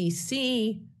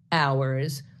CCC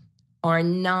hours are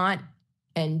not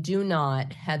and do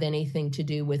not have anything to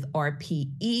do with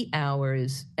RPE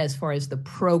hours as far as the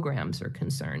programs are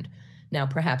concerned. Now,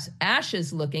 perhaps ASHA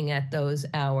is looking at those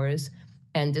hours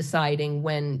and deciding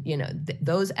when,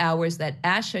 those hours that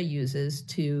ASHA uses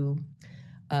to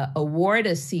award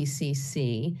a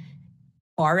CCC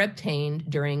are obtained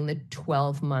during the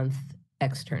 12-month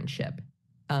externship.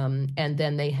 And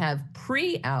then they have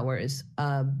pre-hours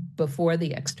before the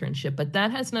externship, but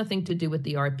that has nothing to do with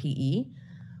the RPE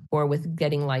or with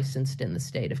getting licensed in the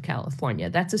state of California.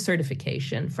 That's a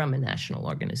certification from a national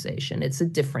organization. It's a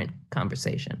different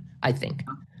conversation, I think.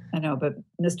 I know, but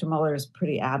Mr. Mueller is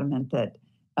pretty adamant that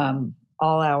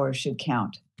all hours should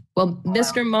count. Well,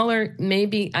 Mr. Mueller,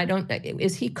 maybe,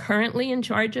 is he currently in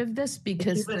charge of this?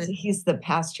 Because he's the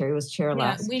past chair, he was chair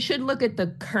last. We should look at the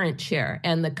current chair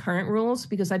and the current rules,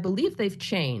 because I believe they've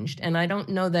changed. And I don't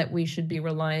know that we should be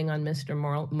relying on Mr.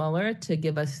 Mueller to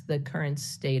give us the current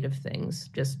state of things.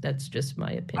 That's just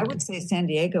my opinion. I would say San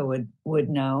Diego would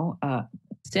know.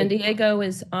 San Diego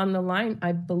is on the line,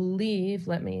 I believe.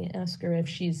 Let me ask her if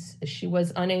she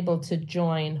was unable to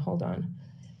join. Hold on.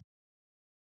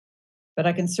 But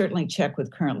I can certainly check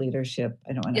with current leadership.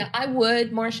 I don't want to. Yeah, I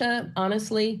would, Marcia.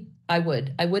 Honestly, I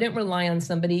would. I wouldn't rely on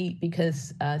somebody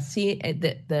because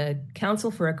the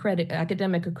Council for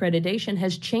Academic Accreditation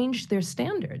has changed their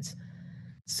standards.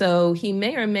 So he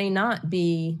may or may not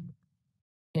be,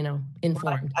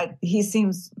 informed. He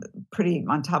seems pretty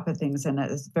on top of things and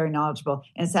is very knowledgeable.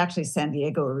 And it's actually San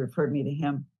Diego who referred me to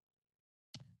him.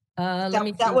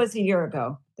 That was a year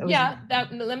ago.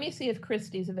 Let me see if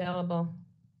Christy's available.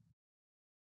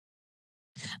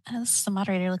 This is the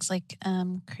moderator. Looks like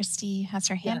Christy has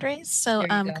her hand raised. So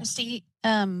Christy,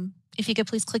 if you could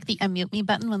please click the unmute me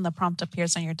button when the prompt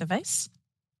appears on your device.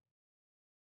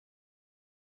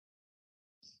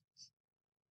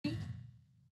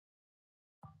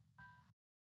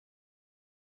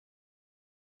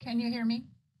 Can you hear me?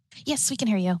 Yes, we can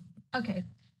hear you. Okay.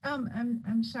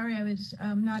 I'm sorry I was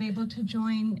not able to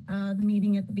join the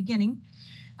meeting at the beginning.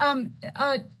 Tom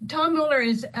Mueller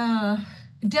is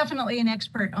definitely an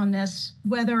expert on this,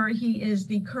 whether he is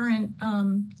the current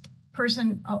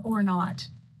person or not.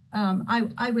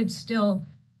 I would still,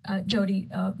 Jody,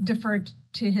 defer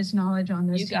to his knowledge on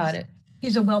this. You got it.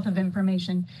 He's a wealth of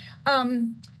information.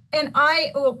 And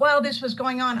while this was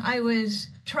going on, I was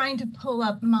trying to pull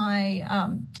up my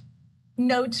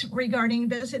notes regarding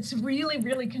this. It's really,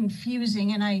 really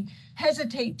confusing, and I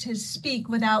hesitate to speak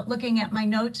without looking at my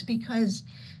notes because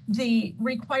the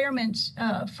requirements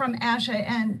from ASHA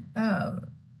and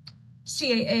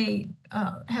CAA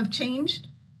have changed,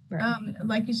 right.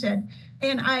 Like you said,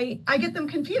 and I get them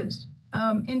confused.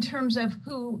 in terms of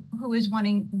who is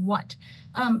wanting what.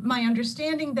 My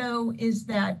understanding, though, is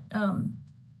that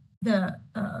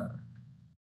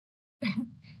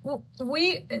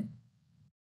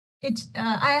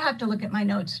I have to look at my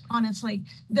notes, honestly.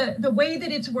 The way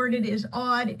that it's worded is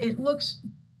odd. It looks,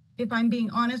 if I'm being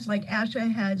honest, like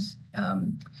ASHA has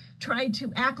tried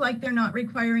to act like they're not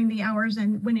requiring the hours,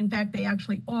 and when in fact they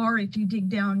actually are if you dig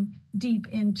down deep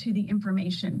into the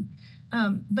information.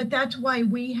 But that's why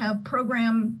we have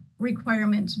program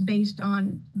requirements based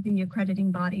on the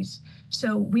accrediting bodies.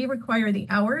 So we require the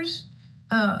hours.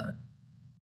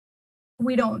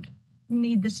 We don't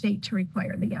need the state to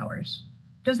require the hours.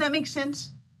 Does that make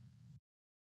sense?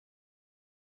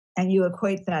 And you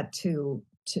equate that to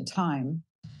time.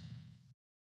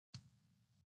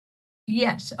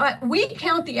 Yes, we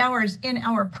count the hours in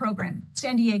our program.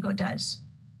 San Diego does.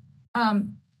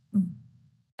 And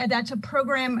that's a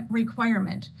program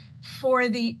requirement. For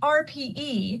the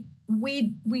RPE,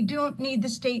 we don't need the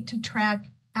state to track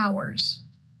hours.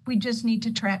 We just need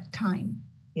to track time.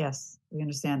 Yes, we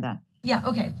understand that. Yeah,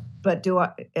 okay. But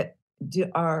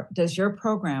does your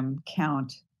program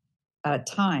count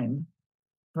time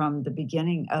from the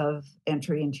beginning of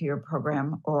entry into your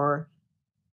program, or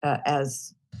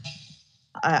as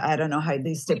I don't know how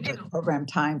these stipulate program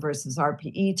time versus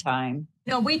RPE time?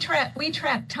 No, we track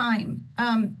time.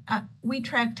 We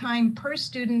track time per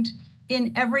student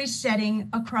in every setting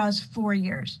across 4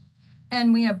 years.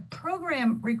 And we have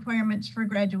program requirements for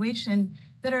graduation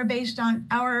that are based on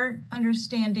our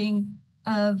understanding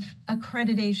of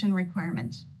accreditation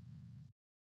requirements.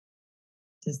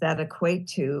 Does that equate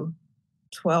to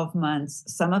 12 months?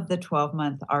 Some of the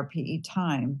 12-month RPE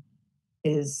time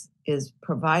is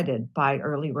provided by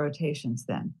early rotations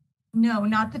then? No,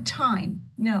 not the time.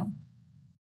 No.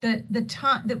 The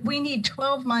time that we need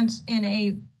 12 months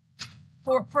in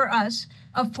for us,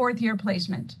 a 4th year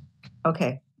placement.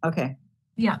 Okay.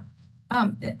 Yeah.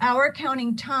 Our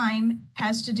accounting time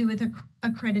has to do with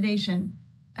accreditation.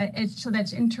 So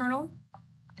that's internal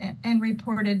and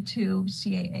reported to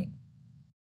CAA.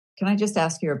 Can I just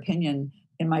ask your opinion?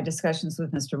 In my discussions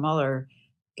with Mr. Mueller,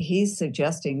 he's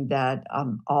suggesting that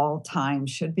all time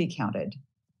should be counted.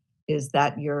 Is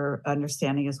that your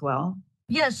understanding as well?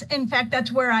 Yes. In fact,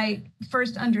 that's where I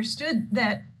first understood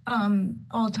that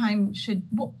all time should,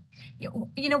 well,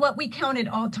 you know what, we counted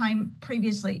all time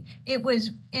previously. It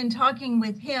was in talking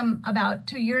with him about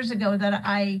 2 years ago that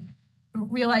I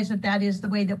realized that is the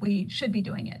way that we should be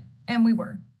doing it. And we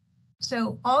were.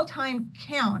 So all time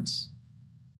counts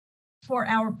for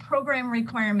our program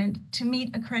requirement to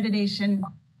meet accreditation,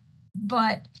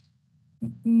 but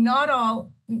not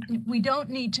all, we don't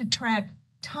need to track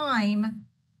time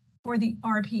for the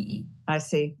RPE. I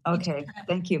see. Okay.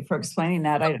 Thank you for explaining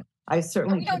that. I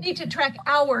certainly we don't need to track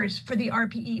hours for the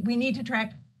RPE. We need to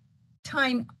track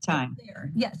time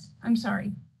there. Yes, I'm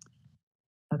sorry.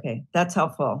 Okay, that's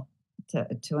helpful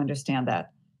to understand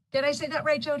that. Did I say that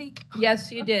right, Jody?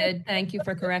 Yes, you did. Thank you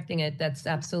for correcting it. That's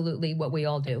absolutely what we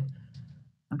all do.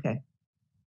 Okay.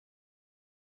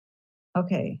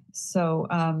 Okay, so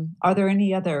are there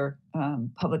any other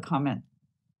public comment?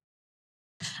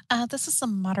 This is the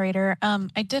moderator.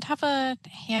 I did have a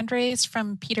hand raised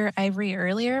from Peter Ivory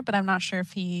earlier, but I'm not sure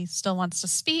if he still wants to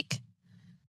speak.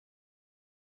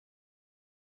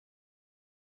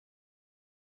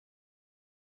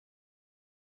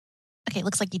 Okay,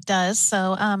 looks like he does.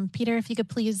 So Peter, if you could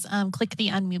please click the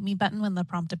unmute me button when the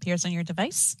prompt appears on your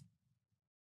device.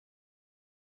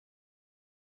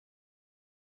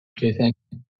 Okay, thank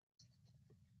you.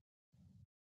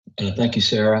 Thank you,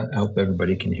 Sarah. I hope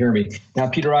everybody can hear me. Now,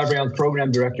 Peter Ivory, I'm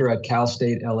Program Director at Cal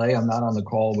State LA. I'm not on the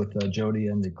call with Jody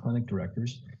and the clinic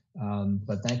directors,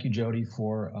 but thank you, Jody,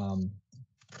 for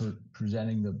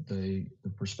presenting the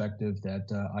perspective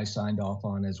that I signed off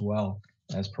on as well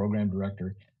as Program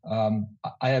Director.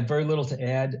 I have very little to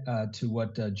add to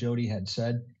what Jody had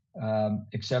said,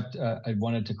 except I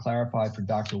wanted to clarify for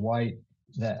Dr. White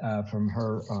that from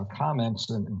her comments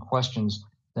and questions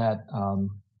that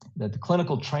that the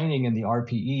clinical training in the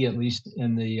RPE, at least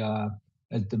in the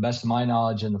at the best of my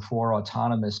knowledge, in the 4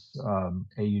 autonomous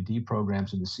AUD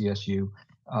programs in the CSU,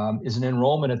 is an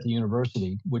enrollment at the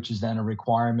university, which is then a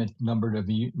requirement number of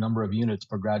units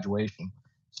for graduation.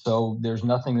 So there's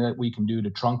nothing that we can do to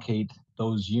truncate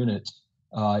those units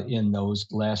in those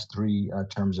last 3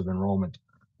 terms of enrollment.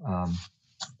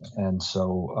 And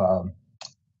so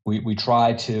we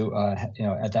try to,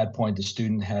 at that point, the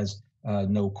student has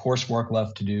no coursework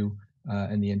left to do,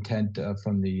 and the intent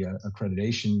from the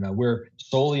accreditation. We're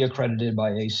solely accredited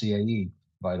by ACAE,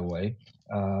 by the way,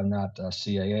 not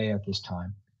CAA at this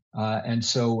time. And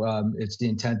so it's the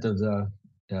intent of the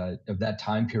that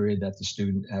time period that the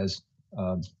student has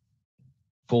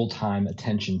full-time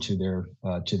attention to their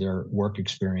work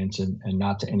experience and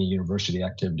not to any university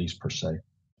activities per se.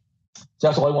 So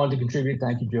that's all I wanted to contribute.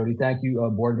 Thank you, Jody. Thank you,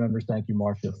 board members. Thank you,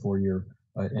 Marcia, for your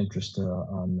interest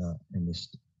on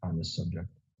this subject.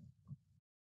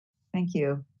 Thank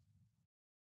you.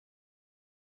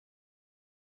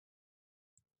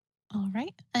 All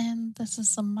right, and this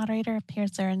is the moderator.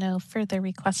 Appears there are no further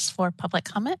requests for public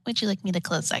comment. Would you like me to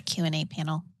close that Q&A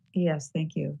panel? Yes,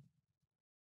 thank you.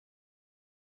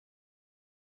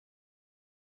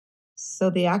 So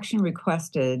the action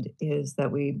requested is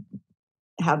that we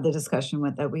have the discussion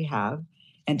that we have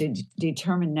and to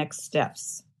determine next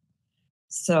steps.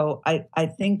 So I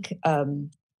think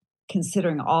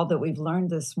considering all that we've learned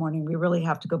this morning, we really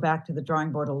have to go back to the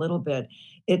drawing board a little bit.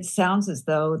 It sounds as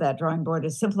though that drawing board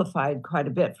is simplified quite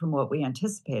a bit from what we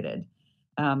anticipated,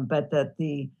 but that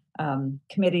the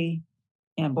committee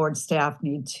and board staff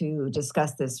need to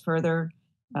discuss this further,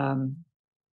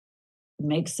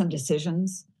 make some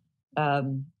decisions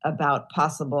about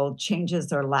possible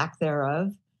changes or lack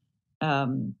thereof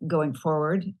going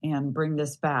forward, and bring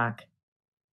this back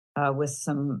with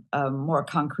some more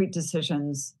concrete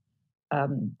decisions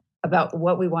about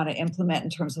what we want to implement in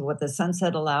terms of what the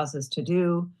sunset allows us to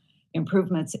do,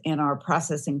 improvements in our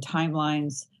processing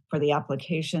timelines for the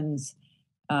applications,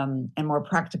 and more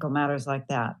practical matters like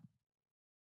that.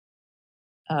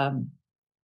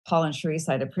 Paul and Sharice,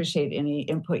 I'd appreciate any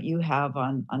input you have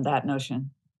on that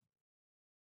notion.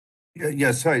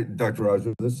 Yes, hi, Dr.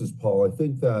 Raja. This is Paul. I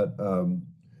think that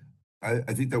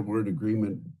I think that we're in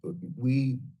agreement.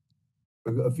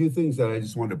 A few things that I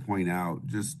just wanted to point out,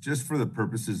 just for the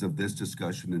purposes of this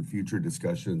discussion and future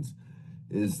discussions,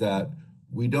 is that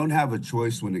we don't have a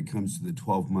choice when it comes to the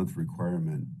 12-month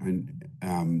requirement. And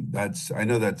I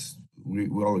know we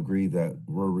all agree that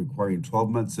we're requiring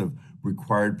 12 months of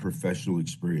required professional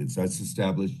experience. That's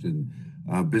established in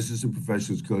Business and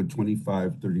Professions Code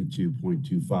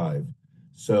 2532.25.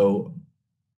 So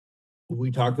when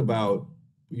we talk about,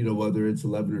 whether it's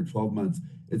 11 or 12 months,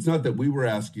 it's not that we were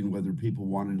asking whether people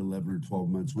wanted 11 or 12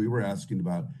 months. We were asking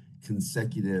about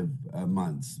consecutive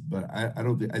months, but I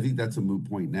think that's a moot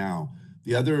point now.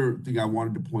 The other thing I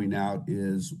wanted to point out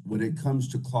is when it comes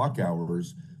to clock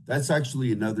hours, that's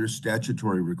actually another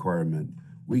statutory requirement.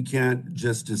 We can't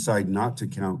just decide not to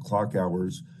count clock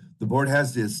hours. The board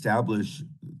has to establish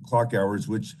clock hours,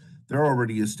 which they're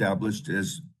already established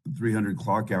as 300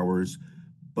 clock hours,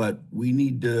 but we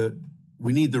need the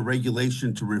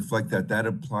regulation to reflect that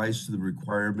applies to the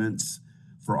requirements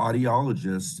for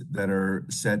audiologists that are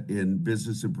set in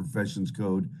Business and Professions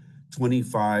Code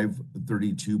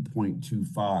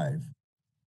 2532.25.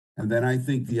 And then I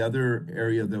think the other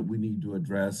area that we need to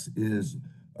address is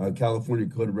California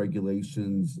Code of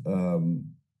Regulations.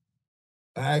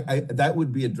 That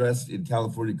would be addressed in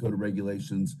California Code of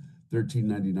Regulations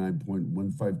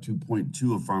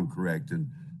 1399.152.2, if I'm correct. And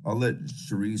I'll let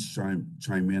Sharice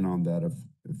chime in on that if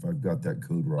I've got that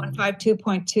code wrong.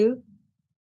 152.2?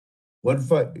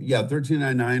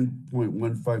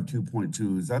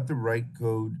 1399.152.2. Is that the right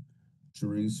code,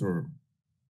 Sharice, or?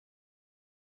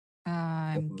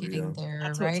 I'm getting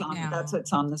there right now. That's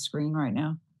what's on the screen right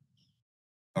now.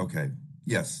 Okay.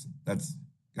 Yes,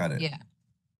 got it. Yeah.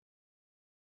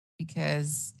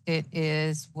 Because it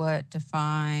is what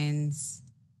defines,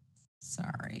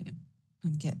 sorry,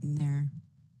 I'm getting there.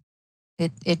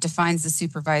 It defines the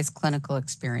supervised clinical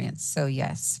experience. So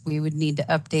yes, we would need to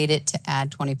update it to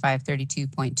add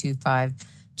 2532.25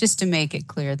 just to make it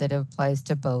clear that it applies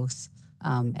to both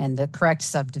and the correct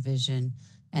subdivision.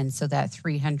 And so that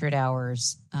 300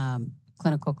 hours,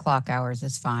 clinical clock hours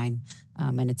is fine.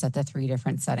 And it's at the 3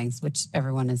 different settings, which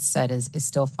everyone has said is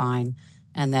still fine.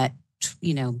 And that,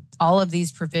 all of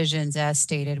these provisions as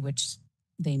stated, which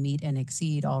they meet and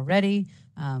exceed already,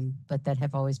 but that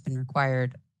have always been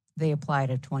required, they apply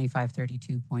to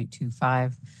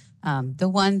 2532.25. The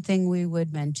one thing we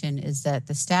would mention is that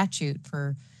the statute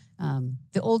for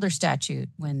the older statute,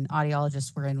 when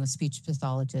audiologists were in with speech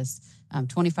pathologists,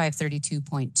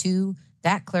 2532.2,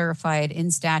 that clarified in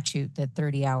statute that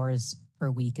 30 hours per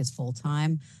week is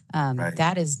full-time. Right.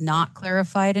 That is not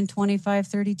clarified in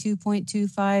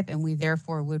 2532.25, and we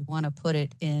therefore would want to put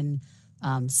it in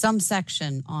some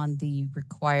section on the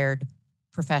required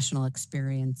professional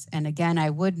experience. And again, I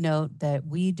would note that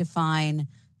we define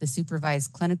the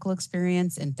supervised clinical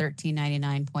experience in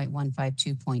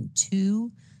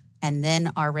 1399.152.2, and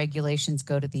then our regulations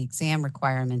go to the exam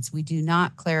requirements. We do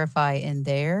not clarify in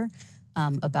there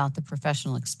about the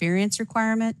professional experience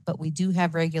requirement, but we do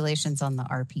have regulations on the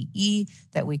RPE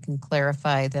that we can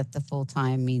clarify that the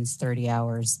full-time means 30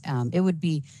 hours. It would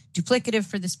be duplicative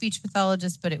for the speech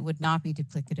pathologist, but it would not be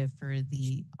duplicative for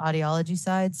the audiology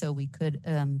side. So we could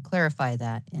clarify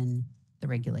that in the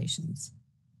regulations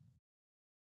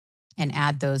and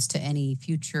add those to any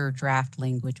future draft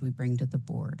language we bring to the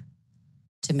board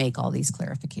to make all these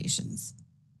clarifications.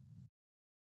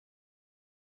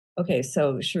 Okay,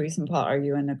 so Sharice and Paul, are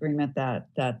you in agreement that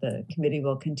the committee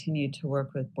will continue to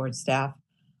work with board staff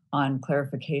on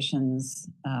clarifications,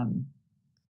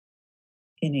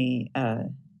 any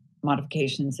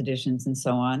modifications, additions, and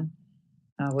so on?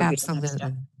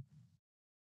 Absolutely.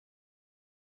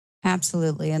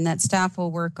 Absolutely. And that staff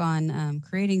will work on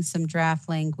creating some draft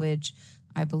language.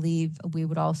 I believe we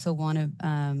would also want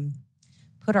to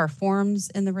put our forms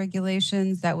in the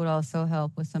regulations. That would also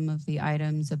help with some of the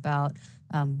items about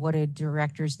what do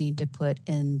directors need to put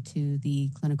into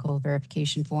the clinical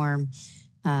verification form.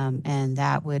 And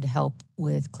that would help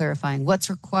with clarifying what's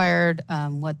required,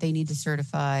 what they need to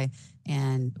certify,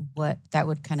 and what that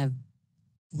would kind of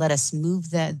let us move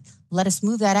that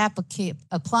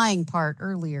applying part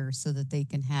earlier so that they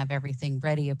can have everything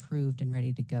ready, approved, and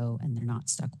ready to go, and they're not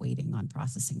stuck waiting on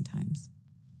processing times.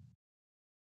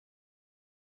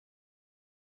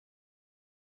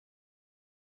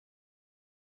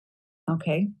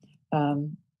 Okay,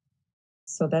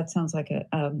 so that sounds like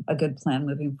a good plan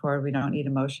moving forward. We don't need a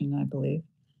motion, I believe.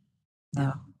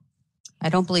 No, I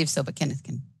don't believe so, but Kenneth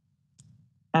can.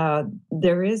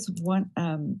 There is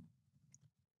one,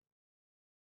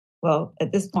 well,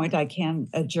 at this point, I can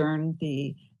adjourn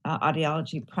the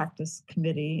Audiology Practice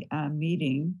Committee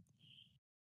meeting.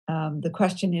 The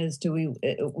question is,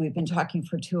 we've been talking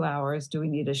for 2 hours, do we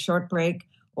need a short break,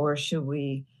 or should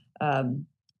we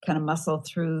kind of muscle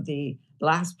through the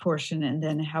last portion and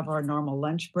then have our normal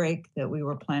lunch break that we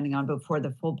were planning on before the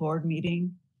full board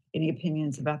meeting? Any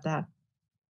opinions about that?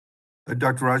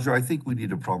 Dr. Raja, I think we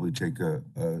need to probably take a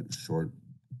short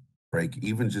break,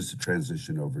 even just to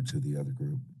transition over to the other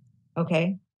group.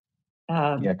 Okay.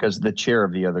 Yeah, because the chair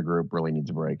of the other group really needs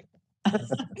a break.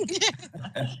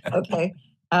 Okay.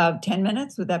 10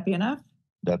 minutes, would that be enough?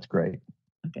 That's great.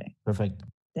 Okay. Perfect.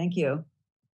 Thank you.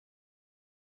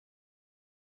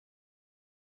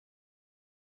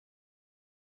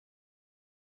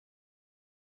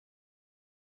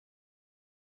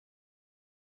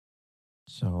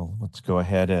 So let's go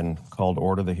ahead and call to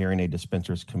order the Hearing Aid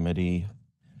Dispensers Committee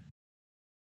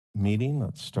meeting.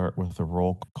 Let's start with a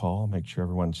roll call, make sure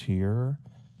everyone's here.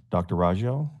 Dr.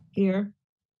 Raggio? Here.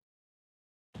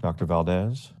 Dr.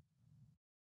 Valdez?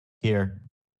 Here.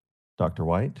 Dr.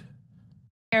 White?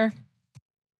 Here.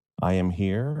 I am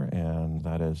here, and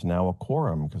that is now a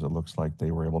quorum because it looks like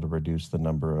they were able to reduce the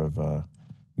number of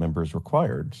members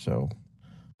required. So,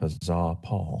 huzzah,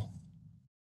 Paul.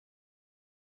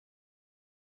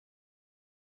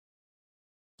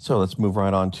 So let's move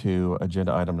right on to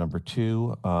agenda item number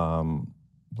 2.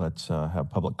 Let's have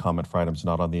public comment for items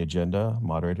not on the agenda.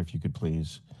 Moderator, if you could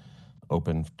please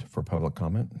open for public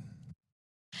comment.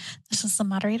 This is the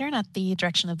moderator, and at the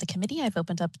direction of the committee, I've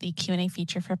opened up the Q&A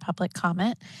feature for public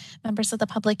comment. Members of the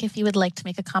public, if you would like to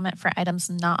make a comment for items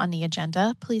not on the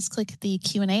agenda, please click the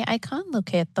Q&A icon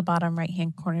located at the bottom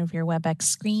right-hand corner of your WebEx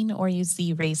screen or use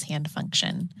the raise hand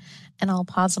function. And I'll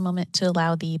pause a moment to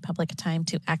allow the public time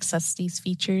to access these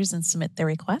features and submit their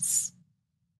requests.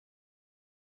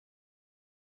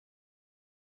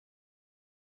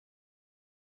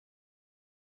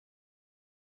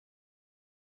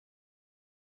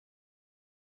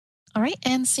 All right,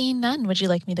 and seeing none, would you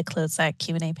like me to close that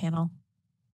Q&A panel?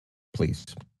 Please.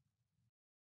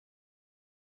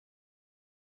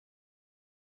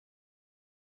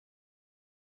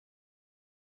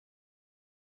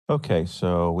 Okay,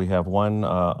 so we have one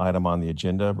item on the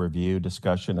agenda, review,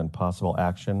 discussion, and possible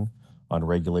action on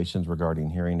regulations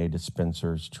regarding hearing aid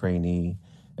dispensers, trainee,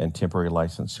 and temporary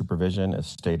license supervision as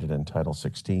stated in Title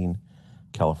 16,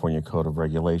 California Code of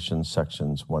Regulations,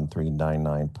 sections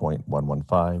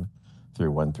 1399.115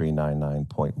 through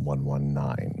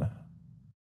 1399.119.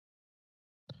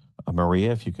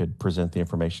 Maria, if you could present the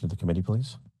information to the committee,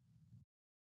 please.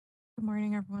 Good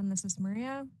morning, everyone. This is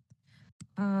Maria.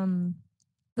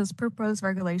 Those proposed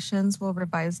regulations will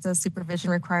revise the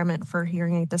supervision requirement for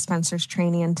hearing aid dispensers,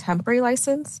 trainee, and temporary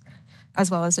license,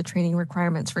 as well as the training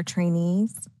requirements for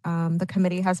trainees. The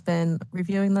committee has been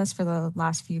reviewing this for the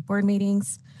last few board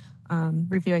meetings,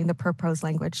 reviewing the proposed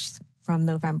language from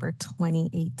November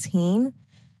 2018.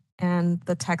 And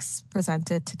the text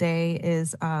presented today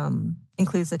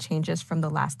includes the changes from the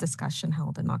last discussion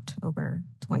held in October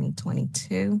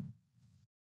 2022.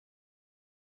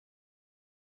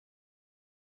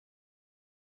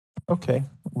 Okay,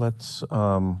 let's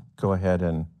go ahead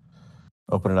and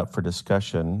open it up for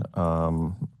discussion.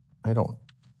 I don't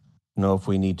know if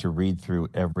we need to read through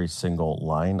every single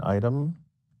line item.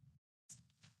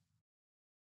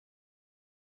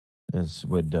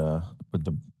 Would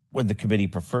the committee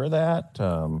prefer that?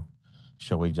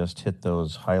 Shall we just hit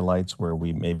those highlights where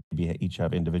we maybe each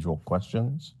have individual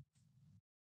questions?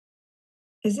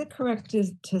 Is it correct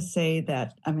to say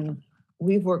that, I mean,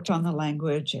 we've worked on the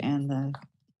language and the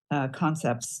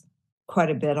concepts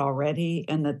quite a bit already,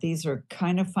 and that these are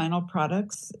kind of final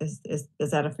products? Is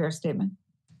that a fair statement?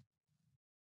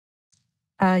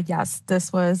 Yes,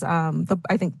 this was,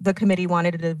 I think the committee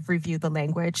wanted to review the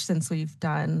language since we've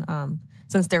done,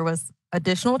 since there was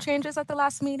additional changes at the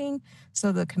last meeting.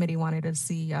 So the committee wanted to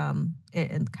see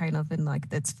it in kind of in like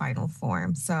its final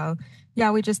form. So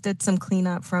yeah, we just did some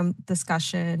cleanup from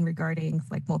discussion regarding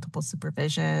like multiple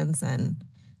supervisions and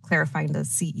clarifying the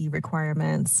CE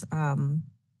requirements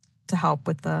to help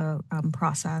with the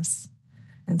process.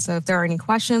 And so if there are any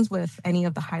questions with any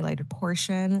of the highlighted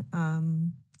portion,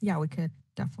 yeah, we could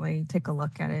definitely take a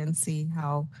look at it and see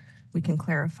how we can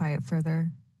clarify it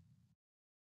further.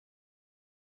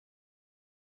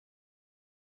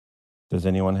 Does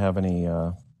anyone have any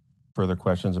further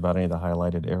questions about any of the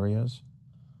highlighted areas?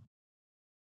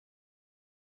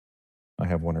 I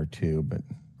have one or two, but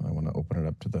I want to open it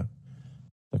up to the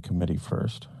committee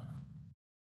first.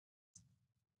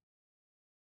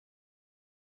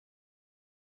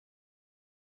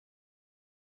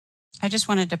 I just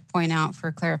wanted to point out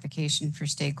for clarification for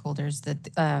stakeholders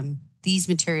that these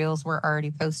materials were already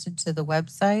posted to the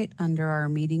website under our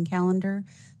meeting calendar,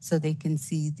 so they can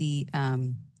see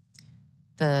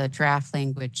the draft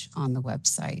language on the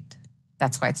website.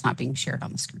 That's why it's not being shared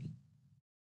on the screen.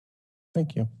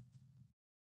 Thank you.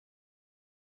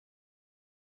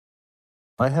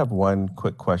 I have one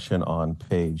quick question on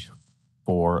page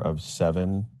 4 of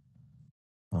 7,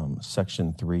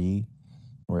 section 3,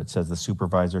 where it says the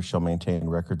supervisor shall maintain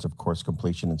records of course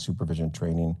completion and supervision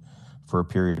training for a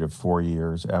period of 4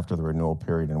 years after the renewal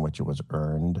period in which it was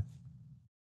earned.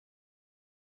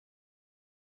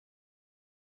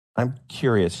 I'm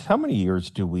curious, how many years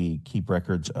do we keep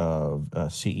records of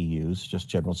CEUs, just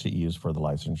general CEUs for the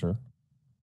licensure?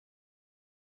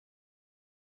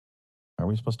 Are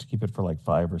we supposed to keep it for like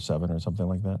 5 or 7 or something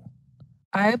like that?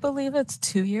 I believe it's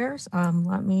 2 years.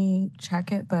 Let me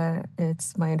check it, but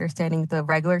it's my understanding the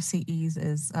regular CEs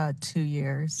is 2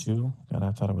 years. 2? God,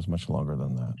 I thought it was much longer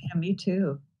than that. Yeah, me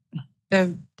too.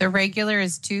 The regular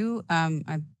is 2.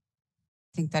 I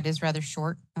think that is rather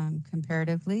short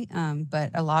comparatively, but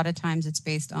a lot of times it's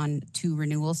based on 2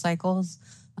 renewal cycles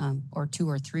or 2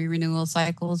 or 3 renewal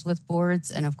cycles with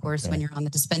boards. And of course, when you're on the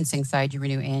dispensing side, you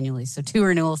renew annually. So 2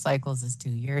 renewal cycles is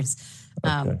 2 years.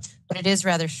 But it is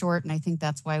rather short. And I think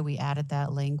that's why we added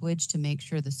that language to make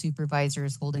sure the supervisor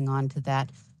is holding on to that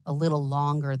a little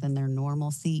longer than their normal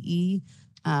CE.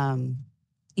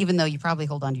 Even though you probably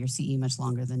hold on to your CE much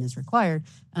longer than is required.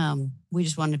 We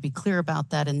just wanted to be clear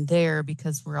about that in there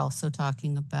because we're also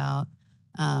talking about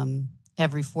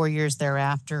every 4 years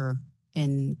thereafter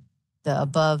in the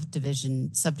above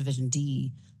subdivision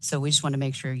D. So we just want to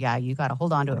make sure, yeah, you got to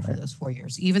hold on to it for those 4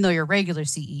 years. Even though your regular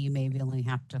CE, you maybe only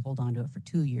have to hold on to it for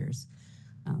 2 years,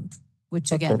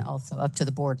 which again, also up to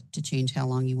the board to change how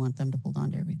long you want them to hold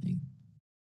on to everything.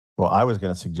 Well, I was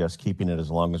going to suggest keeping it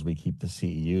as long as we keep the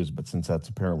CEUs, but since that's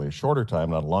apparently a shorter time,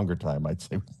 not a longer time, I'd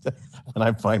say, and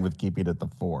I'm fine with keeping it the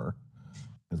 4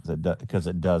 because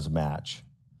it does match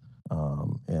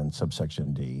in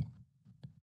subsection D.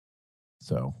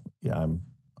 So yeah,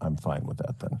 I'm fine with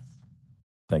that then.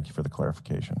 Thank you for the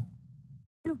clarification.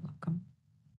 You're welcome.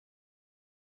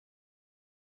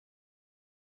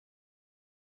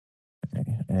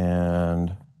 Okay,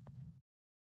 and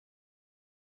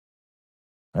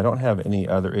I don't have any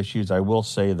other issues. I will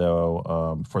say,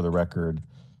 though, for the record,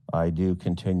 I do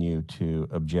continue to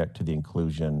object to the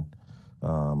inclusion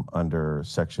under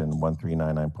section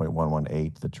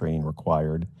 1399.118, the training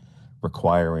requiring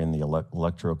the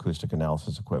electroacoustic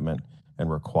analysis equipment and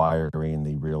requiring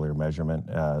the real ear measurement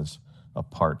as a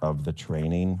part of the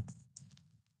training.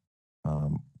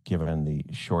 Given the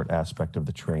short aspect of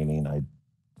the training, I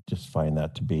just find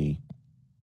that to be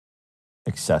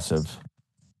excessive.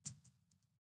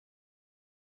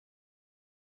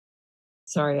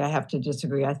 Sorry, I have to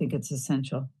disagree. I think it's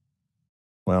essential.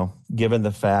 Well, given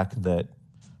the fact that,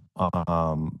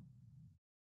 and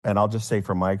I'll just say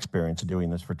from my experience doing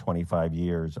this for 25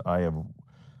 years, I have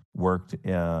worked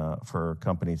for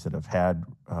companies that have had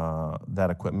that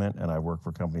equipment, and I work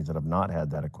for companies that have not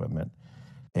had that equipment.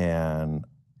 And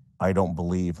I don't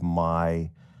believe my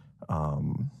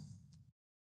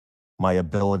my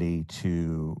ability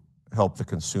to help the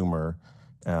consumer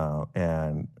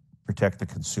and protect the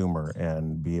consumer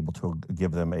and be able to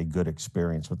give them a good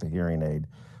experience with the hearing aid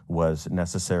was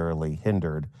necessarily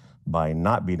hindered by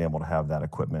not being able to have that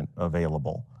equipment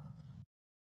available.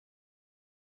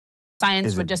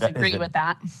 Science would disagree with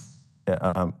that.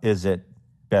 Is it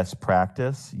best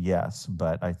practice? Yes,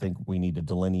 but I think we need to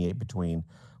delineate between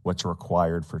what's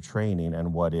required for training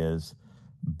and what is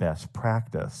best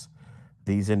practice.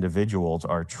 These individuals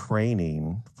are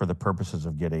training for the purposes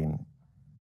of getting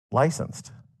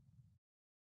licensed.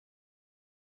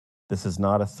 This is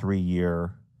not a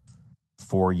 3-year,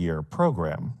 4-year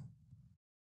program.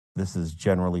 This is,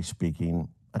 generally speaking,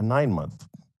 a 9-month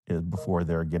before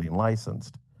they're getting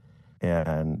licensed.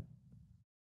 And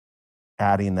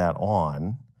adding that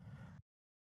on,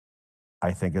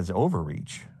 I think, is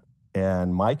overreach.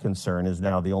 And my concern is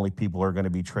now the only people who are going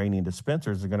to be training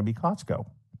dispensers are going to be Costco.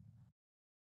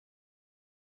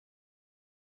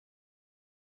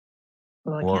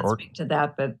 Well, I can't speak to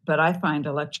that, but I find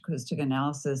electroacoustic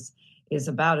analysis is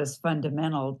about as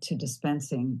fundamental to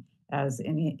dispensing as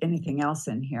anything else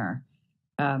in here.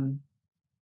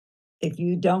 If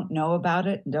you don't know about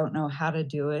it, don't know how to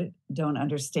do it, don't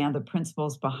understand the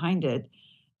principles behind it,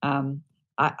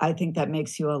 I think that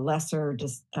makes you a lesser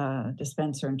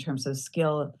dispenser in terms of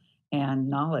skill and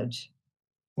knowledge.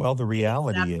 Well, the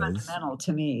reality is fundamental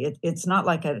to me. It's not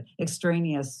like an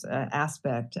extraneous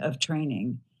aspect of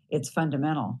training. It's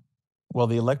fundamental. Well,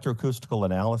 the electroacoustical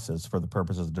analysis for the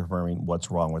purposes of determining what's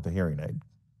wrong with the hearing aid.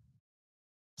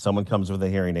 Someone comes with a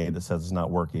hearing aid that says it's not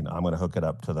working. I'm going to hook it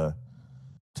up to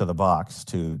the box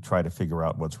to try to figure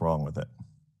out what's wrong with it.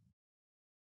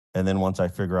 And then once I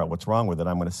figure out what's wrong with it,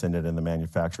 I'm going to send it in the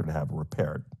manufacturer to have it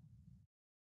repaired.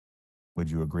 Would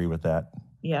you agree with that?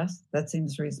 Yes, that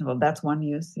seems reasonable. That's one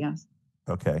use, yes.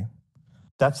 Okay.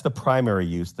 That's the primary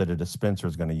use that a dispenser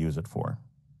is going to use it for,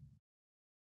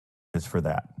 is for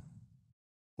that.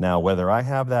 Now, whether I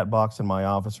have that box in my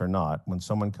office or not, when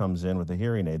someone comes in with a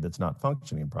hearing aid that's not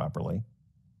functioning properly,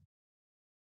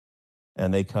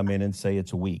 and they come in and say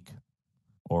it's weak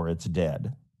or it's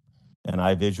dead, and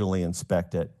I visually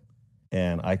inspect it,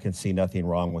 and I can see nothing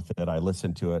wrong with it, I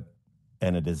listen to it,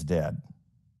 and it is dead,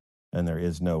 and there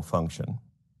is no function.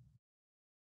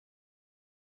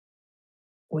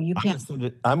 Well, you can't.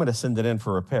 I'm going to send it in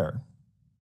for repair.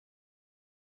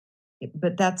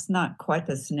 But that's not quite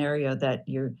the scenario that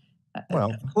you're.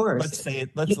 Well, of course.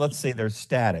 Let's say they're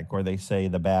static, or they say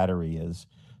the battery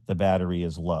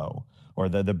is low, or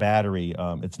the battery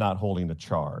it's not holding a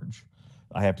charge.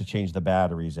 I have to change the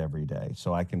batteries every day,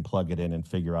 so I can plug it in and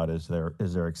figure out is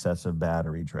there excessive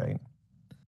battery drain,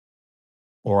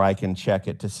 or I can check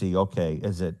it to see, okay,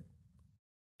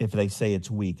 if they say it's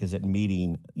weak, is it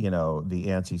meeting, the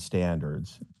ANSI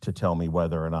standards to tell me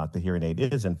whether or not the hearing aid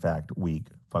is in fact weak,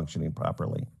 functioning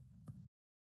properly.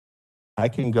 I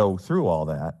can go through all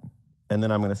that, and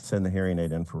then I'm going to send the hearing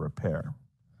aid in for repair.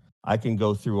 I can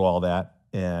go through all that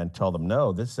and tell them,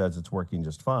 no, this says it's working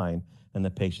just fine. And the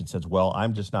patient says, well,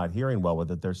 I'm just not hearing well with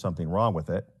it. There's something wrong with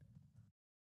it.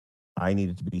 I need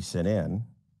it to be sent in.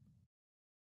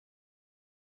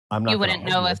 You wouldn't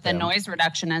know if the noise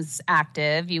reduction is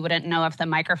active. You wouldn't know if the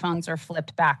microphones are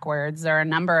flipped backwards. There are a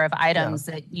number of items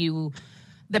that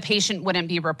the patient wouldn't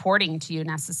be reporting to you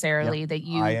necessarily that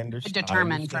you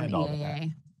determine from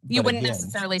EAA. You wouldn't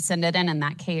necessarily send it in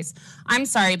that case. I'm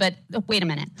sorry, but wait a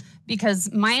minute,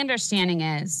 because my understanding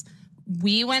is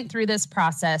we went through this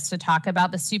process to talk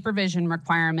about the supervision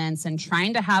requirements and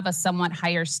trying to have a somewhat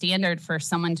higher standard for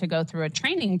someone to go through a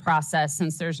training process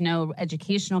since there's no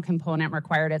educational component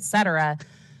required, et cetera.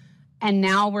 And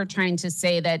now we're trying to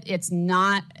say that it's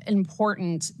not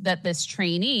important that this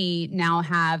trainee now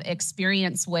have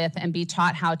experience with and be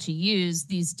taught how to use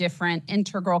these different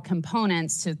integral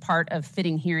components to part of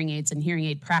fitting hearing aids and hearing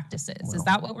aid practices. Well, is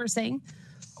that what we're saying?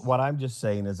 What I'm just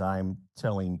saying is I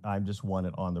just want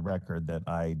it on the record that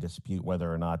I dispute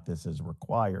whether or not this is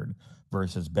required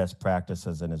versus best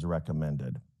practices and is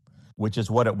recommended, which is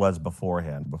what it was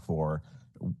beforehand, before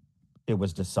it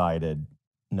was decided,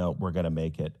 no, we're going to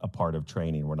make it a part of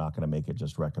training. We're not going to make it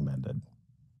just recommended.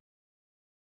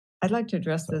 I'd like to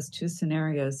address those two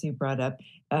scenarios you brought up.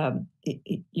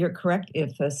 You're correct.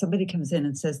 If somebody comes in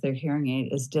and says their hearing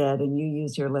aid is dead and you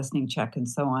use your listening check and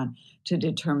so on to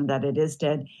determine that it is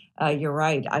dead, you're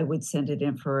right. I would send it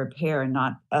in for repair and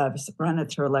not run it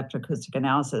through electroacoustic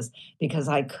analysis because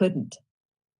I couldn't.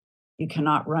 You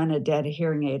cannot run a dead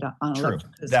hearing aid on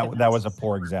electroacoustic analysis. That was a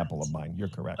poor example of mine. You're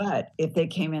correct. But if they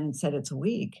came in and said it's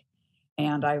weak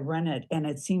and I run it and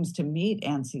it seems to meet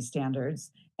ANSI standards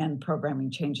and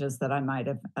programming changes that I might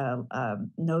have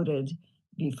noted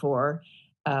before,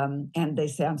 and they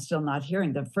say, I'm still not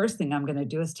hearing, the first thing I'm going to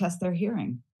do is test their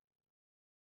hearing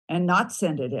and not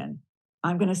send it in.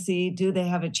 I'm going to see, do they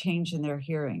have a change in their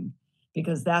hearing?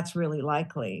 Because that's really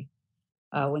likely.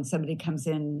 When somebody comes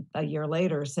in a year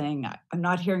later saying, I'm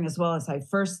not hearing as well as I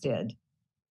first did,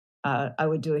 I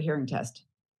would do a hearing test.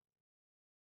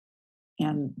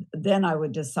 And then I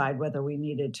would decide whether we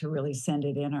needed to really send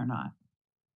it in or not.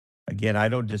 Again, I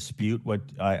don't dispute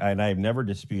and I've never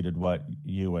disputed what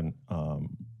you and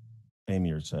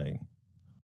Amy are saying.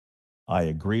 I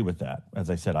agree with that. As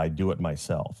I said, I do it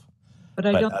myself. But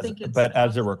I don't think it's. But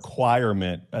as a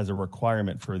requirement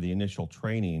for the initial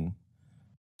training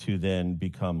to then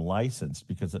become licensed,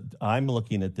 because I'm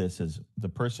looking at this as the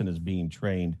person is being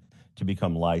trained to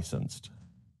become licensed.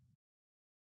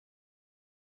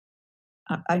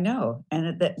 I know,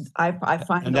 and I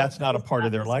find, and that's not a part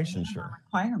of their licensure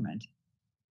requirement.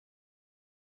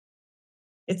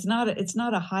 It's not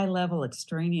a high level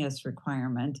extraneous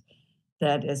requirement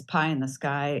that is pie in the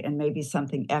sky and maybe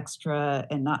something extra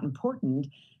and not important.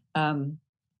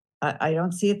 I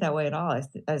don't see it that way at all.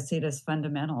 I see it as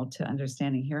fundamental to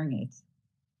understanding hearing aids.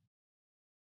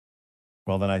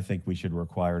 Well, then I think we should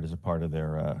require it as a part of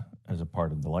their as a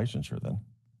part of the licensure. Then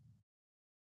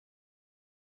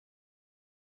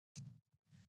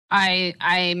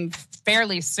I'm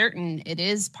fairly certain it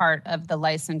is part of the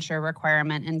licensure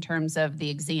requirement in terms of the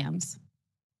exams.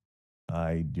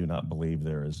 I do not believe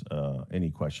there is any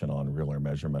question on real ear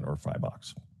measurement or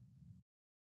Frybox.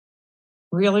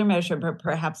 Real ear measurement, but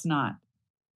perhaps not.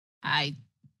 I'm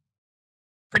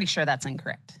pretty sure that's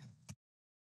incorrect.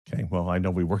 Okay, well, I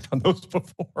know we worked on those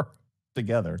before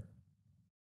together.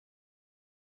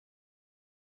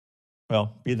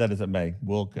 Well, be that as it may,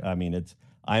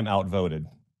 I'm outvoted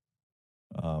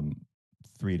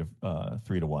 3 to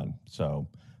 1. So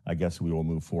I guess we will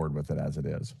move forward with it as it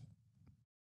is.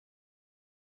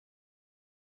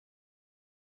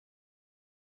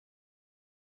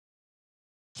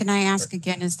 Can I ask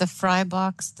again, is the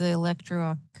Frybox the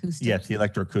electroacoustic? Yes, the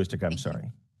electroacoustic, I'm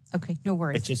sorry. Okay, no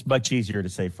worries. It's just much easier to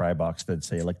say Frybox than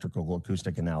say electrical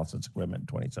acoustic analysis equipment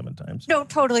 27 times. No,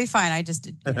 totally fine. I just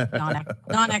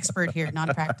non-expert here,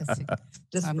 non-practicing.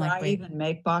 Does Fry even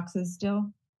make boxes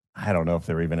still? I don't know if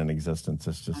they're even in existence.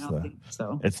 It's just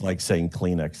it's like saying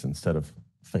Kleenex instead of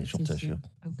facial tissue.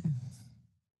 Okay.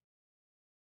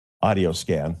 Audio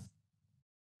scan.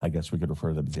 I guess we could refer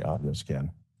to them as the audio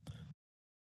scan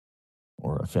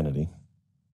or affinity.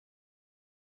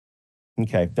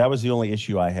 Okay, that was the only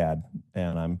issue I had,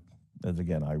 and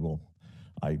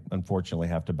I unfortunately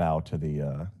have to bow to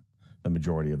the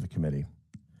majority of the committee.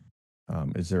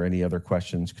 Is there any other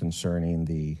questions concerning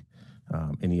the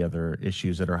any other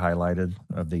issues that are highlighted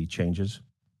of the changes?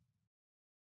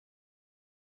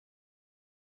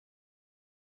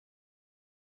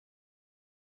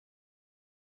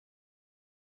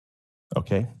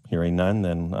 Okay, hearing none,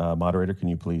 then moderator, can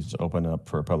you please open up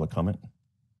for public comment?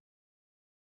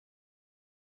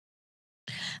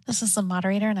 This is the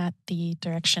moderator, and at the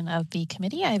direction of the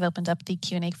committee, I've opened up the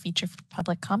Q&A feature for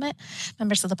public comment.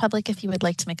 Members of the public, if you would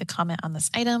like to make a comment on this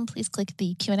item, please click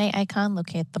the Q&A icon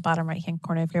located at the bottom right-hand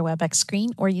corner of your WebEx screen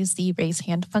or use the raise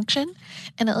hand function.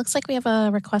 And it looks like we have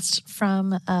a request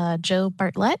from Joe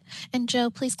Bartlett. And Joe,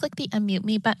 please click the Unmute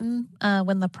Me button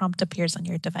when the prompt appears on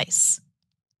your device.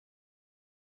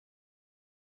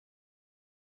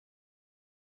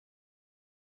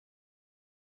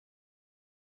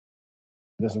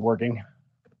 This is working?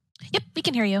 Yep, we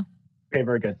can hear you. Okay,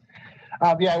 very good.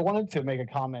 Yeah, I wanted to make a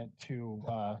comment to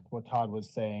what Todd was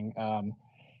saying.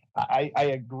 I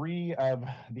agree of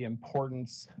the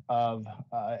importance of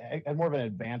at more of an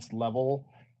advanced level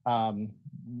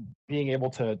being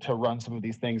able to run some of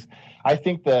these things. I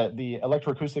think that the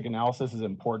electroacoustic analysis is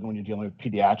important when you're dealing with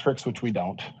pediatrics, which we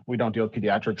don't. We don't deal with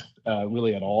pediatrics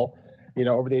really at all. You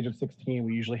know, over the age of 16,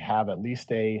 we usually have at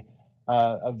least a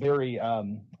very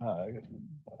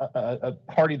a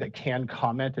party that can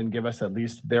comment and give us at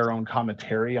least their own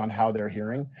commentary on how they're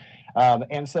hearing.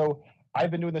 And so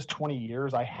I've been doing this 20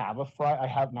 years. I have a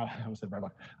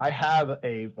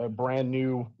brand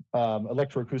new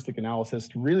electroacoustic analysis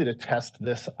really to test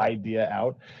this idea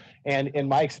out. And in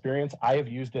my experience, I have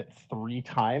used it 3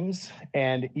 times.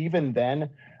 And even then,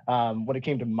 when it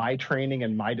came to my training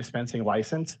and my dispensing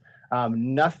license,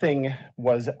 nothing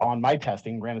was on my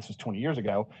testing, granted this was 20 years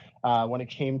ago, when it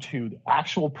came to the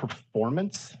actual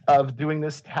performance of doing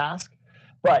this task,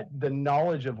 But the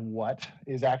knowledge of what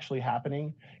is actually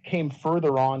happening came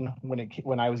further on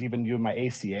when I was even doing my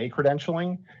ACA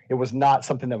credentialing. It was not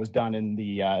something that was done in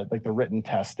the like the written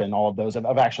test and all of those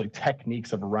of actually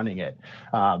techniques of running it,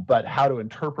 but how to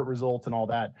interpret results and all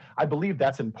that. I believe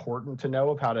that's important to know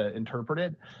of how to interpret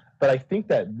it. But I think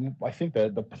that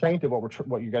the point of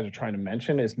what you guys are trying to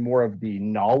mention is more of the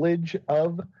knowledge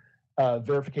of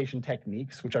verification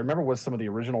techniques, which I remember was some of the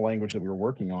original language that we were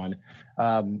working on,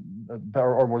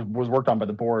 or was worked on by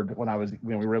the board when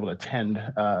we were able to attend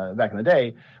back in the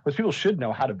day. Was people should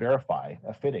know how to verify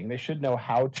a fitting. They should know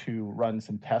how to run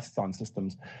some tests on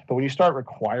systems. But when you start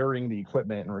requiring the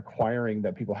equipment and requiring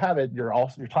that people have it, you're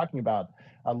talking about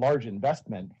a large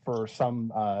investment for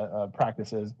some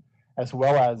practices, as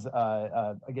well as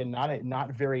again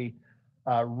not very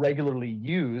regularly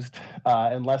used,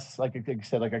 unless, like you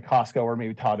said, like a Costco, or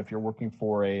maybe Todd, if you're working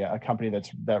for a company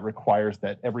that requires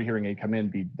that every hearing aid come in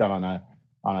be done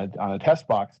on a test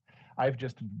box. I've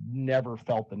just never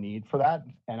felt the need for that,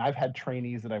 and I've had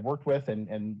trainees that I've worked with,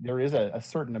 and there is a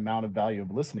certain amount of value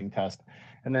of listening test.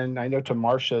 And then I know to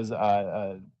Marcia's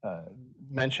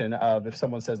mention of if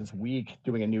someone says it's weak,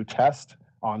 doing a new test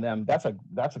on them, that's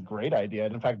a great idea.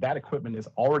 And in fact, that equipment is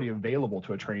already available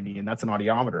to a trainee, and that's an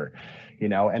audiometer,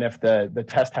 and if the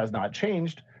test has not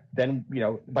changed, then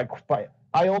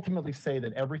I ultimately say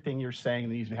that everything you're saying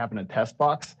that needs to happen in a test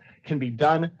box can be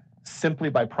done simply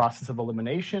by process of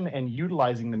elimination and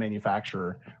utilizing the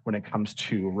manufacturer when it comes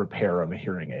to repair of a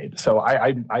hearing aid. So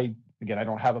again, I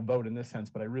don't have a vote in this sense,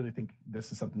 but I really think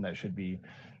this is something that should be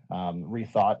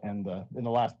rethought. And in the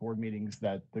last board meetings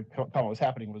that the comment was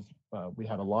happening was we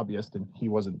had a lobbyist and he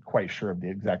wasn't quite sure of the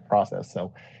exact process.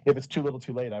 So if it's too little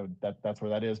too late, that's where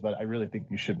that is. But I really think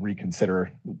you should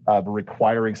reconsider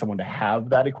requiring someone to have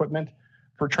that equipment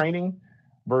for training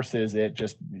versus it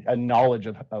just a knowledge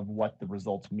of what the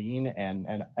results mean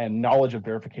and knowledge of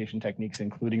verification techniques,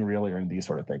 including real ear and these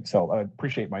sort of things. So I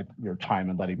appreciate your time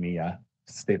and letting me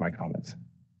state my comments.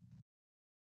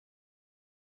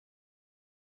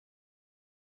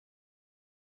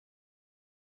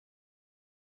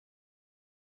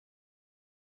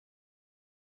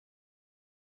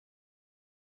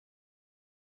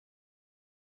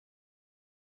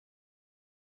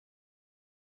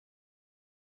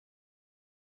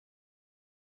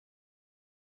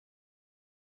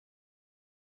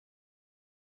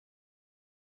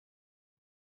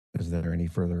 Is there any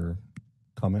further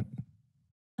comment?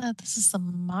 This is the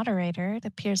moderator. It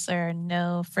appears there are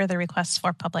no further requests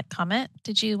for public comment.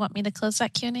 Did you want me to close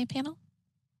that Q&A panel?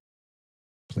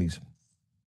 Please.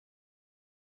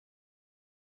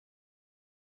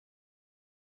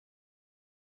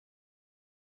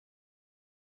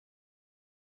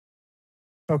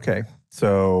 Okay,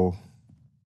 so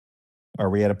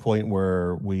are we at a point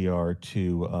where we are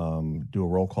to do a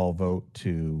roll call vote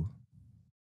to,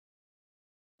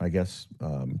 I guess,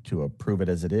 to approve it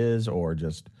as it is, or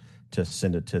just to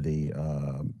send it to the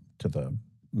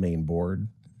main board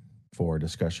for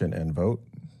discussion and vote?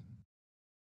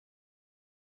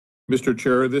 Mr.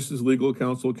 Chair, this is Legal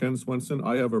Counsel Ken Swenson.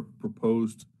 I have a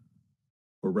proposed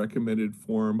or recommended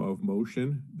form of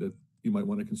motion that you might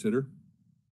want to consider.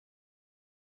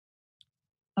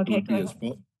 Okay,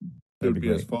 it would be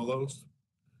as follows.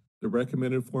 The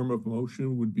recommended form of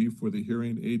motion would be for the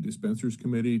Hearing Aid Dispensers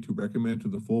Committee to recommend to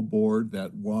the full board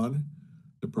that 1,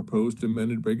 the proposed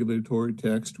amended regulatory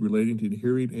text relating to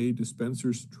hearing aid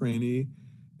dispensers trainee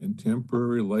and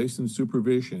temporary license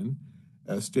supervision,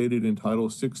 as stated in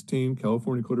Title 16,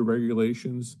 California Code of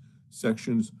Regulations,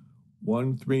 sections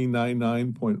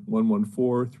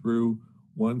 1399.114 through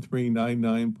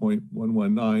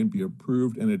 1399.119 be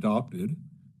approved and adopted.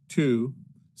 2,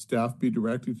 staff be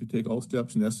directed to take all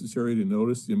steps necessary to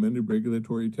notice the amended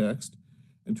regulatory text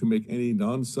and to make any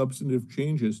non-substantive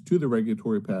changes to the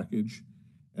regulatory package.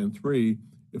 And 3,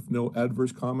 if no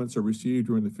adverse comments are received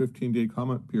during the 15-day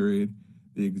comment period,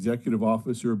 the executive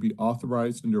officer be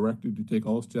authorized and directed to take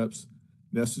all steps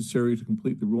necessary to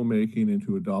complete the rulemaking and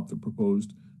to adopt the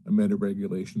proposed amended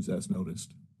regulations as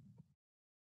noticed.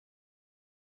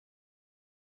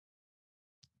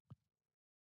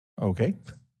 Okay,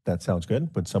 that sounds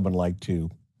good. Would someone like to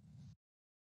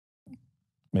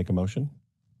make a motion?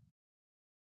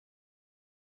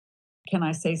 Can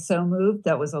I say so moved?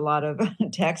 That was a lot of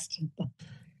text.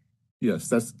 Yes,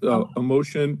 that's a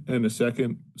motion and a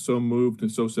second. So moved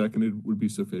and so seconded would be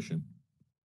sufficient.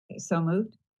 So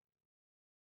moved.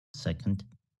 Second.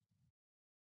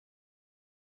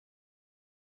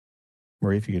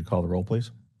 Marie, if you could call the roll, please.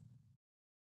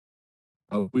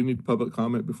 We need public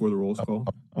comment before the roll's call.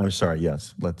 I'm sorry.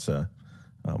 Yes, let's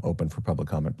open for public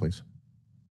comment, please.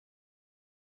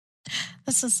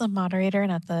 This is the moderator, and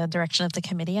at the direction of the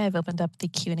committee, I've opened up the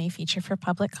Q&A feature for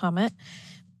public comment.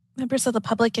 Members of the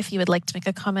public, if you would like to make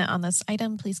a comment on this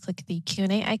item, please click the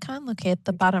Q&A icon located at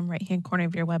the bottom right-hand corner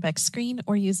of your WebEx screen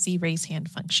or use the raise hand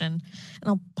function. And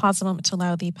I'll pause a moment to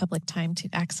allow the public time to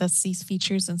access these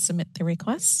features and submit their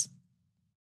requests.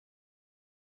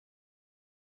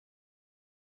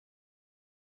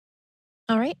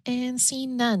 All right, and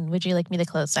seeing none, would you like me to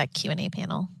close that Q&A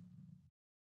panel?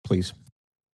 Please.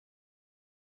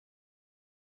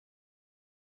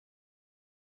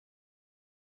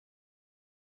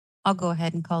 I'll go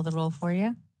ahead and call the roll for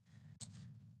you.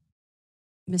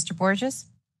 Mr. Borges?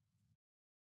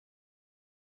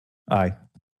 Aye.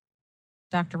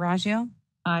 Dr. Raggio?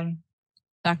 Aye.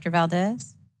 Dr.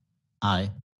 Valdez? Aye.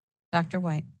 Dr.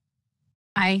 White?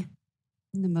 Aye.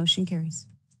 And the motion carries.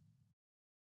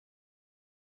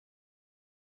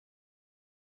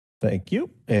 Thank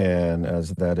you. And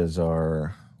as that is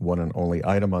our one and only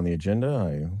item on the agenda,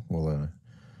 I will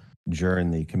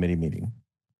adjourn the committee meeting.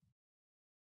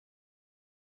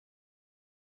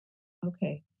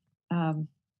 Okay.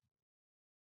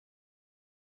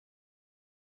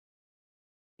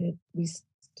 We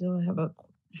still have a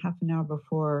half an hour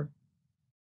before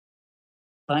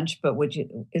lunch, but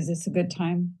is this a good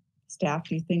time, staff,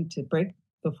 do you think, to break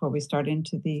before we start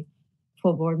into the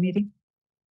full board meeting?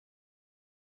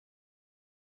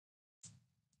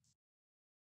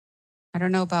 I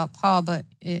don't know about Paul, but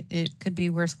it could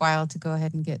be worthwhile to go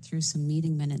ahead and get through some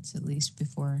meeting minutes at least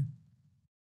before.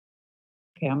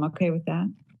 Okay, I'm okay with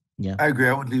that. Yeah. I agree.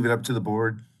 I would leave it up to the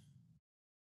board.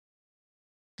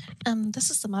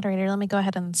 This is the moderator. Let me go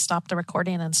ahead and stop the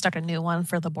recording and start a new one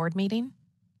for the board meeting.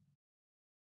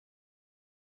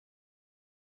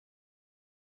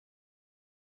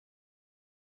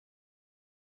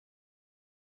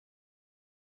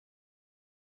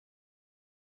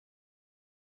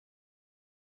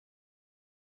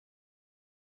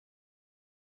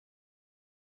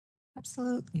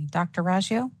 Absolutely. Dr.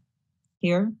 Raggio?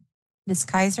 Here. Ms.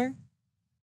 Kaiser?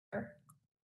 Here.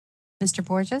 Mr.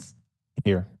 Borges?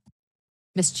 Here.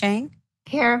 Ms. Chang?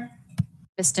 Here.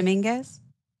 Ms. Dominguez?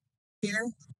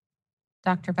 Here.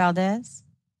 Dr. Valdez?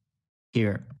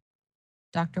 Here.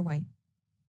 Dr. White?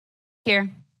 Here.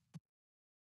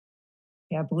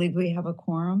 Yeah, I believe we have a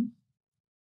quorum.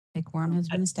 A quorum has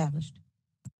been established.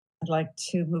 I'd like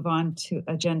to move on to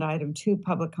agenda item 2,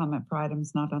 public comment for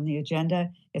items not on the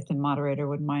agenda. If the moderator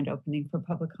would mind opening for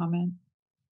public comment.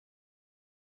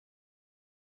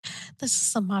 This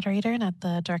is the moderator, and at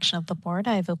the direction of the board,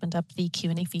 I've opened up the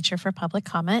Q&A feature for public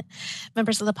comment.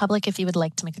 Members of the public, if you would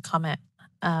like to make a comment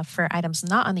for items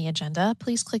not on the agenda,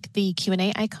 please click the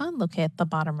Q&A icon located at the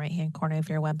bottom right-hand corner of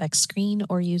your WebEx screen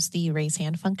or use the raise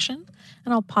hand function.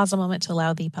 And I'll pause a moment to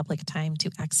allow the public time to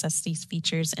access these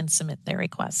features and submit their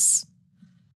requests.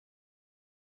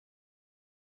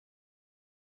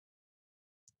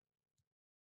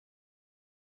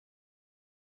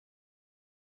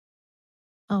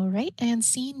 All right, and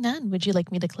seeing none, would you like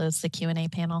me to close the Q&A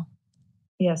panel?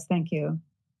 Yes, thank you.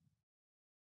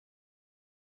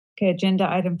 Okay, agenda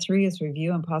item 3 is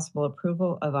review and possible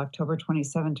approval of October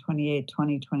 27, 28,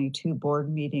 2022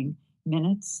 board meeting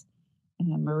minutes.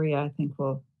 And Maria, I think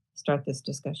we'll start this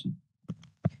discussion.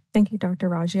 Thank you, Dr.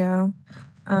 Raggio.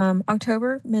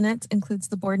 October minutes includes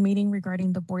the board meeting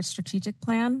regarding the board strategic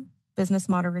plan, business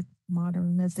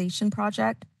modernization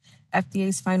project,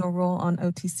 FDA's final rule on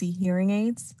OTC hearing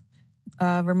aids,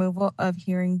 removal of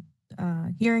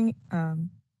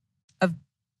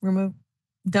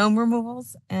dome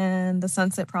removals, and the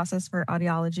sunset process for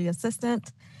audiology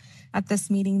assistant. At this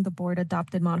meeting, the board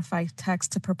adopted modified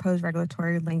text to propose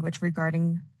regulatory language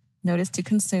regarding notice to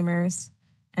consumers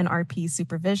and RP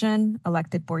supervision,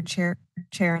 elected board chair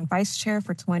and vice chair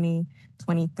for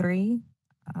 2023,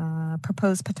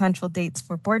 proposed potential dates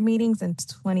for board meetings in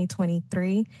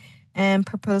 2023, and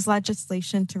proposed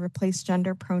legislation to replace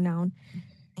gender pronoun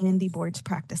in the Board's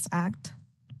Practice Act.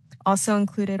 Also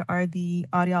included are the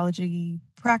audiology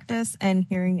practice and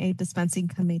hearing aid dispensing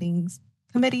committees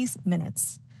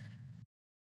minutes.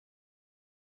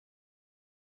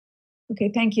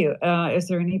 Okay, thank you. Is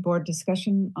there any board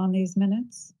discussion on these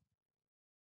minutes?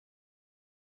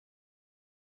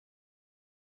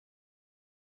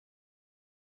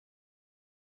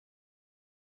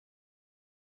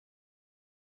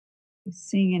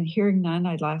 Seeing and hearing none,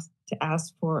 I'd like to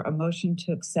ask for a motion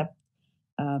to accept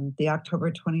the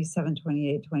October 27,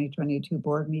 28, 2022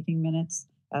 board meeting minutes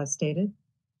as stated.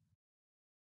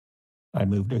 I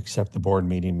move to accept the board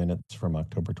meeting minutes from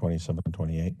October 27,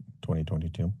 28,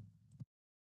 2022.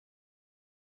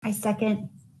 I second.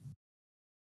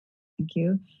 Thank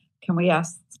you. Can we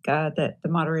ask that the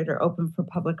moderator open for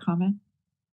public comment?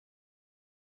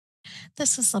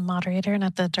 This is the moderator, and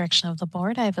at the direction of the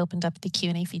board, I've opened up the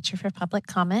Q&A feature for public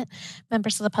comment.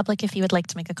 Members of the public, if you would like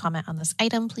to make a comment on this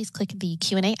item, please click the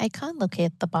Q&A icon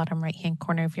located at the bottom right-hand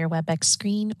corner of your WebEx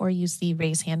screen or use the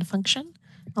raise hand function.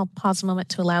 I'll pause a moment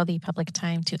to allow the public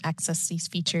time to access these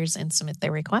features and submit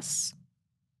their requests.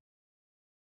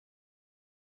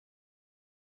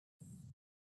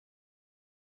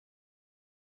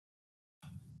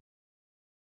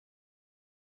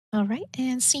 All right,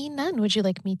 and seeing none, would you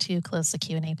like me to close the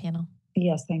Q&A panel?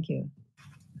 Yes, thank you.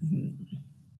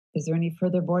 Is there any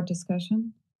further board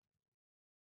discussion?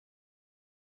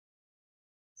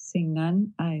 Seeing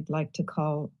none, I'd like to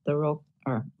call the roll,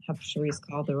 or have Sharice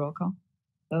call the roll call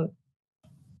vote.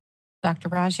 Dr.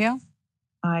 Raggio?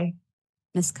 Aye.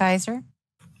 Ms. Kaiser?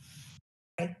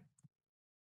 Aye.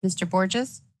 Mr.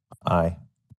 Borges? Aye.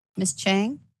 Ms.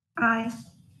 Chang? Aye.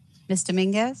 Ms.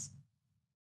 Dominguez?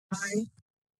 Aye.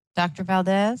 Dr.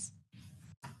 Valdez?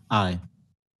 Aye.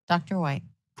 Dr. White?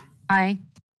 Aye.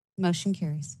 Motion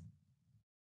carries.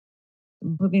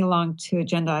 Moving along to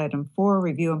agenda item 4,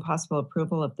 review and possible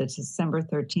approval of the December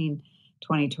 13,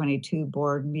 2022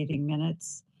 board meeting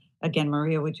minutes. Again,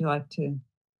 Maria, would you like to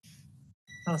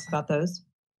tell us about those?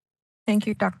 Thank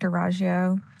you, Dr.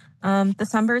 Raggio.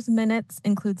 December's minutes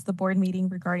includes the board meeting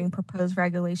regarding proposed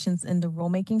regulations in the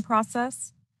rulemaking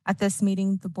process. At this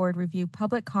meeting, the board reviewed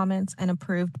public comments and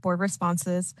approved board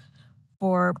responses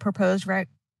for proposed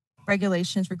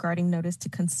regulations regarding notice to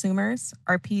consumers,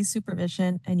 RP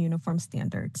supervision, and uniform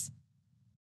standards.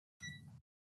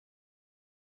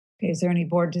 Okay, is there any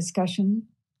board discussion?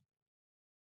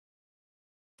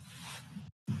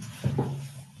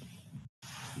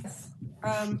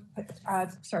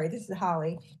 Sorry, this is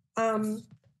Holly.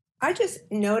 I just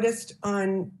noticed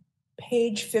on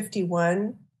page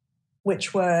 51,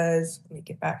 which was, let me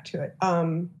get back to it,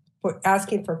 for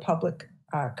asking for public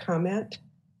comment,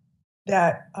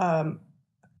 that the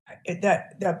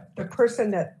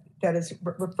person that is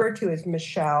referred to as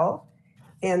Michelle,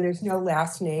 and there's no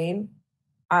last name.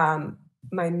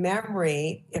 My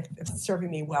memory, if serving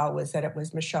me well, was that it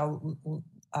was Michelle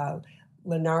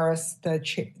Linares,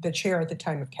 the chair at the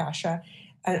time of CASHA,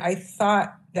 and I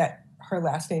thought that her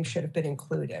last name should have been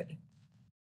included.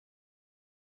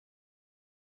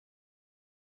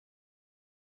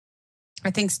 I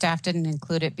think staff didn't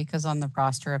include it because on the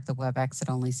roster of the WebEx, it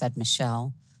only said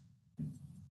Michelle.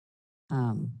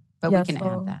 But yes, we can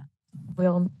add that.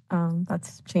 We'll,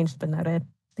 that's changed but noted.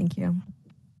 Thank you.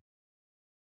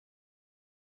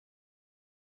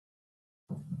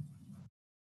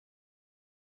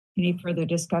 Any further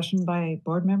discussion by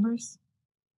board members?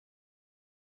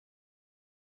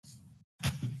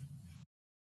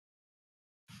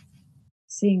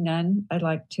 Seeing none, I'd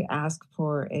like to ask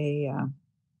for a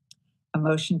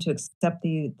motion to accept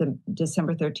the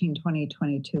December 13,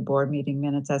 2022 board meeting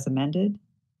minutes as amended.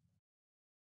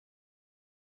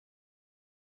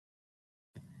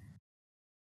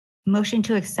 Motion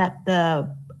to accept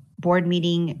the board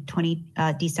meeting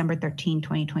December 13,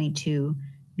 2022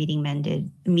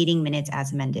 meeting minutes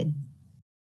as amended.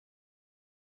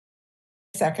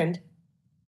 Second.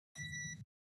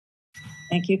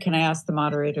 Thank you. Can I ask the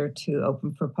moderator to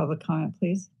open for public comment,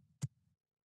 please?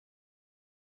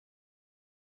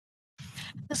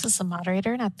 This is the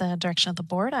moderator, and at the direction of the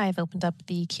board, I've opened up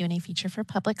the Q&A feature for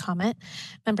public comment.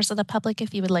 Members of the public,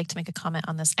 if you would like to make a comment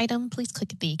on this item, please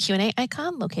click the Q&A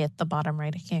icon located at the bottom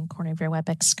right-hand corner of your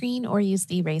WebEx screen or use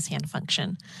the raise hand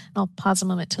function. I'll pause a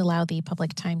moment to allow the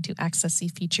public time to access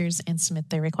these features and submit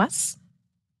their requests.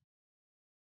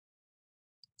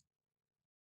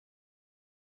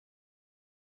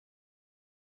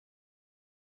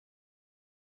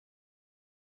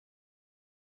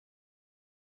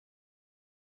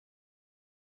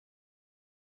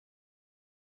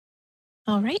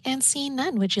 All right, and seeing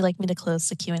none, would you like me to close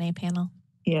the Q&A panel?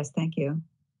 Yes, thank you.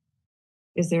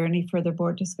 Is there any further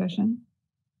board discussion?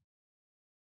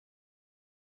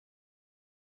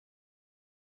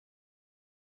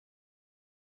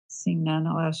 Seeing none,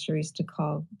 I'll ask Sharice to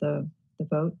call the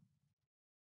vote.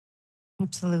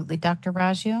 Absolutely. Dr.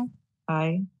 Raggio?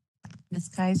 Aye. Ms.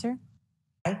 Kaiser?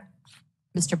 Aye.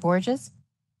 Mr. Borges?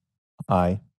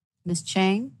 Aye. Ms.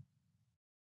 Chang?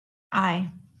 Aye.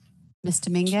 Ms.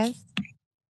 Dominguez?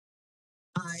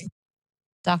 Aye.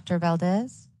 Dr.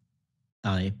 Valdez?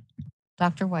 Aye.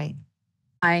 Dr. White?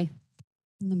 Aye.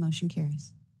 And the motion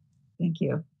carries. Thank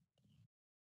you.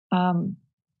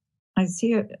 I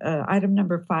see item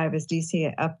number 5 is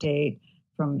DCA update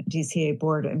from DCA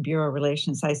Board and Bureau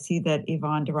Relations. I see that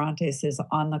Yvonne Durantes is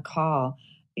on the call.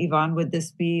 Yvonne, would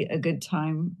this be a good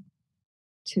time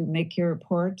to make your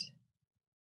report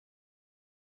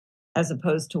as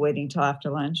opposed to waiting till after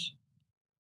lunch?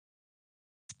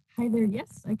 Hi there.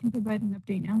 Yes, I can provide an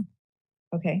update now.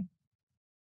 Okay.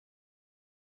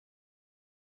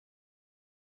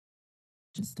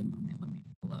 Just a moment. Let me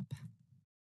pull up.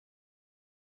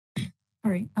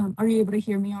 All right. Are you able to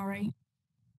hear me all right?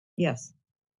 Yes.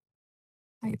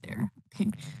 Hi there. Okay.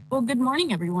 Well, good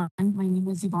morning, everyone. My name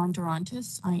is Yvonne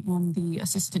Durantis. I am the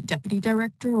Assistant Deputy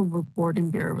Director over Board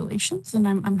and Bureau Relations, and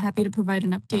I'm happy to provide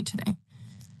an update today.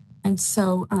 And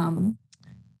so,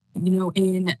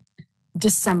 in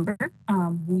December,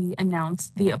 we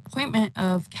announced the appointment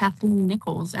of Kathleen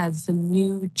Nichols as the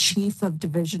new Chief of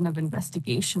Division of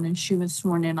Investigation, and she was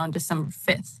sworn in on December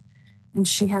 5th. And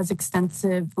she has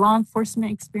extensive law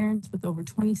enforcement experience with over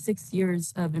 26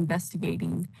 years of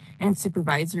investigating and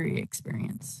supervisory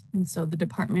experience. And so the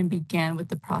department began with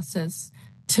the process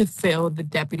to fill the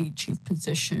deputy chief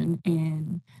position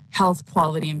in Health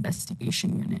Quality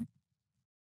Investigation Unit.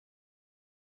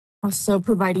 Also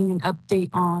providing an update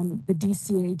on the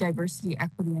DCA Diversity,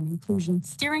 Equity, and Inclusion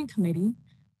Steering Committee.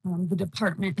 The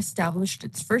department established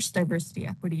its first Diversity,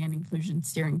 Equity, and Inclusion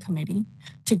Steering Committee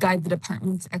to guide the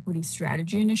department's equity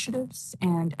strategy initiatives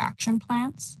and action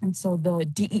plans. And so the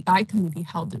DEI committee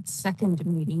held its second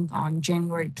meeting on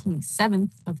January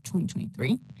 27th of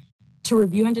 2023 to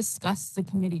review and discuss the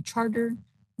committee charter,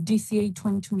 DCA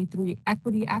 2023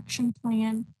 Equity Action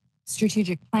Plan,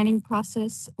 strategic planning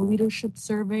process, leadership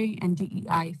survey, and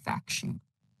DEI fact sheet.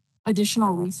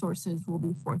 Additional resources will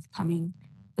be forthcoming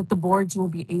that the boards will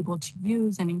be able to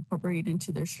use and incorporate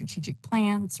into their strategic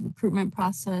plans, recruitment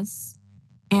process,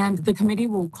 and the committee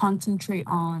will concentrate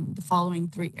on the following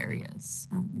three areas.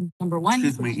 Number one,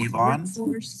 Excuse me, Yvonne?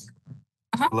 workforce.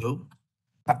 Hello?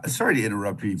 Sorry to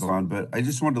interrupt you, Yvonne, but I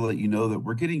just wanted to let you know that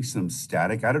we're getting some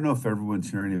static. I don't know if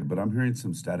everyone's hearing it, but I'm hearing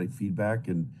some static feedback,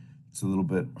 and it's a little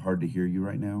bit hard to hear you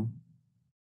right now.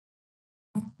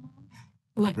 I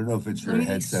don't know if it's your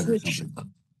headset or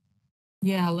something.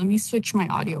 Yeah, let me switch my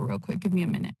audio real quick. Give me a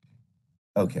minute.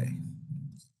 Okay.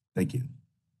 Thank you.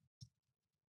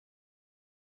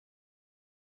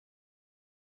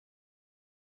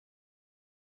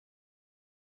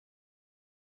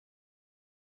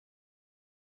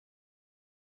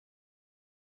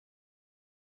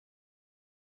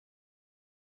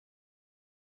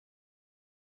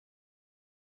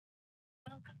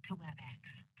 Welcome to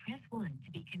WebEx. Press 1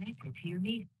 to be connected to your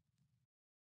meeting.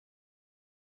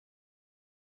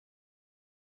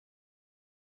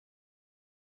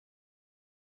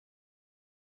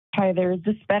 Hi there, is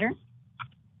this better?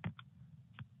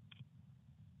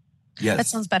 Yes. That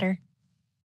sounds better.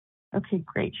 Okay,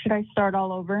 great. Should I start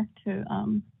all over to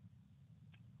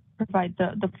provide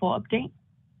the full update?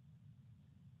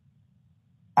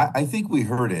 I think we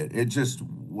heard it. It just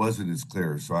wasn't as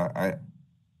clear. So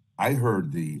I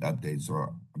heard the update, so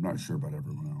I'm not sure about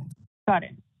everyone else. Got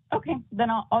it. Okay, then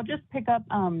I'll just pick up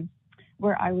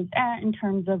where I was at in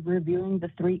terms of reviewing the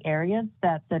three areas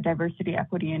that the Diversity,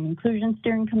 Equity, and Inclusion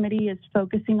Steering Committee is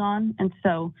focusing on. And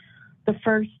so the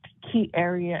first key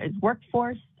area is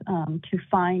workforce, to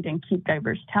find and keep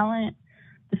diverse talent.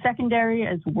 The second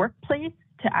area is workplace,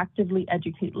 to actively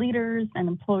educate leaders and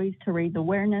employees to raise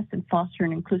awareness and foster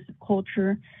an inclusive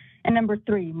culture. And number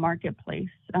three, marketplace,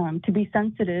 to be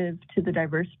sensitive to the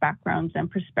diverse backgrounds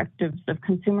and perspectives of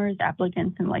consumers,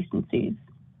 applicants, and licensees.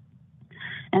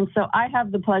 And so I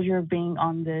have the pleasure of being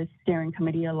on this steering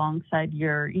committee alongside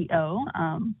your EO,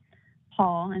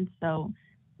 Paul. And so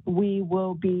we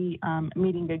will be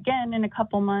meeting again in a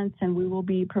couple months, and we will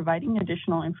be providing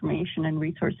additional information and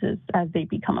resources as they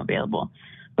become available.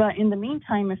 But in the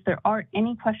meantime, if there are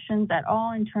any questions at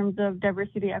all in terms of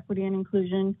diversity, equity, and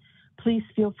inclusion, please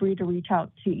feel free to reach out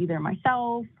to either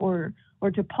myself or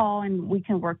to Paul, and we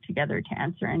can work together to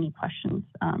answer any questions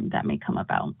that may come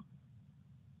about.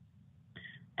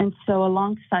 And so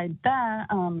alongside that,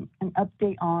 an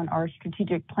update on our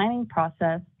strategic planning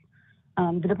process.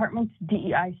 The department's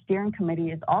DEI steering committee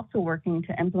is also working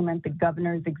to implement the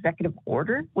governor's executive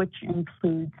order, which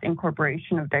includes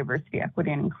incorporation of diversity, equity,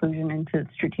 and inclusion into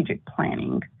strategic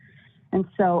planning. And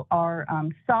so our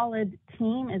solid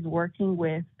team is working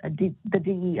with the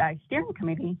DEI steering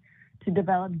committee to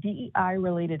develop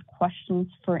DEI-related questions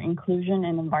for inclusion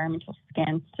in environmental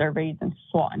scans, surveys, and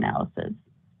SWOT analysis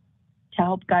to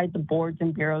help guide the boards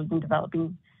and bureaus in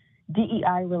developing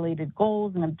DEI-related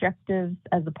goals and objectives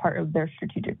as a part of their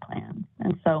strategic plans.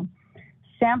 And so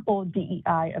sample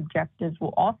DEI objectives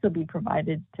will also be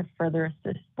provided to further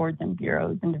assist boards and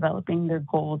bureaus in developing their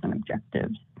goals and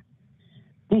objectives.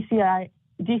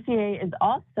 DCA is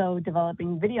also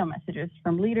developing video messages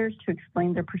from leaders to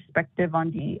explain their perspective on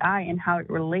DEI and how it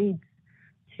relates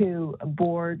to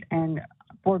board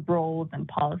roles and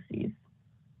policies.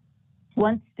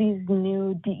 Once these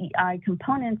new DEI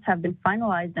components have been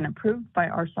finalized and approved by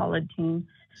our SOLID team,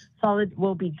 SOLID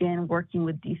will begin working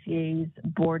with DCA's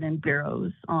board and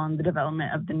bureaus on the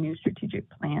development of the new strategic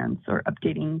plans or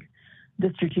updating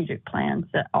the strategic plans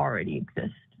that already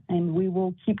exist. And we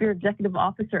will keep your executive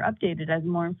officer updated as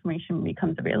more information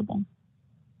becomes available.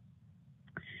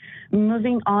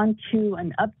 Moving on to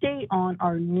an update on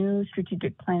our new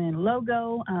strategic plan and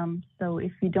logo. So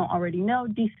if you don't already know,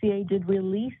 DCA did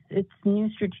release its new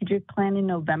strategic plan in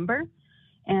November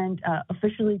and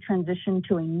officially transitioned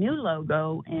to a new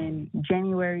logo in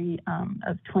January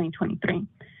of 2023.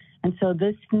 And so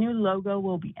this new logo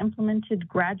will be implemented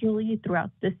gradually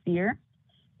throughout this year.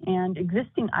 And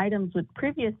existing items with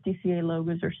previous DCA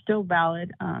logos are still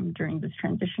valid during this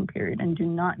transition period and do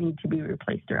not need to be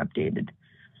replaced or updated.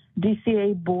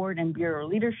 DCA board and bureau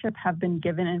leadership have been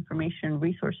given information and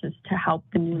resources to help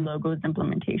the new logo's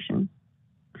implementation.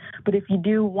 But if you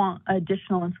do want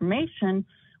additional information,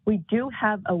 we do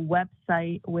have a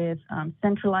website with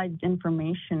centralized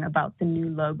information about the new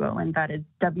logo, and that is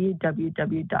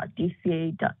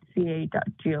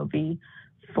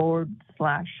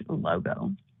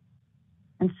www.dca.ca.gov/logo.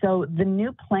 And so the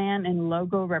new plan and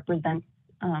logo represents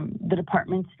the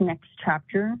department's next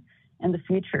chapter in the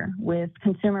future, with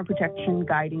consumer protection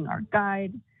guiding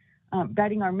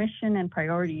our mission and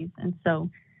priorities. And so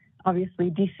obviously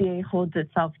DCA holds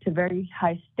itself to very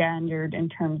high standard in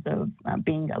terms of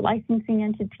being a licensing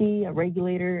entity, a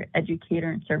regulator,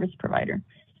 educator, and service provider.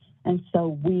 And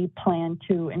so we plan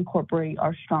to incorporate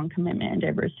our strong commitment and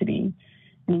diversity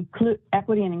and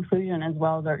equity and inclusion, as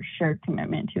well as our shared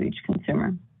commitment to each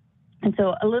consumer. And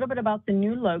so a little bit about the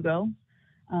new logo.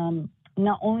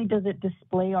 Not only does it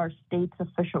display our state's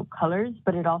official colors,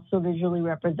 but it also visually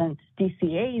represents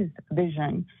DCA's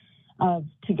vision of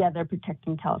together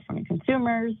protecting California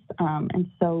consumers. And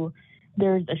so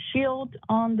there's a shield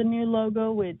on the new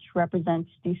logo, which represents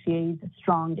DCA's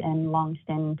strong and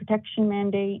long-standing protection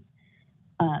mandate.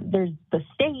 There's the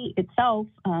state itself,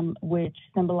 which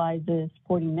symbolizes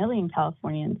 40 million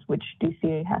Californians, which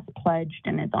DCA has pledged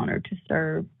and is honored to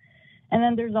serve. And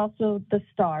then there's also the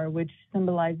star, which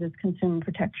symbolizes consumer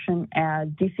protection as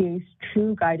DCA's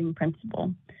true guiding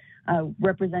principle,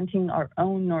 representing our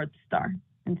own North Star.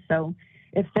 And so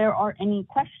if there are any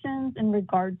questions in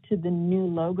regard to the new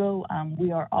logo,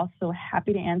 we are also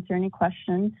happy to answer any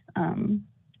questions in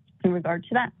regard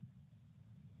to that.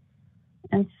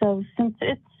 And so since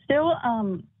it's still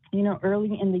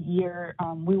early in the year,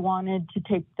 we wanted to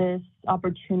take this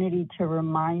opportunity to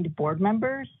remind board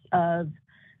members of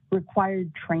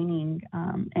required training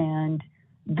and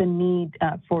the need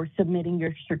for submitting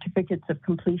your certificates of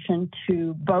completion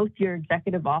to both your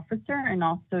executive officer and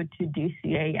also to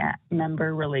DCA at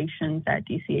member relations at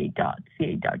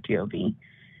dca.ca.gov.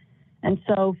 And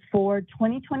so for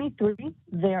 2023,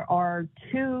 there are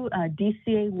two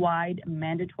DCA-wide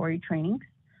mandatory trainings,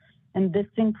 and this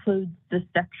includes the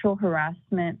sexual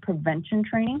harassment prevention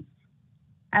training,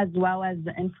 as well as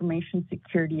the information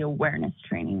security awareness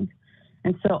training.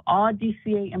 And so all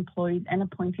DCA employees and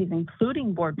appointees,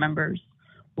 including board members,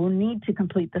 will need to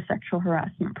complete the sexual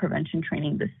harassment prevention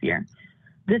training this year.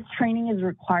 This training is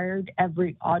required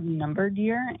every odd-numbered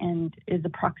year and is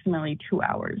approximately 2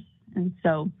 hours. And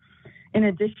so in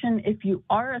addition, if you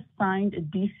are assigned a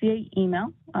DCA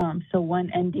email, so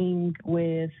one ending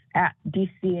with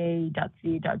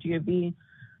 @dca.ca.gov,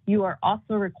 you are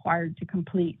also required to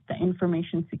complete the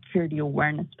Information Security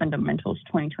Awareness Fundamentals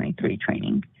 2023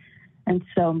 training. And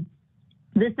so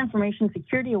this information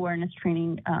security awareness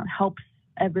training helps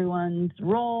everyone's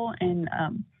role in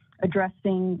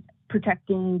protecting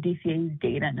DCA's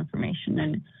data and information.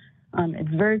 And it's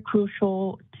very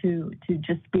crucial to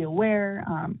just be aware,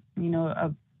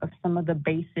 of some of the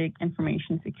basic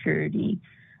information security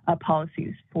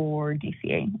policies for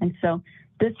DCA. And so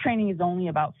this training is only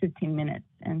about 15 minutes,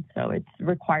 and so it's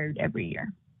required every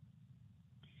year.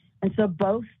 And so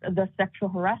both the sexual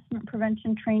harassment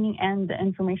prevention training and the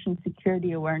information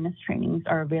security awareness trainings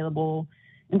are available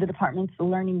in the department's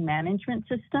learning management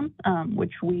system,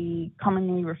 which we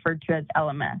commonly refer to as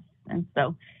LMS. And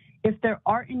so if there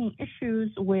are any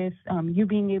issues with you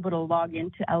being able to log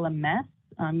into LMS,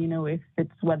 if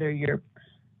it's whether your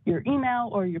email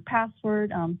or your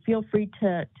password, feel free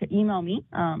to email me.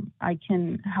 I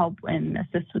can help and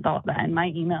assist with all of that. And my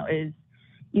email is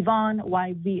Yvonne,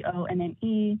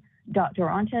 YVONNE, .Dorantes,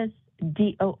 DORANTES,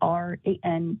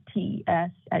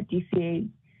 @dca.gov.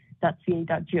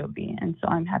 dca.gov. And so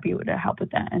I'm happy to help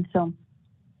with that. And so,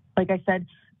 like I said,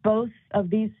 both of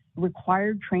these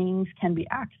required trainings can be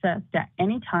accessed at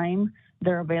any time.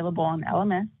 They're available on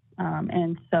LMS.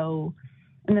 And so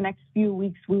in the next few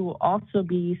weeks, we will also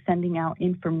be sending out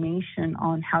information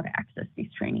on how to access these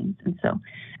trainings. And so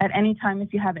at any time,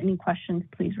 if you have any questions,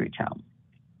 please reach out.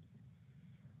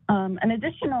 An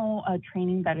additional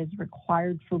training that is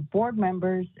required for board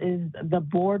members is the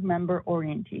board member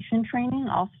orientation training,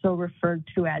 also referred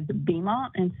to as BMA.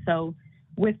 And so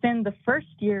within the first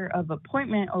year of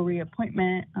appointment or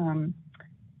reappointment,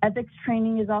 ethics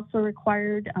training is also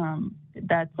required.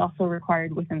 That's also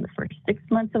required within the first 6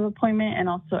 months of appointment and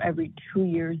also every 2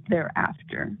 years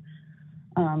thereafter.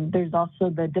 There's also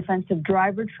the defensive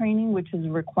driver training, which is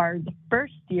required the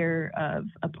first year of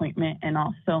appointment and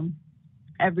also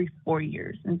every 4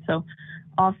 years. And so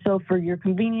also for your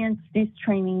convenience, these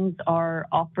trainings are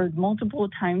offered multiple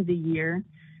times a year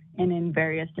and in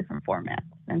various different formats.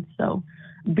 And so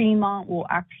BMA will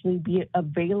actually be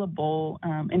available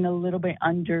in a little bit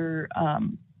under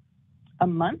a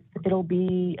month. It'll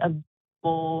be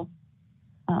available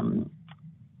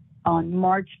on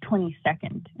March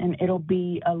 22nd, and it'll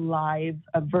be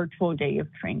a virtual day of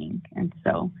training. And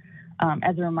so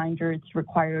as a reminder, it's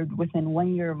required within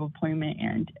 1 year of appointment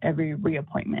and every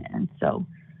reappointment. And so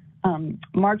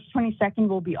March 22nd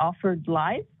will be offered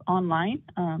live online,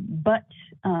 but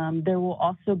there will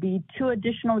also be 2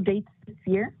 additional dates this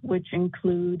year, which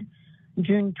include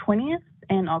June 20th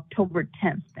and October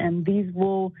 10th. And these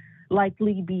will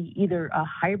likely be either a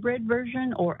hybrid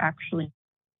version or actually.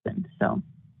 So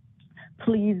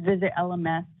please visit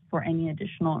LMS for any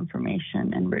additional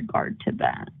information in regard to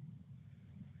that.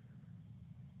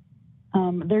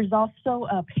 There's also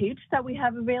a page that we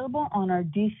have available on our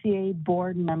DCA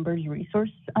Board Members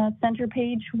Resource Center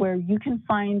page where you can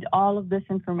find all of this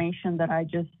information that I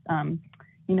just,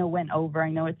 went over.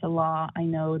 I know it's a lot. I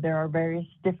know there are various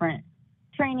different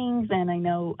trainings, and I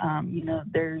know,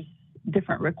 there's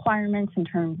different requirements in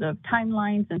terms of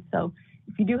timelines. And so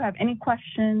if you do have any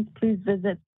questions, please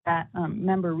visit that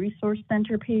Member Resource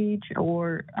Center page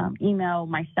or email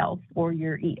myself or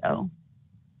your EO.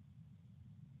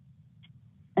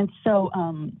 And so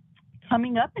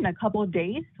coming up in a couple of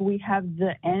days, we have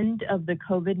the end of the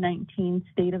COVID-19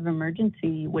 state of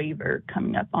emergency waiver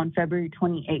coming up on February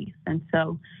 28th. And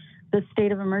so the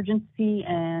state of emergency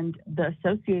and the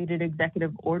associated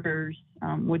executive orders,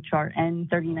 which are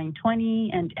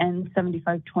N3920 and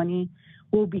N7520,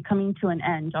 will be coming to an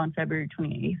end on February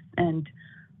 28th. And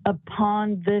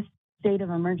upon this state of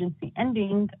emergency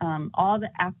ending, all the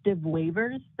active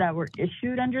waivers that were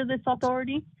issued under this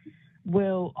authority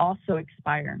will also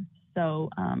expire. So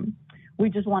we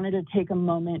just wanted to take a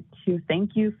moment to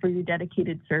thank you for your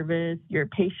dedicated service, your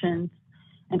patience,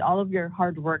 and all of your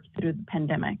hard work through the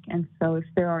pandemic. And so if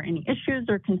there are any issues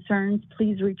or concerns,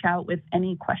 please reach out with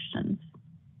any questions.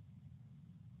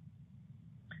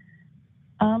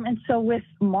 And so with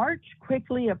March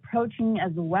quickly approaching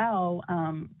as well,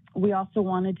 we also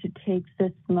wanted to take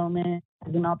this moment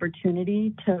as an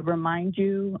opportunity to remind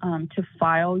you to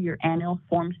file your annual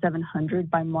Form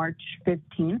 700 by March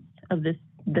 15th of this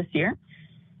year.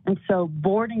 And so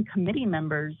board and committee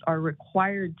members are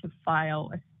required to file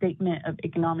a statement of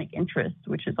economic interest,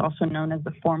 which is also known as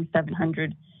the Form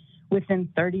 700, within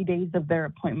 30 days of their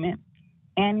appointment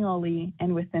annually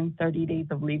and within 30 days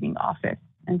of leaving office.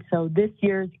 And so this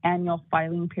year's annual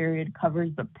filing period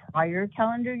covers the prior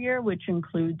calendar year, which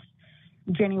includes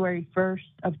January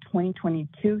 1st of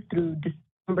 2022 through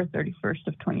December 31st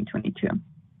of 2022.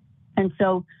 And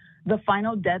so the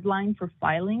final deadline for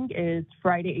filing is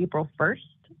Friday, April 1st.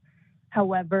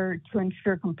 However, to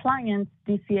ensure compliance,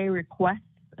 DCA requests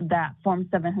that Form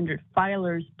 700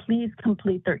 filers please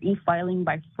complete their e-filing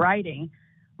by Friday,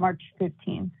 March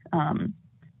 15th,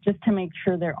 just to make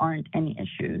sure there aren't any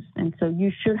issues. And so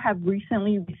you should have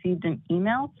recently received an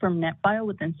email from NetBio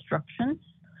with instructions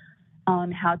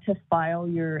on how to file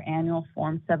your annual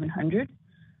Form 700.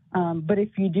 But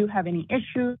if you do have any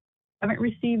issues, haven't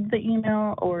received the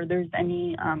email, or there's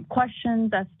any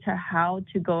questions as to how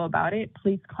to go about it,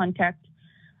 please contact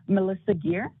Melissa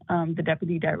Gear, the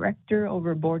Deputy Director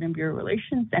over Board and Bureau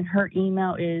Relations, and her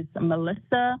email is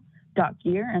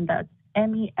melissa.gear, and that's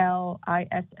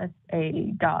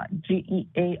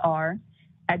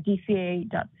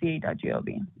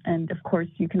melissa.gear@dca.ca.gov. And of course,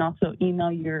 you can also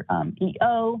email your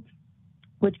EO,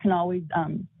 which can always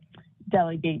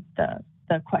delegate the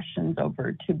questions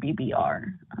over to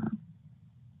BBR.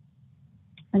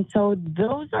 And so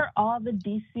those are all the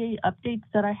DCA updates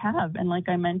that I have. And like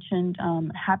I mentioned,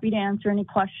 happy to answer any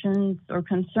questions or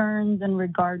concerns in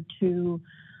regard to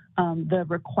the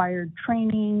required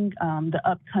training, the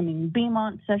upcoming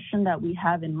BMONT session that we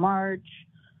have in March,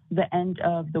 the end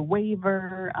of the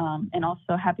waiver, and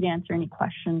also happy to answer any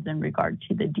questions in regard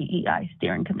to the DEI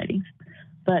steering committee.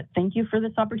 But thank you for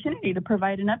this opportunity to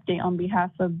provide an update on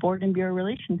behalf of Board and Bureau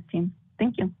Relations team.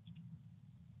 Thank you.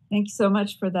 Thank you so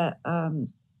much for that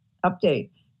update.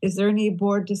 Is there any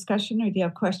board discussion, or do you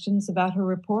have questions about her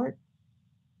report?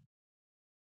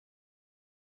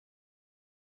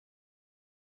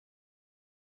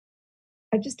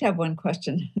 I just have one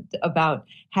question about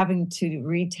having to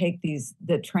retake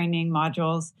the training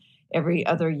modules every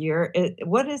other year.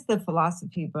 What is the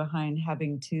philosophy behind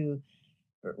having to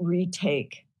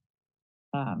retake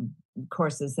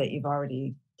courses that you've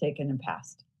already taken and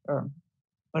passed, or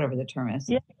whatever the term is?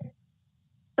 Yeah.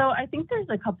 So I think there's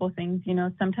a couple of things.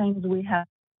 Sometimes we have,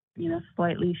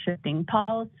 slightly shifting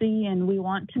policy, and we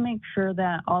want to make sure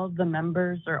that all of the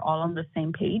members are all on the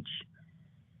same page.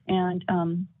 And,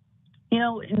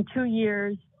 in 2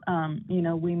 years,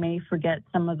 we may forget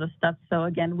some of the stuff. So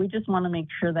again, we just want to make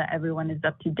sure that everyone is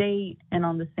up to date and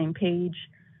on the same page,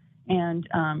 and,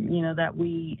 that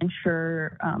we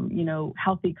ensure,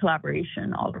 healthy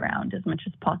collaboration all around as much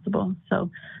as possible.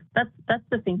 So that's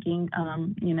the thinking,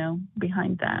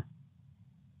 behind that.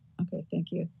 Okay, thank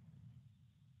you.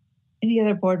 Any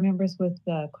other board members with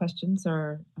questions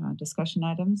or discussion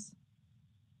items?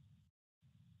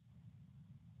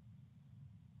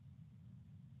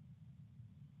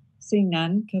 Seeing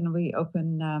none, can we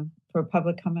open for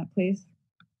public comment, please?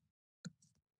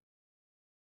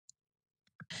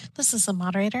 This is the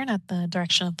moderator, and at the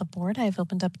direction of the board, I've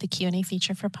opened up the Q&A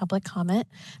feature for public comment.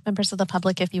 Members of the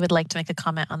public, if you would like to make a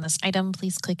comment on this item,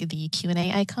 please click the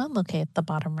Q&A icon located at the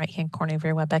bottom right-hand corner of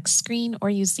your WebEx screen, or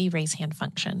use the raise hand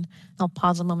function. I'll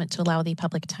pause a moment to allow the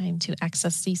public time to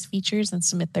access these features and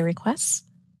submit their requests.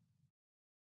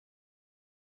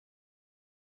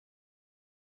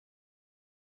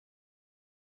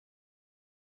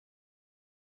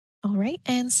 All right,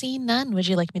 and seeing none, would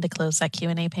you like me to close that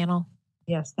Q&A panel?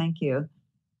 Yes, thank you.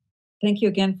 Thank you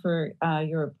again for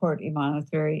your report, Iman. It's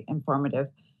very informative.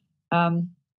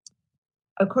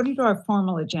 According to our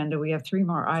formal agenda, we have 3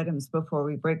 more items before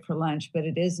we break for lunch, but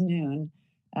it is noon.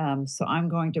 So I'm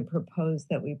going to propose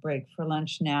that we break for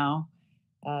lunch now,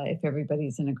 if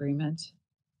everybody's in agreement.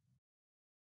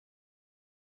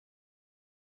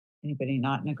 Anybody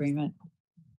not in agreement?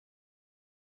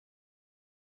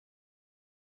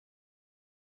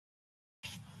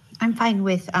 I'm fine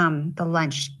with the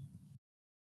lunch.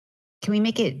 Can we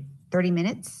make it 30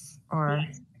 minutes or?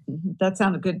 That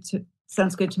sounded good.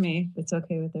 Sounds good to me. It's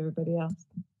okay with everybody else.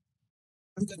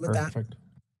 I'm good with that. Perfect.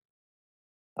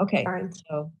 Okay,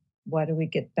 so why do we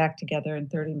get back together in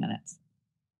 30 minutes?